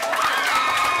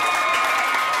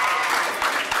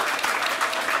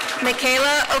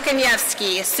 Michaela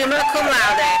Okaniewski, summa cum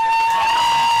laude.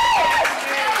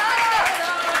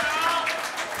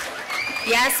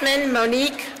 Yasmin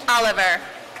Monique Oliver.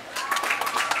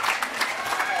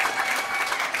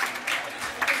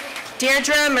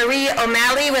 Deirdre Marie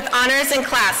O'Malley with honors in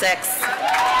classics.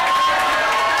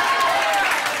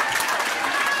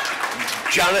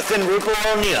 Jonathan Rupert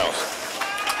O'Neill.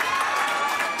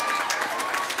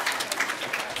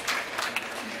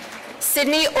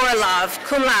 Sydney Orlov,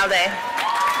 cum laude.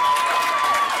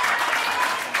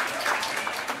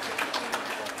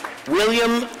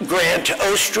 William Grant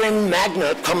Ostrin,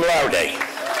 magna cum laude.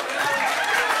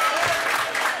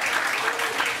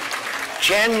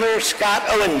 Chandler Scott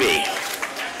Owenby.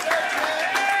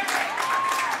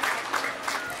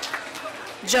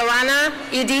 Joanna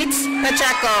Edith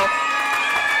Pacheco.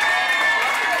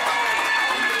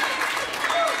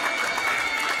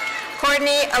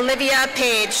 Courtney Olivia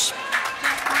Page.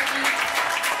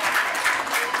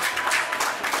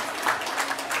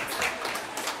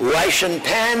 Waishan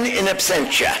Pan in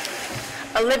absentia.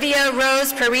 Olivia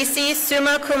Rose Parisi,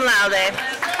 summa cum laude.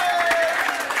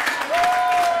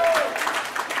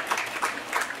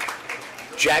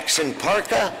 Jackson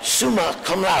Parka, summa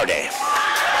cum laude.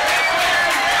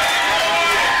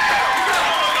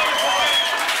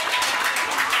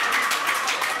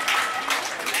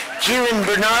 Kieran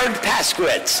Bernard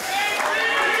Paskowitz.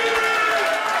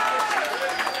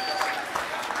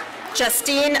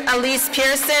 Justine Elise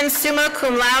Pearson, summa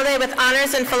cum laude with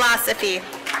honors in philosophy.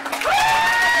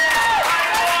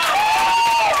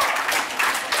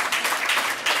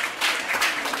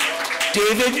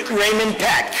 David Raymond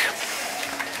Peck,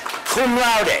 cum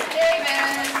laude.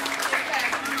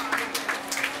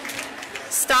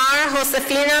 Star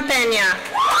Josefina Peña.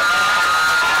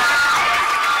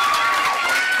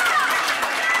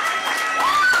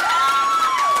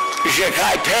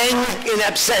 Jekai Peng in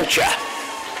absentia.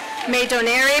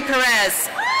 Maydoneri Perez.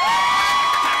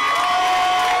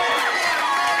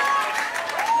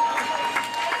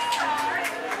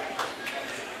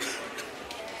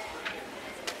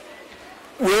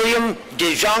 William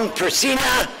DeJong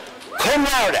Persina, cum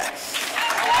laude.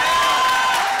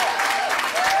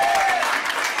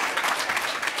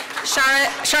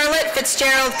 Charlotte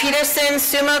Fitzgerald Peterson,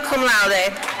 summa cum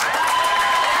laude.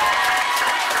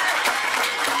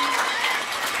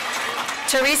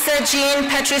 Teresa Jean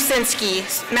Petrusinski,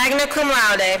 magna cum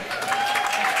laude.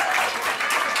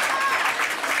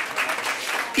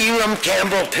 Elam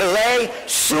Campbell Pillay,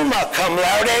 summa cum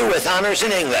laude with honors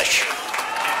in English.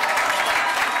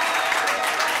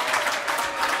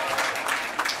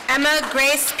 Emma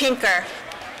Grace Pinker.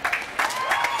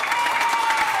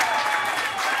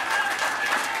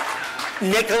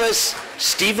 Nicholas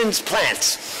Stevens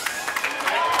Plants.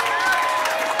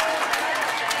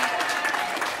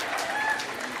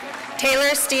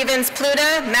 Taylor Stevens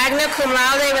Pluta, magna cum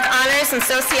laude with honors in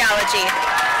sociology.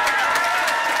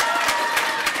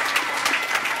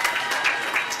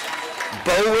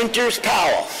 Bo Winters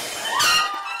Powell.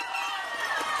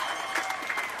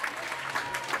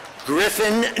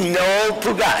 Griffin Noel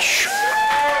Pugash.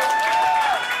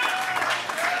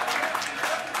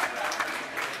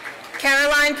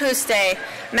 Caroline Puste,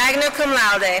 magna cum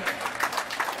laude.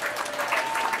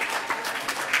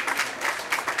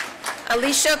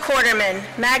 Alicia Quarterman,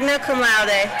 magna cum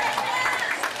laude.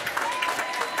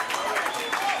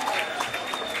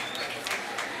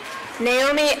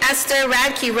 Naomi Esther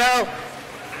Radke Rowe.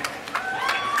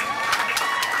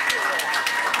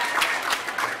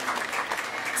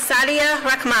 Sadia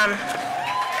Rahman.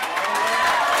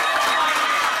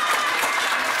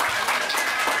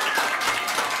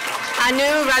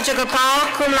 Anu Rajagopal,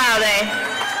 cum laude.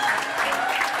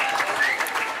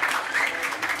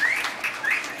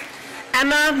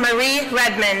 Emma Marie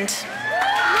Redmond.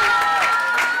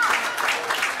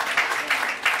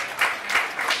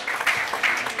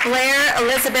 Blair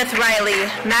Elizabeth Riley,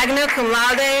 magna cum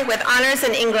laude with honors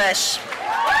in English.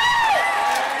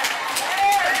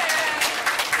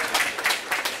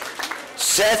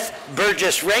 Seth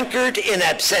Burgess Renkert in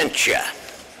absentia.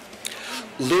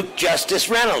 Luke Justice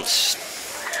Reynolds.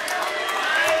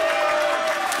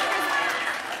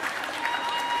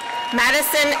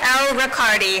 Madison L.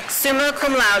 Riccardi, summa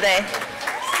cum laude.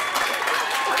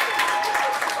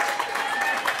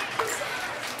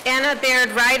 Anna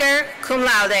Baird Ryder, cum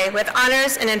laude, with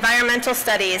honors in environmental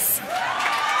studies.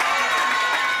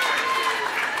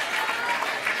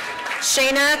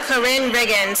 Shayna Corinne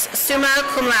Riggins, summa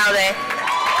cum laude.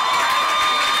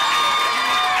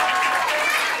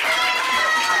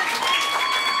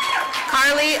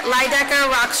 Carly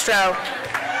Lydecker Rockstro.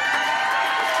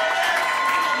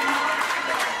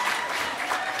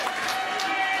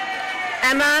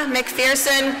 Emma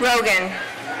McPherson Rogan.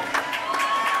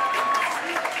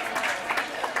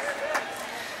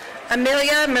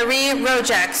 Amelia Marie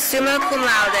Rojek, summa cum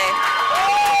laude.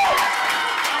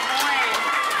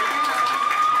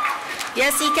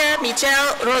 Jessica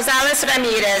Michelle Rosales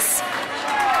Ramirez.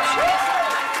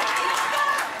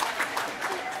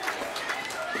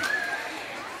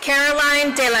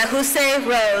 Caroline De La Huse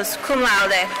Rose, cum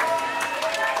laude.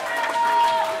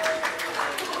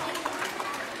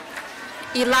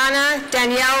 Ilana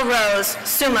Danielle Rose,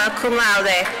 summa cum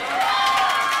laude.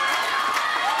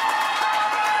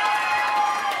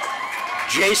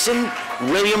 Jason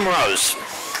William Rose.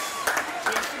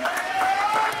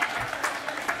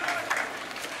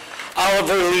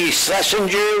 Oliver Lee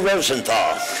Schlesinger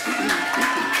Rosenthal.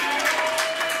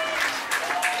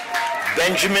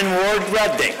 Benjamin Ward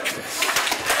Rudnick.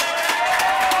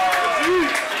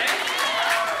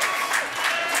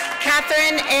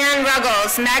 Catherine Ann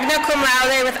Ruggles, magna cum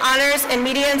laude with honors in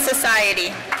Media and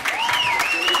Society.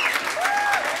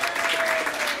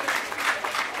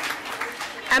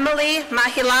 Emily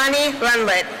Mahilani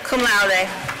Runlet, cum laude.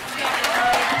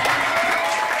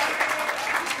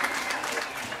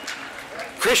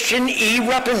 Christian E.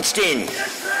 Ruppenstein.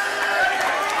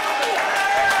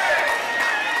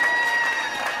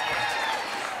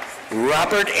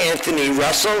 Robert Anthony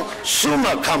Russell,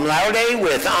 summa cum laude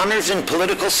with honors in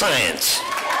political science.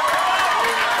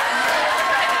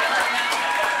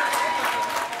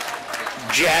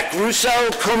 Jack Russo,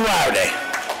 cum laude.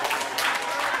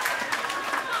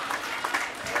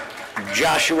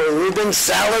 Joshua Ruben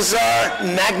Salazar,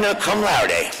 magna cum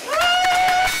laude.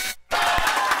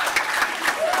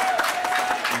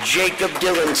 Jacob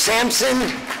Dylan Sampson,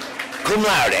 cum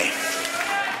laude.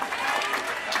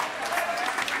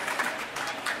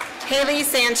 Haley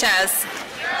Sanchez.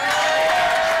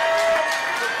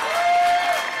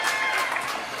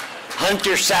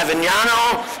 Hunter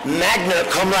Savignano, magna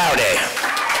cum laude.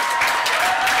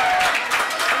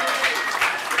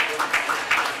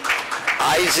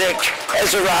 Isaac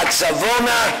Ezerat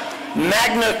Savona,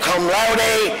 magna cum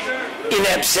laude in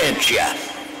absentia.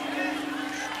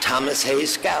 Thomas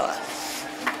Hayes Scala.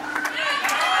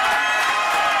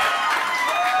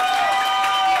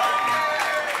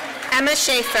 Emma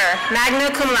Schaefer, magna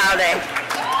cum laude.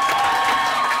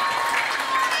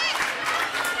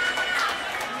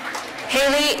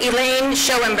 Haley Elaine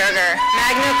Schoenberger,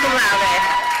 magna cum laude.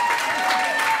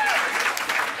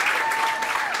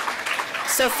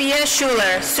 Sophia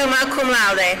Schuler, summa cum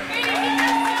laude.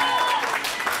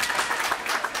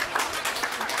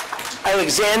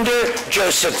 Alexander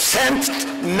Joseph Senft,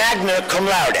 magna cum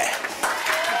laude.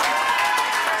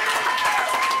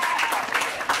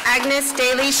 Agnes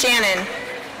Daly Shannon.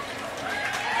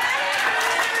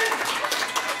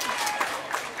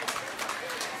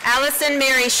 Allison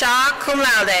Mary Shaw, cum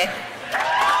laude.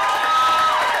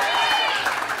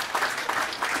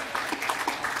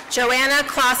 Joanna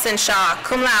Clausen Shaw,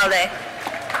 cum laude.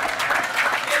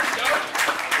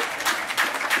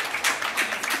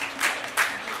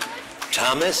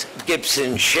 Thomas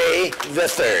Gibson Shea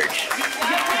III.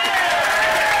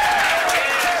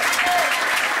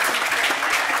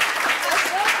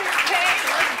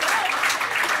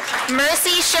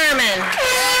 Mercy Sherman.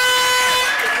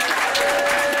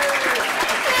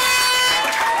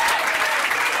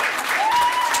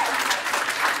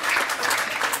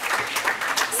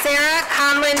 Sarah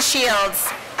Conlin Shields.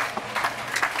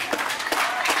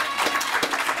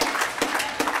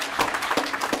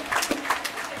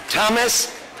 Thomas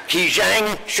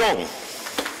Kijang Shong.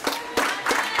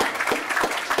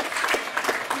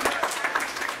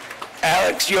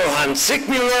 Alex Johann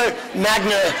Sickmuller,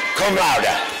 magna cum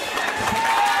laude.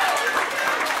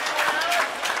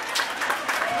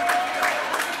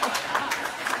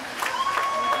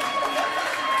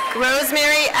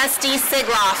 Rosemary Sc.D.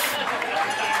 Sigloff.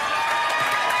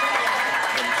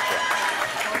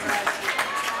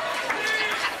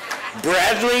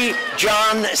 Bradley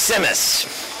John Simmis.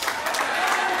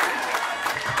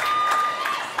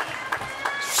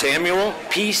 Samuel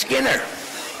P. Skinner.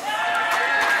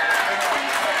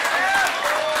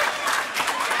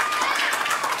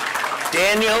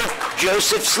 Daniel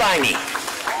Joseph Sliney.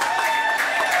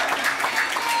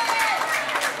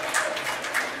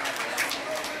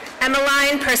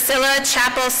 Emmeline Priscilla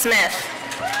Chappell Smith.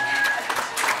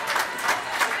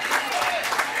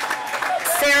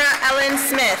 Sarah Ellen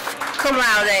Smith, cum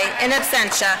laude, in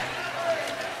absentia.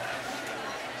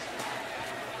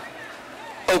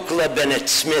 Okla Bennett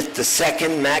Smith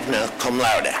II, magna cum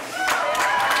laude.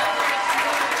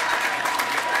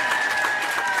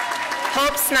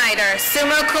 Hope Snyder,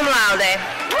 summa cum laude.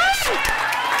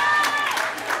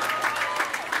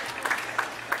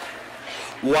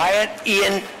 Wyatt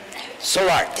Ian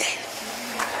Solarte.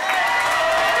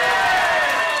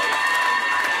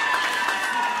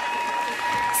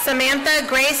 Samantha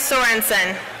Grace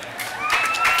Sorensen.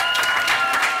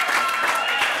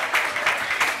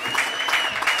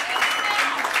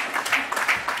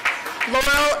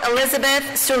 Laurel Elizabeth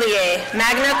Soulier,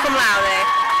 magna cum laude.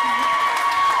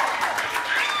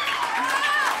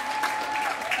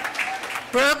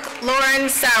 Brooke Lauren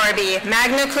Sowerby,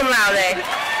 magna cum laude.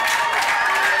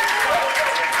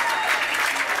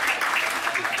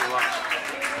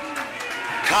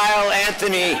 Kyle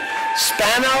Anthony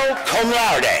Spano, cum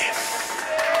laude.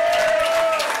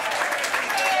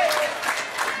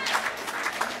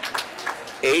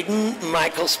 Aiden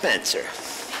Michael Spencer.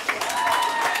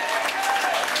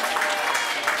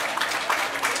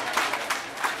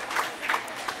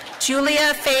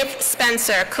 Julia Faith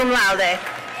Spencer, cum laude.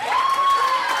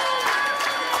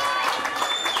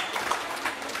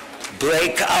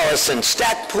 Blake Allison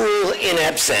Stackpool, in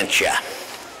absentia.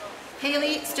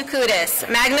 Haley Stukudis,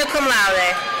 magna cum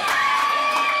laude.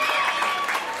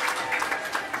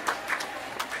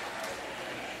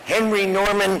 Henry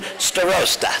Norman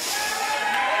Starosta.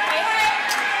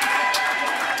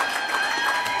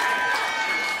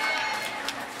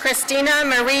 Christina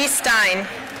Marie Stein.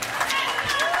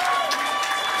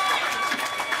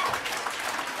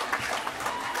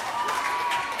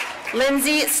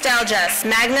 Lindsay Steljas,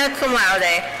 magna cum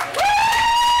laude.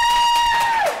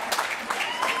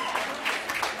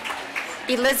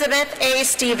 Elizabeth A.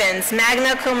 Stevens,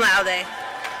 magna cum laude.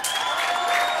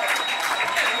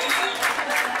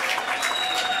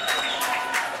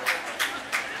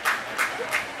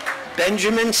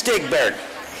 Benjamin Stigberg.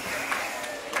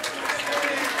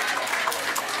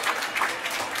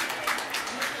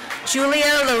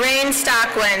 Julia Lorraine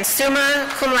Stockwin, summa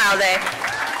cum laude.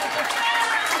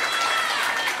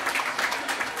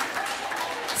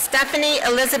 Stephanie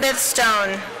Elizabeth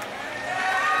Stone.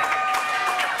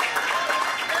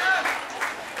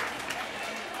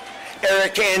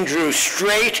 Eric Andrew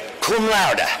Straight, cum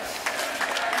laude.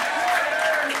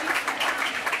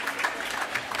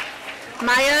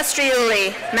 Maya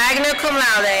Striuli, magna cum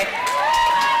laude.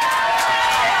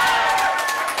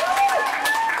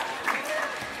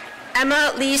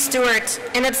 Emma Lee Stewart,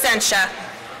 in absentia.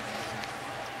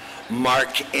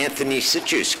 Mark Anthony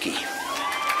Sichewski.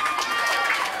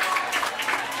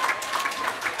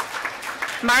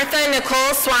 Martha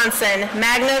Nicole Swanson,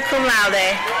 magna cum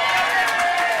laude.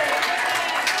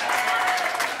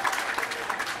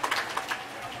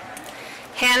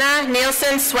 Hannah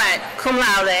Nielsen Sweat, cum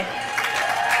laude.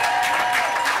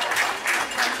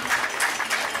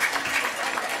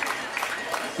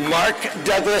 Mark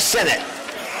Douglas Sennett.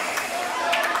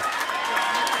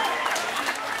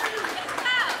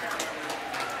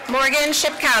 Morgan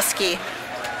Shipkowski.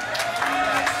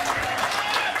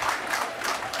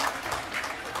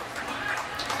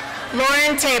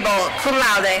 Lauren Table, cum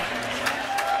laude.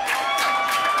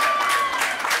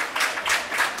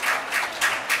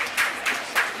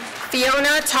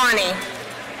 Fiona Tawney.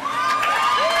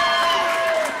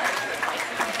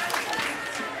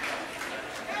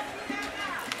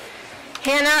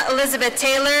 Hannah Elizabeth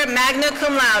Taylor, magna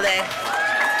cum laude.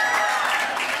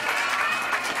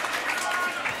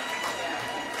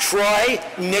 Troy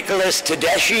Nicholas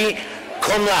Tedeschi,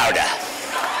 cum laude.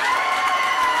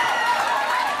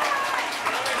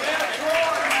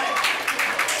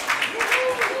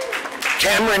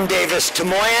 Cameron Davis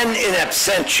Tamoyan, in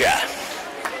absentia.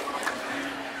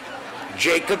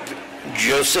 Jacob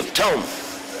Joseph Tome.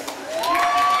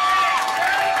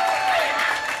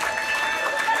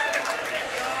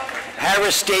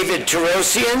 Harris David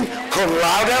Terosian, cum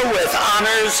laude with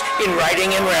honors in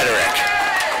writing and rhetoric.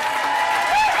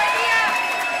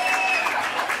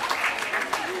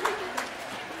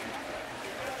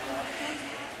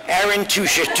 Aaron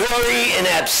Tushatori in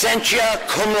absentia,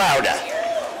 cum laude.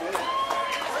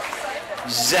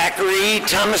 Zachary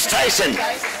Thomas Tyson.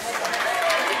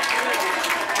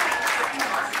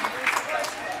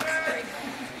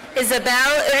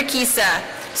 Isabel Urquiza,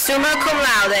 summa cum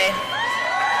laude.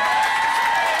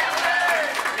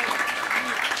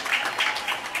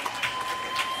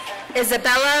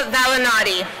 Isabella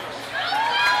Valinati.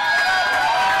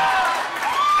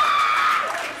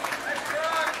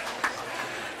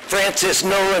 Francis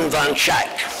Nolan von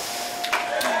Schaik.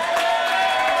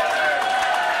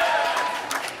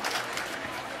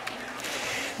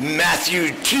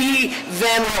 Matthew T.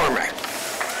 Van Hormer.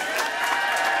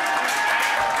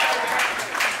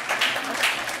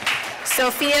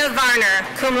 Sophia Varner,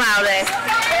 cum laude.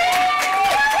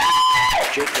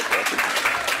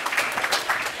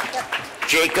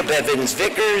 Jacob Evans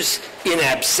Vickers, in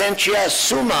absentia,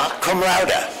 summa cum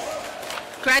laude.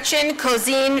 Gretchen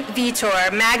Cosine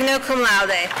Vitor, magna cum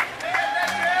laude.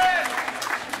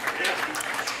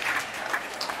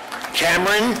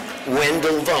 Cameron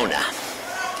Wendell Vona.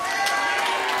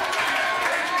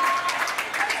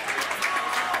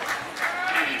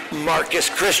 Marcus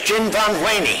Christian von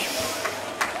Huene.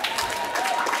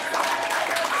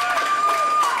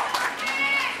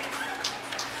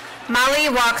 Molly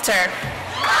Wachter.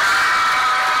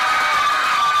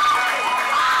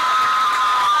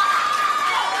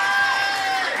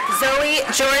 Zoe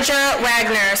Georgia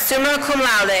Wagner, summa cum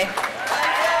laude.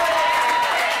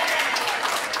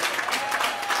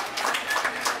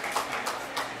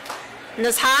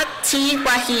 Nazhat T.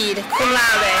 Wahid, cum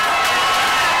laude.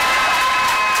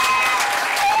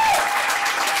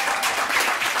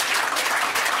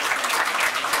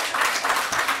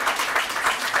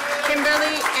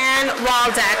 Kimberly Ann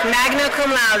Waldeck, magna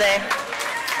cum laude.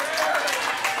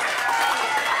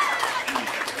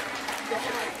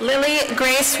 Lily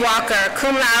Grace Walker,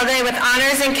 cum laude with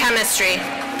honors in chemistry.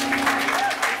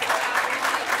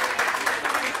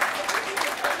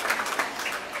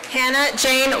 Hannah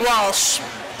Jane Walsh.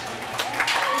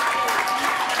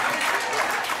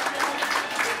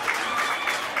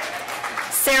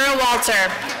 Sarah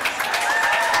Walter.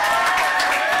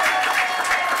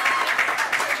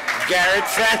 Garrett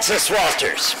Francis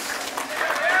Walters.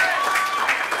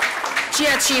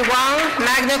 Jiaqi Wang,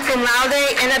 magna cum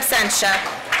laude in absentia.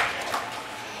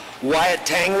 Wyatt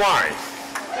Tang Warren.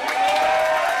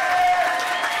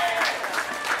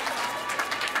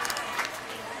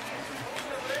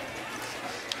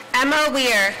 Emma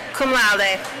Weir, cum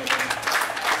laude.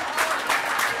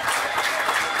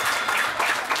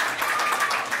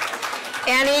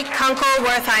 Annie Kunkel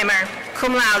Wertheimer,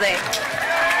 cum laude.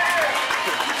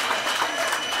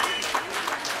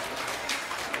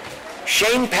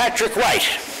 Shane Patrick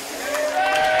White.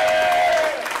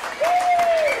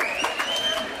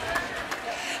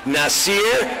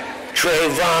 Nasir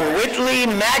Trayvon Whitley,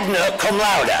 magna cum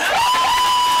laude.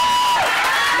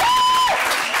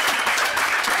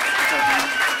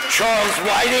 Charles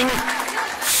Whiting,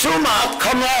 summa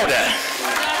cum laude.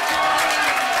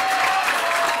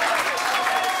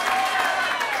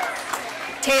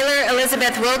 Taylor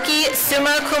Elizabeth Wilkie,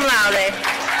 summa cum laude.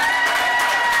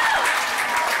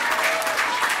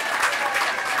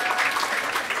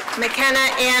 McKenna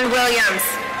Ann Williams.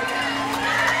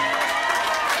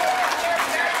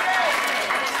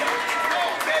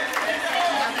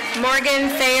 Morgan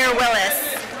Thayer Willis.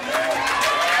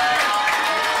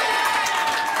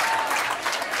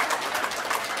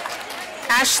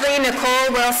 Ashley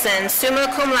Nicole Wilson,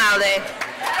 summa cum laude.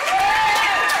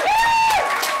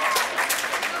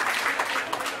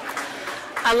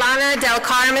 Alana Del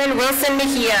Carmen Wilson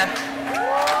Mejia.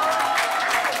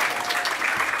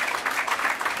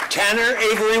 Tanner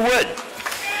Avery Wood.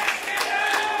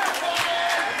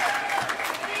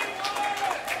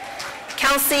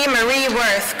 Kelsey Marie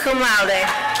Worth, cum laude.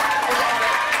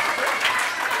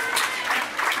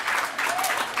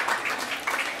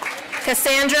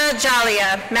 Cassandra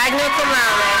Jalia, magna cum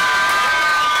laude.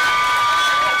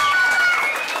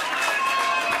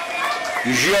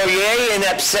 Joye in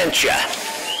absentia.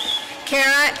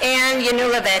 Kara Ann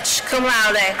Yanulovich, cum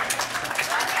laude.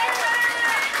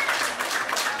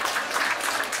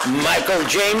 Michael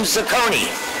James Zacconi.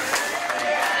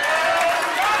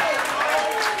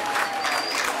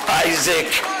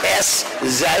 Isaac S.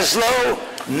 Zaslow,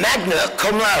 magna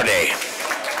cum laude.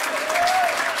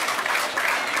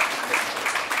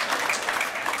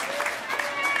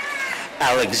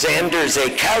 Alexander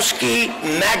Zakowski,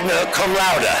 magna cum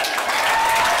laude.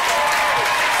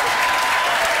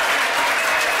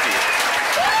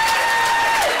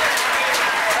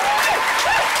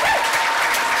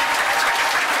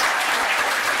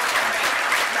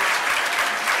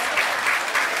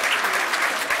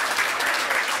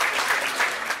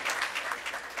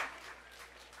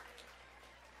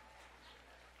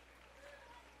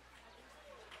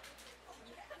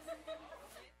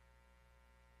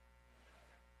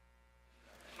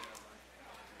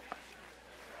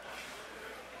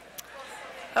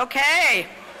 Okay.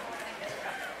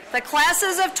 The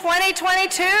classes of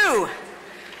 2022.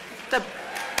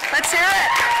 Let's hear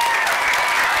it.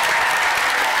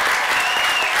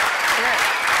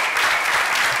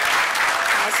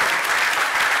 Awesome.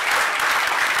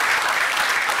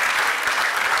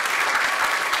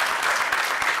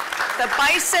 The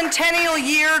bicentennial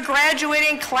year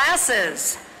graduating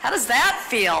classes. How does that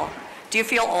feel? Do you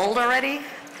feel old already?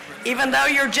 Even though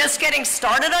you're just getting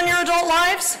started on your adult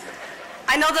lives?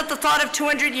 I know that the thought of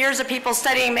 200 years of people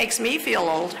studying makes me feel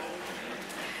old.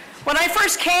 When I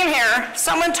first came here,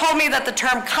 someone told me that the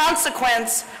term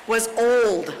consequence was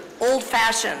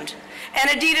old-fashioned. And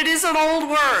indeed, it is an old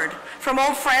word, from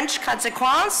Old French,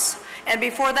 consequence, and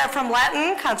before that from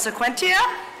Latin, consequentia.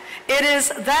 It is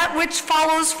that which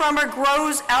follows from or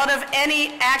grows out of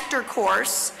any act or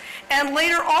course, and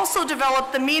later also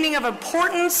developed the meaning of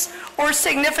importance or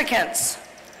significance.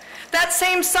 That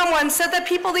same someone said that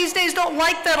people these days don't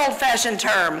like that old-fashioned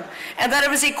term, and that it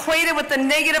was equated with the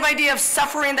negative idea of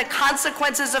suffering the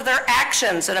consequences of their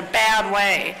actions in a bad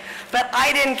way. But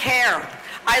I didn't care.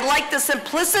 I liked the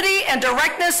simplicity and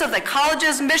directness of the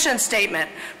college's mission statement,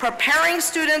 preparing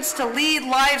students to lead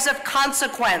lives of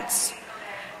consequence.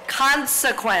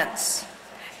 Consequence.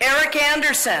 Eric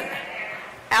Anderson,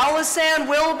 Allison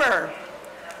Wilbur,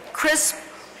 Chris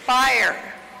Beyrer,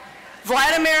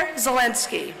 Vladimir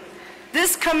Zelensky.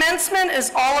 This commencement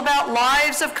is all about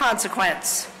lives of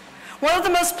consequence. One of the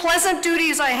most pleasant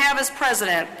duties I have as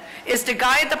president is to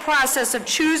guide the process of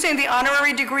choosing the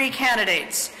honorary degree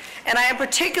candidates, and I am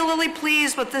particularly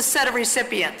pleased with this set of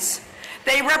recipients.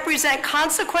 They represent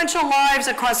consequential lives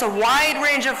across a wide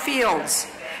range of fields,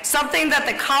 something that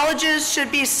the colleges should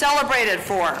be celebrated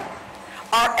for.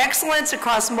 Our excellence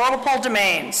across multiple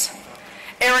domains.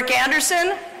 Eric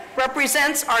Anderson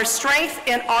represents our strength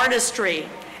in artistry,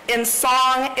 in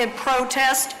song, in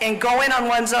protest, in going on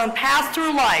one's own path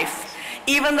through life,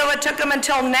 even though it took him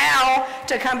until now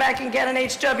to come back and get an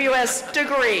HWS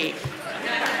degree.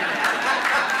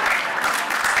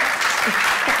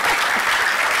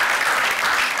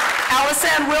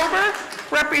 Allison Wilbur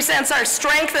represents our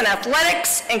strength in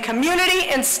athletics, in community,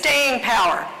 and staying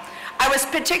power. I was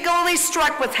particularly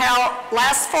struck with how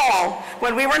last fall,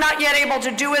 when we were not yet able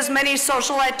to do as many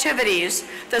social activities,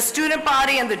 the student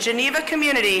body and the Geneva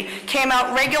community came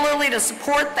out regularly to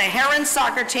support the Herons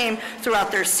soccer team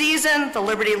throughout their season, the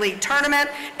Liberty League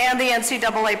tournament, and the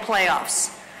NCAA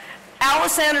playoffs.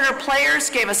 Allison and her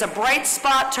players gave us a bright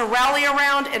spot to rally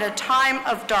around in a time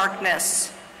of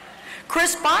darkness.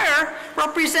 Chris Beyrer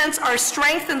represents our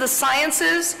strength in the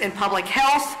sciences, in public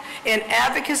health, in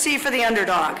advocacy for the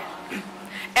underdog.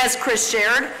 As Chris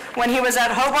shared, when he was at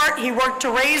Hobart, he worked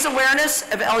to raise awareness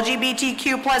of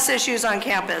LGBTQ+ issues on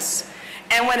campus.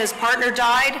 And when his partner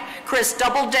died, Chris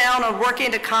doubled down on working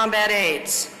to combat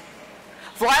AIDS.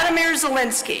 Vladimir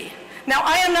Zelensky. Now,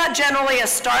 I am not generally a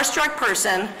starstruck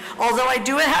person, although I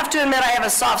do have to admit I have a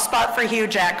soft spot for Hugh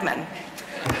Jackman.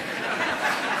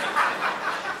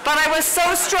 But I was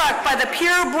so struck by the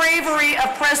pure bravery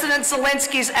of President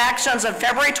Zelensky's actions on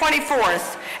February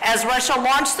 24th as Russia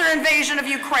launched their invasion of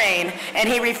Ukraine and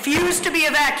he refused to be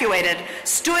evacuated,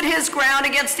 stood his ground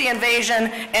against the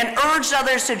invasion, and urged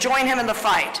others to join him in the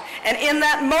fight. And in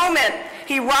that moment,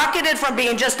 he rocketed from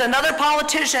being just another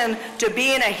politician to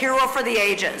being a hero for the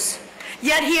ages.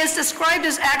 Yet he has described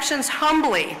his actions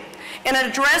humbly. In an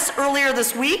address earlier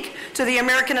this week to the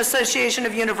American Association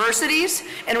of Universities,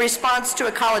 in response to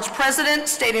a college president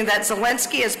stating that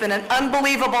Zelensky has been an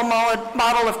unbelievable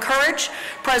model of courage,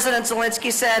 President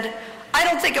Zelensky said, "I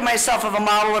don't think of myself as a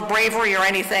model of bravery or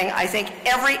anything. I think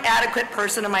every adequate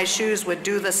person in my shoes would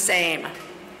do the same."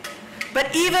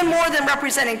 But even more than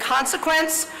representing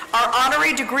consequence, our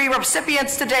honorary degree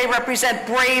recipients today represent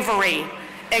bravery,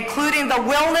 including the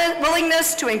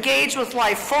willingness to engage with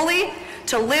life fully,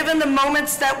 to live in the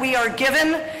moments that we are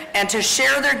given, and to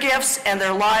share their gifts and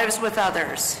their lives with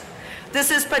others. This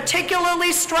is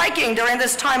particularly striking during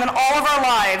this time in all of our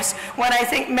lives when I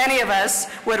think many of us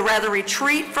would rather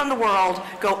retreat from the world,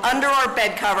 go under our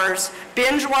bed covers,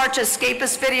 binge watch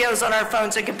escapist videos on our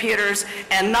phones and computers,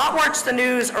 and not watch the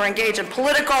news or engage in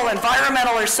political,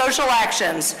 environmental, or social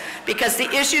actions, because the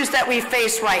issues that we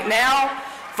face right now,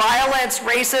 violence,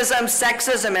 racism,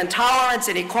 sexism, intolerance,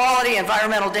 inequality,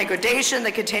 environmental degradation,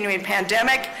 the continuing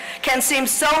pandemic, can seem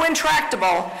so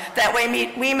intractable that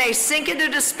we may sink into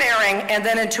despairing and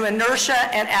then into inertia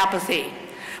and apathy.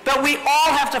 But we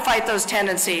all have to fight those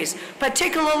tendencies,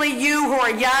 particularly you who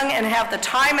are young and have the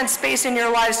time and space in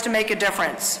your lives to make a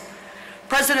difference.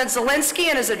 President Zelensky,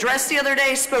 in his address the other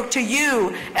day, spoke to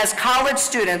you as college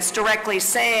students directly,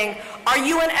 saying, are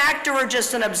you an actor or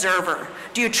just an observer?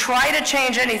 Do you try to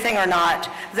change anything or not?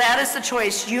 That is the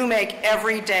choice you make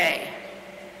every day.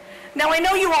 Now, I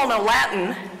know you all know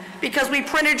Latin because we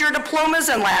printed your diplomas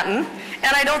in Latin,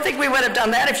 and I don't think we would have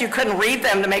done that if you couldn't read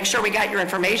them to make sure we got your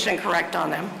information correct on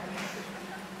them.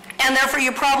 And therefore,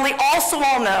 you probably also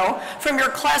all know from your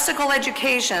classical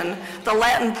education the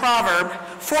Latin proverb,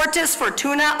 fortis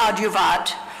fortuna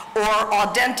adiuvat, or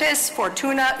audentes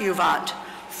fortuna juvat.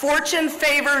 Fortune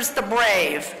favors the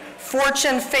brave,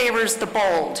 fortune favors the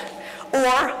bold.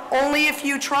 Or, only if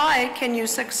you try can you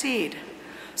succeed.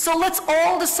 So let's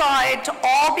all decide to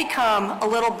all become a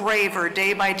little braver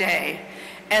day by day,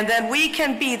 and then we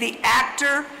can be the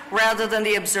actor rather than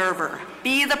the observer.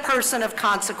 Be the person of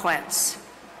consequence.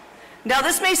 Now,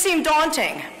 this may seem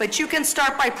daunting, but you can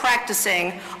start by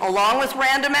practicing, along with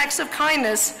random acts of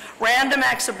kindness, random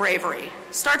acts of bravery.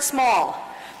 Start small.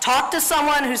 Talk to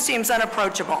someone who seems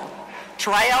unapproachable.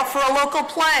 Try out for a local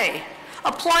play.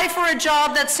 Apply for a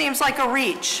job that seems like a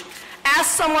reach.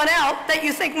 Ask someone out that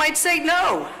you think might say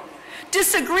no.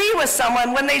 Disagree with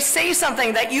someone when they say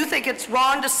something that you think it's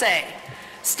wrong to say.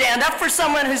 Stand up for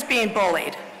someone who's being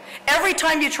bullied. Every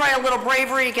time you try a little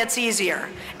bravery, it gets easier.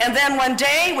 And then one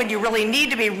day, when you really need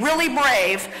to be really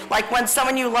brave, like when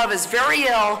someone you love is very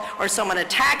ill, or someone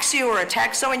attacks you, or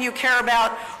attacks someone you care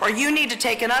about, or you need to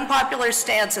take an unpopular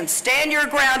stance and stand your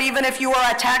ground even if you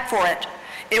are attacked for it,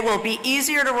 it will be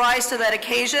easier to rise to that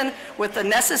occasion with the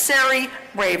necessary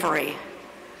bravery.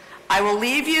 I will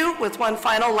leave you with one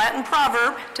final Latin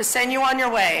proverb to send you on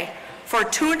your way.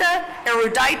 Fortuna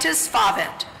eruditus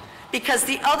favent. Because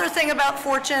the other thing about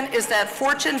fortune is that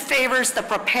fortune favors the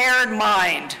prepared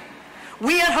mind.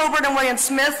 We at Hobart and William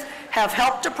Smith have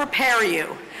helped to prepare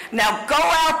you. Now go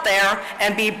out there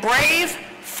and be brave,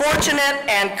 fortunate,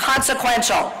 and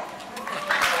consequential.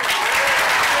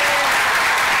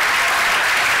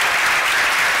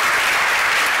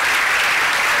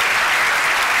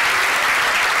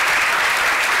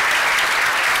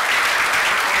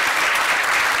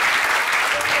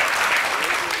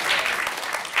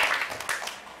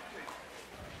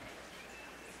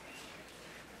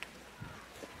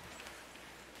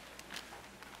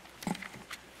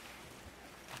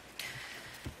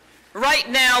 Right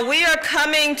now, we are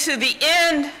coming to the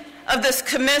end of this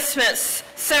commencement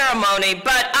ceremony,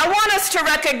 but I want us to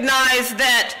recognize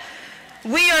that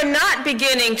we are not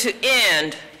beginning to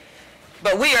end,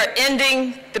 but we are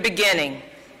ending the beginning.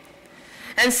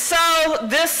 And so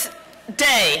this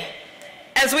day,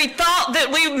 as we thought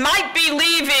that we might be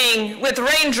leaving with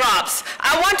raindrops,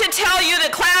 I want to tell you, the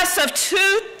class of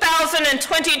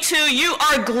 2022, you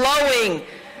are glowing.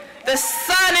 The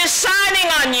sun is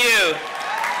shining on you.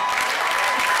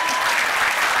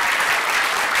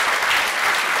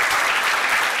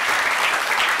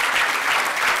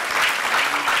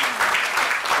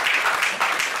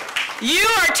 You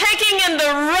are taking in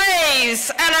the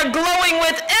rays and are glowing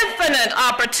with infinite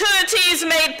opportunities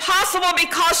made possible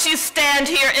because you stand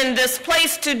here in this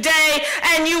place today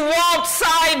and you walked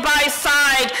side by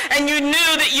side and you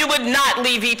knew that you would not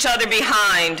leave each other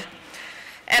behind.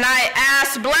 And I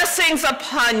ask blessings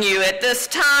upon you at this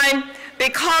time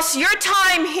because your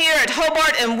time here at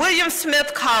Hobart and William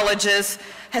Smith Colleges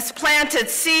has planted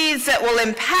seeds that will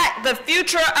impact the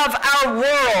future of our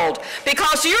world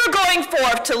because you're going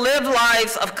forth to live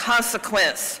lives of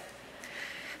consequence.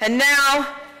 And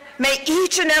now, may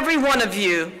each and every one of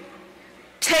you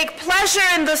take pleasure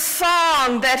in the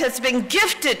song that has been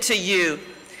gifted to you.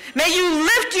 May you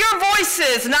lift your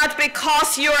voices, not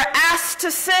because you are asked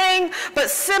to sing, but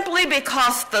simply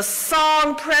because the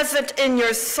song present in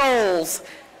your souls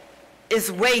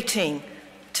is waiting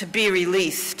to be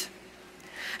released.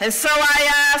 And so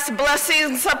I ask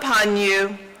blessings upon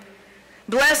you.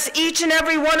 Bless each and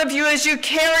every one of you as you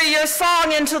carry your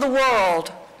song into the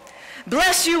world.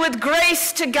 Bless you with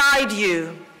grace to guide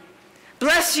you.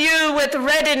 Bless you with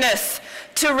readiness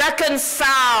to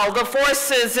reconcile the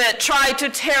forces that try to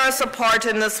tear us apart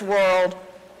in this world.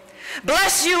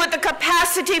 Bless you with the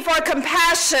capacity for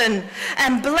compassion,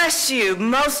 and bless you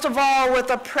most of all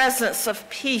with a presence of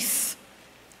peace,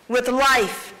 with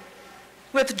life,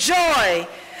 with joy,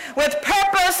 with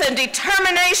purpose and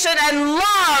determination and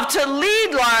love to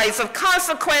lead lives of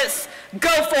consequence.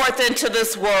 Go forth into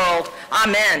this world.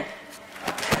 Amen.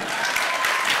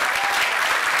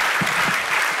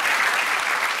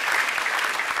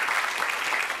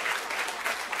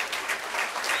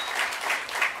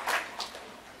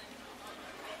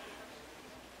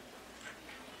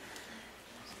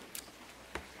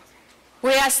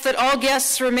 We ask that all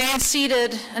guests remain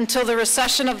seated until the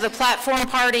recession of the platform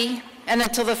party and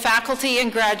until the faculty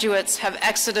and graduates have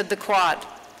exited the quad.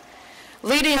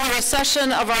 Leading the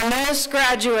recession of our newest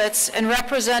graduates and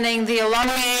representing the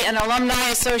Alumni and Alumni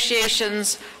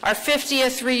Associations, our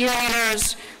 50th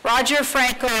reunions, Roger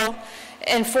Franco,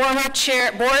 and former chair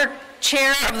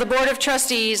of the Board of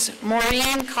Trustees,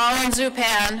 Maureen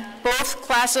Collins-Zupan, both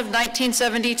class of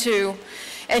 1972,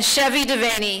 and Chevy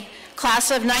Devaney,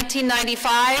 class of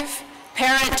 1995,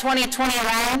 parent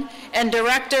 2021, and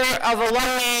director of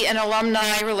Alumni and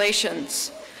Alumni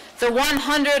Relations. The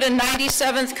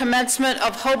 197th commencement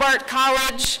of Hobart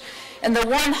College and the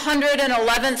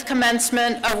 111th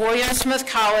commencement of William Smith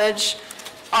College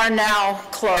are now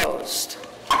closed.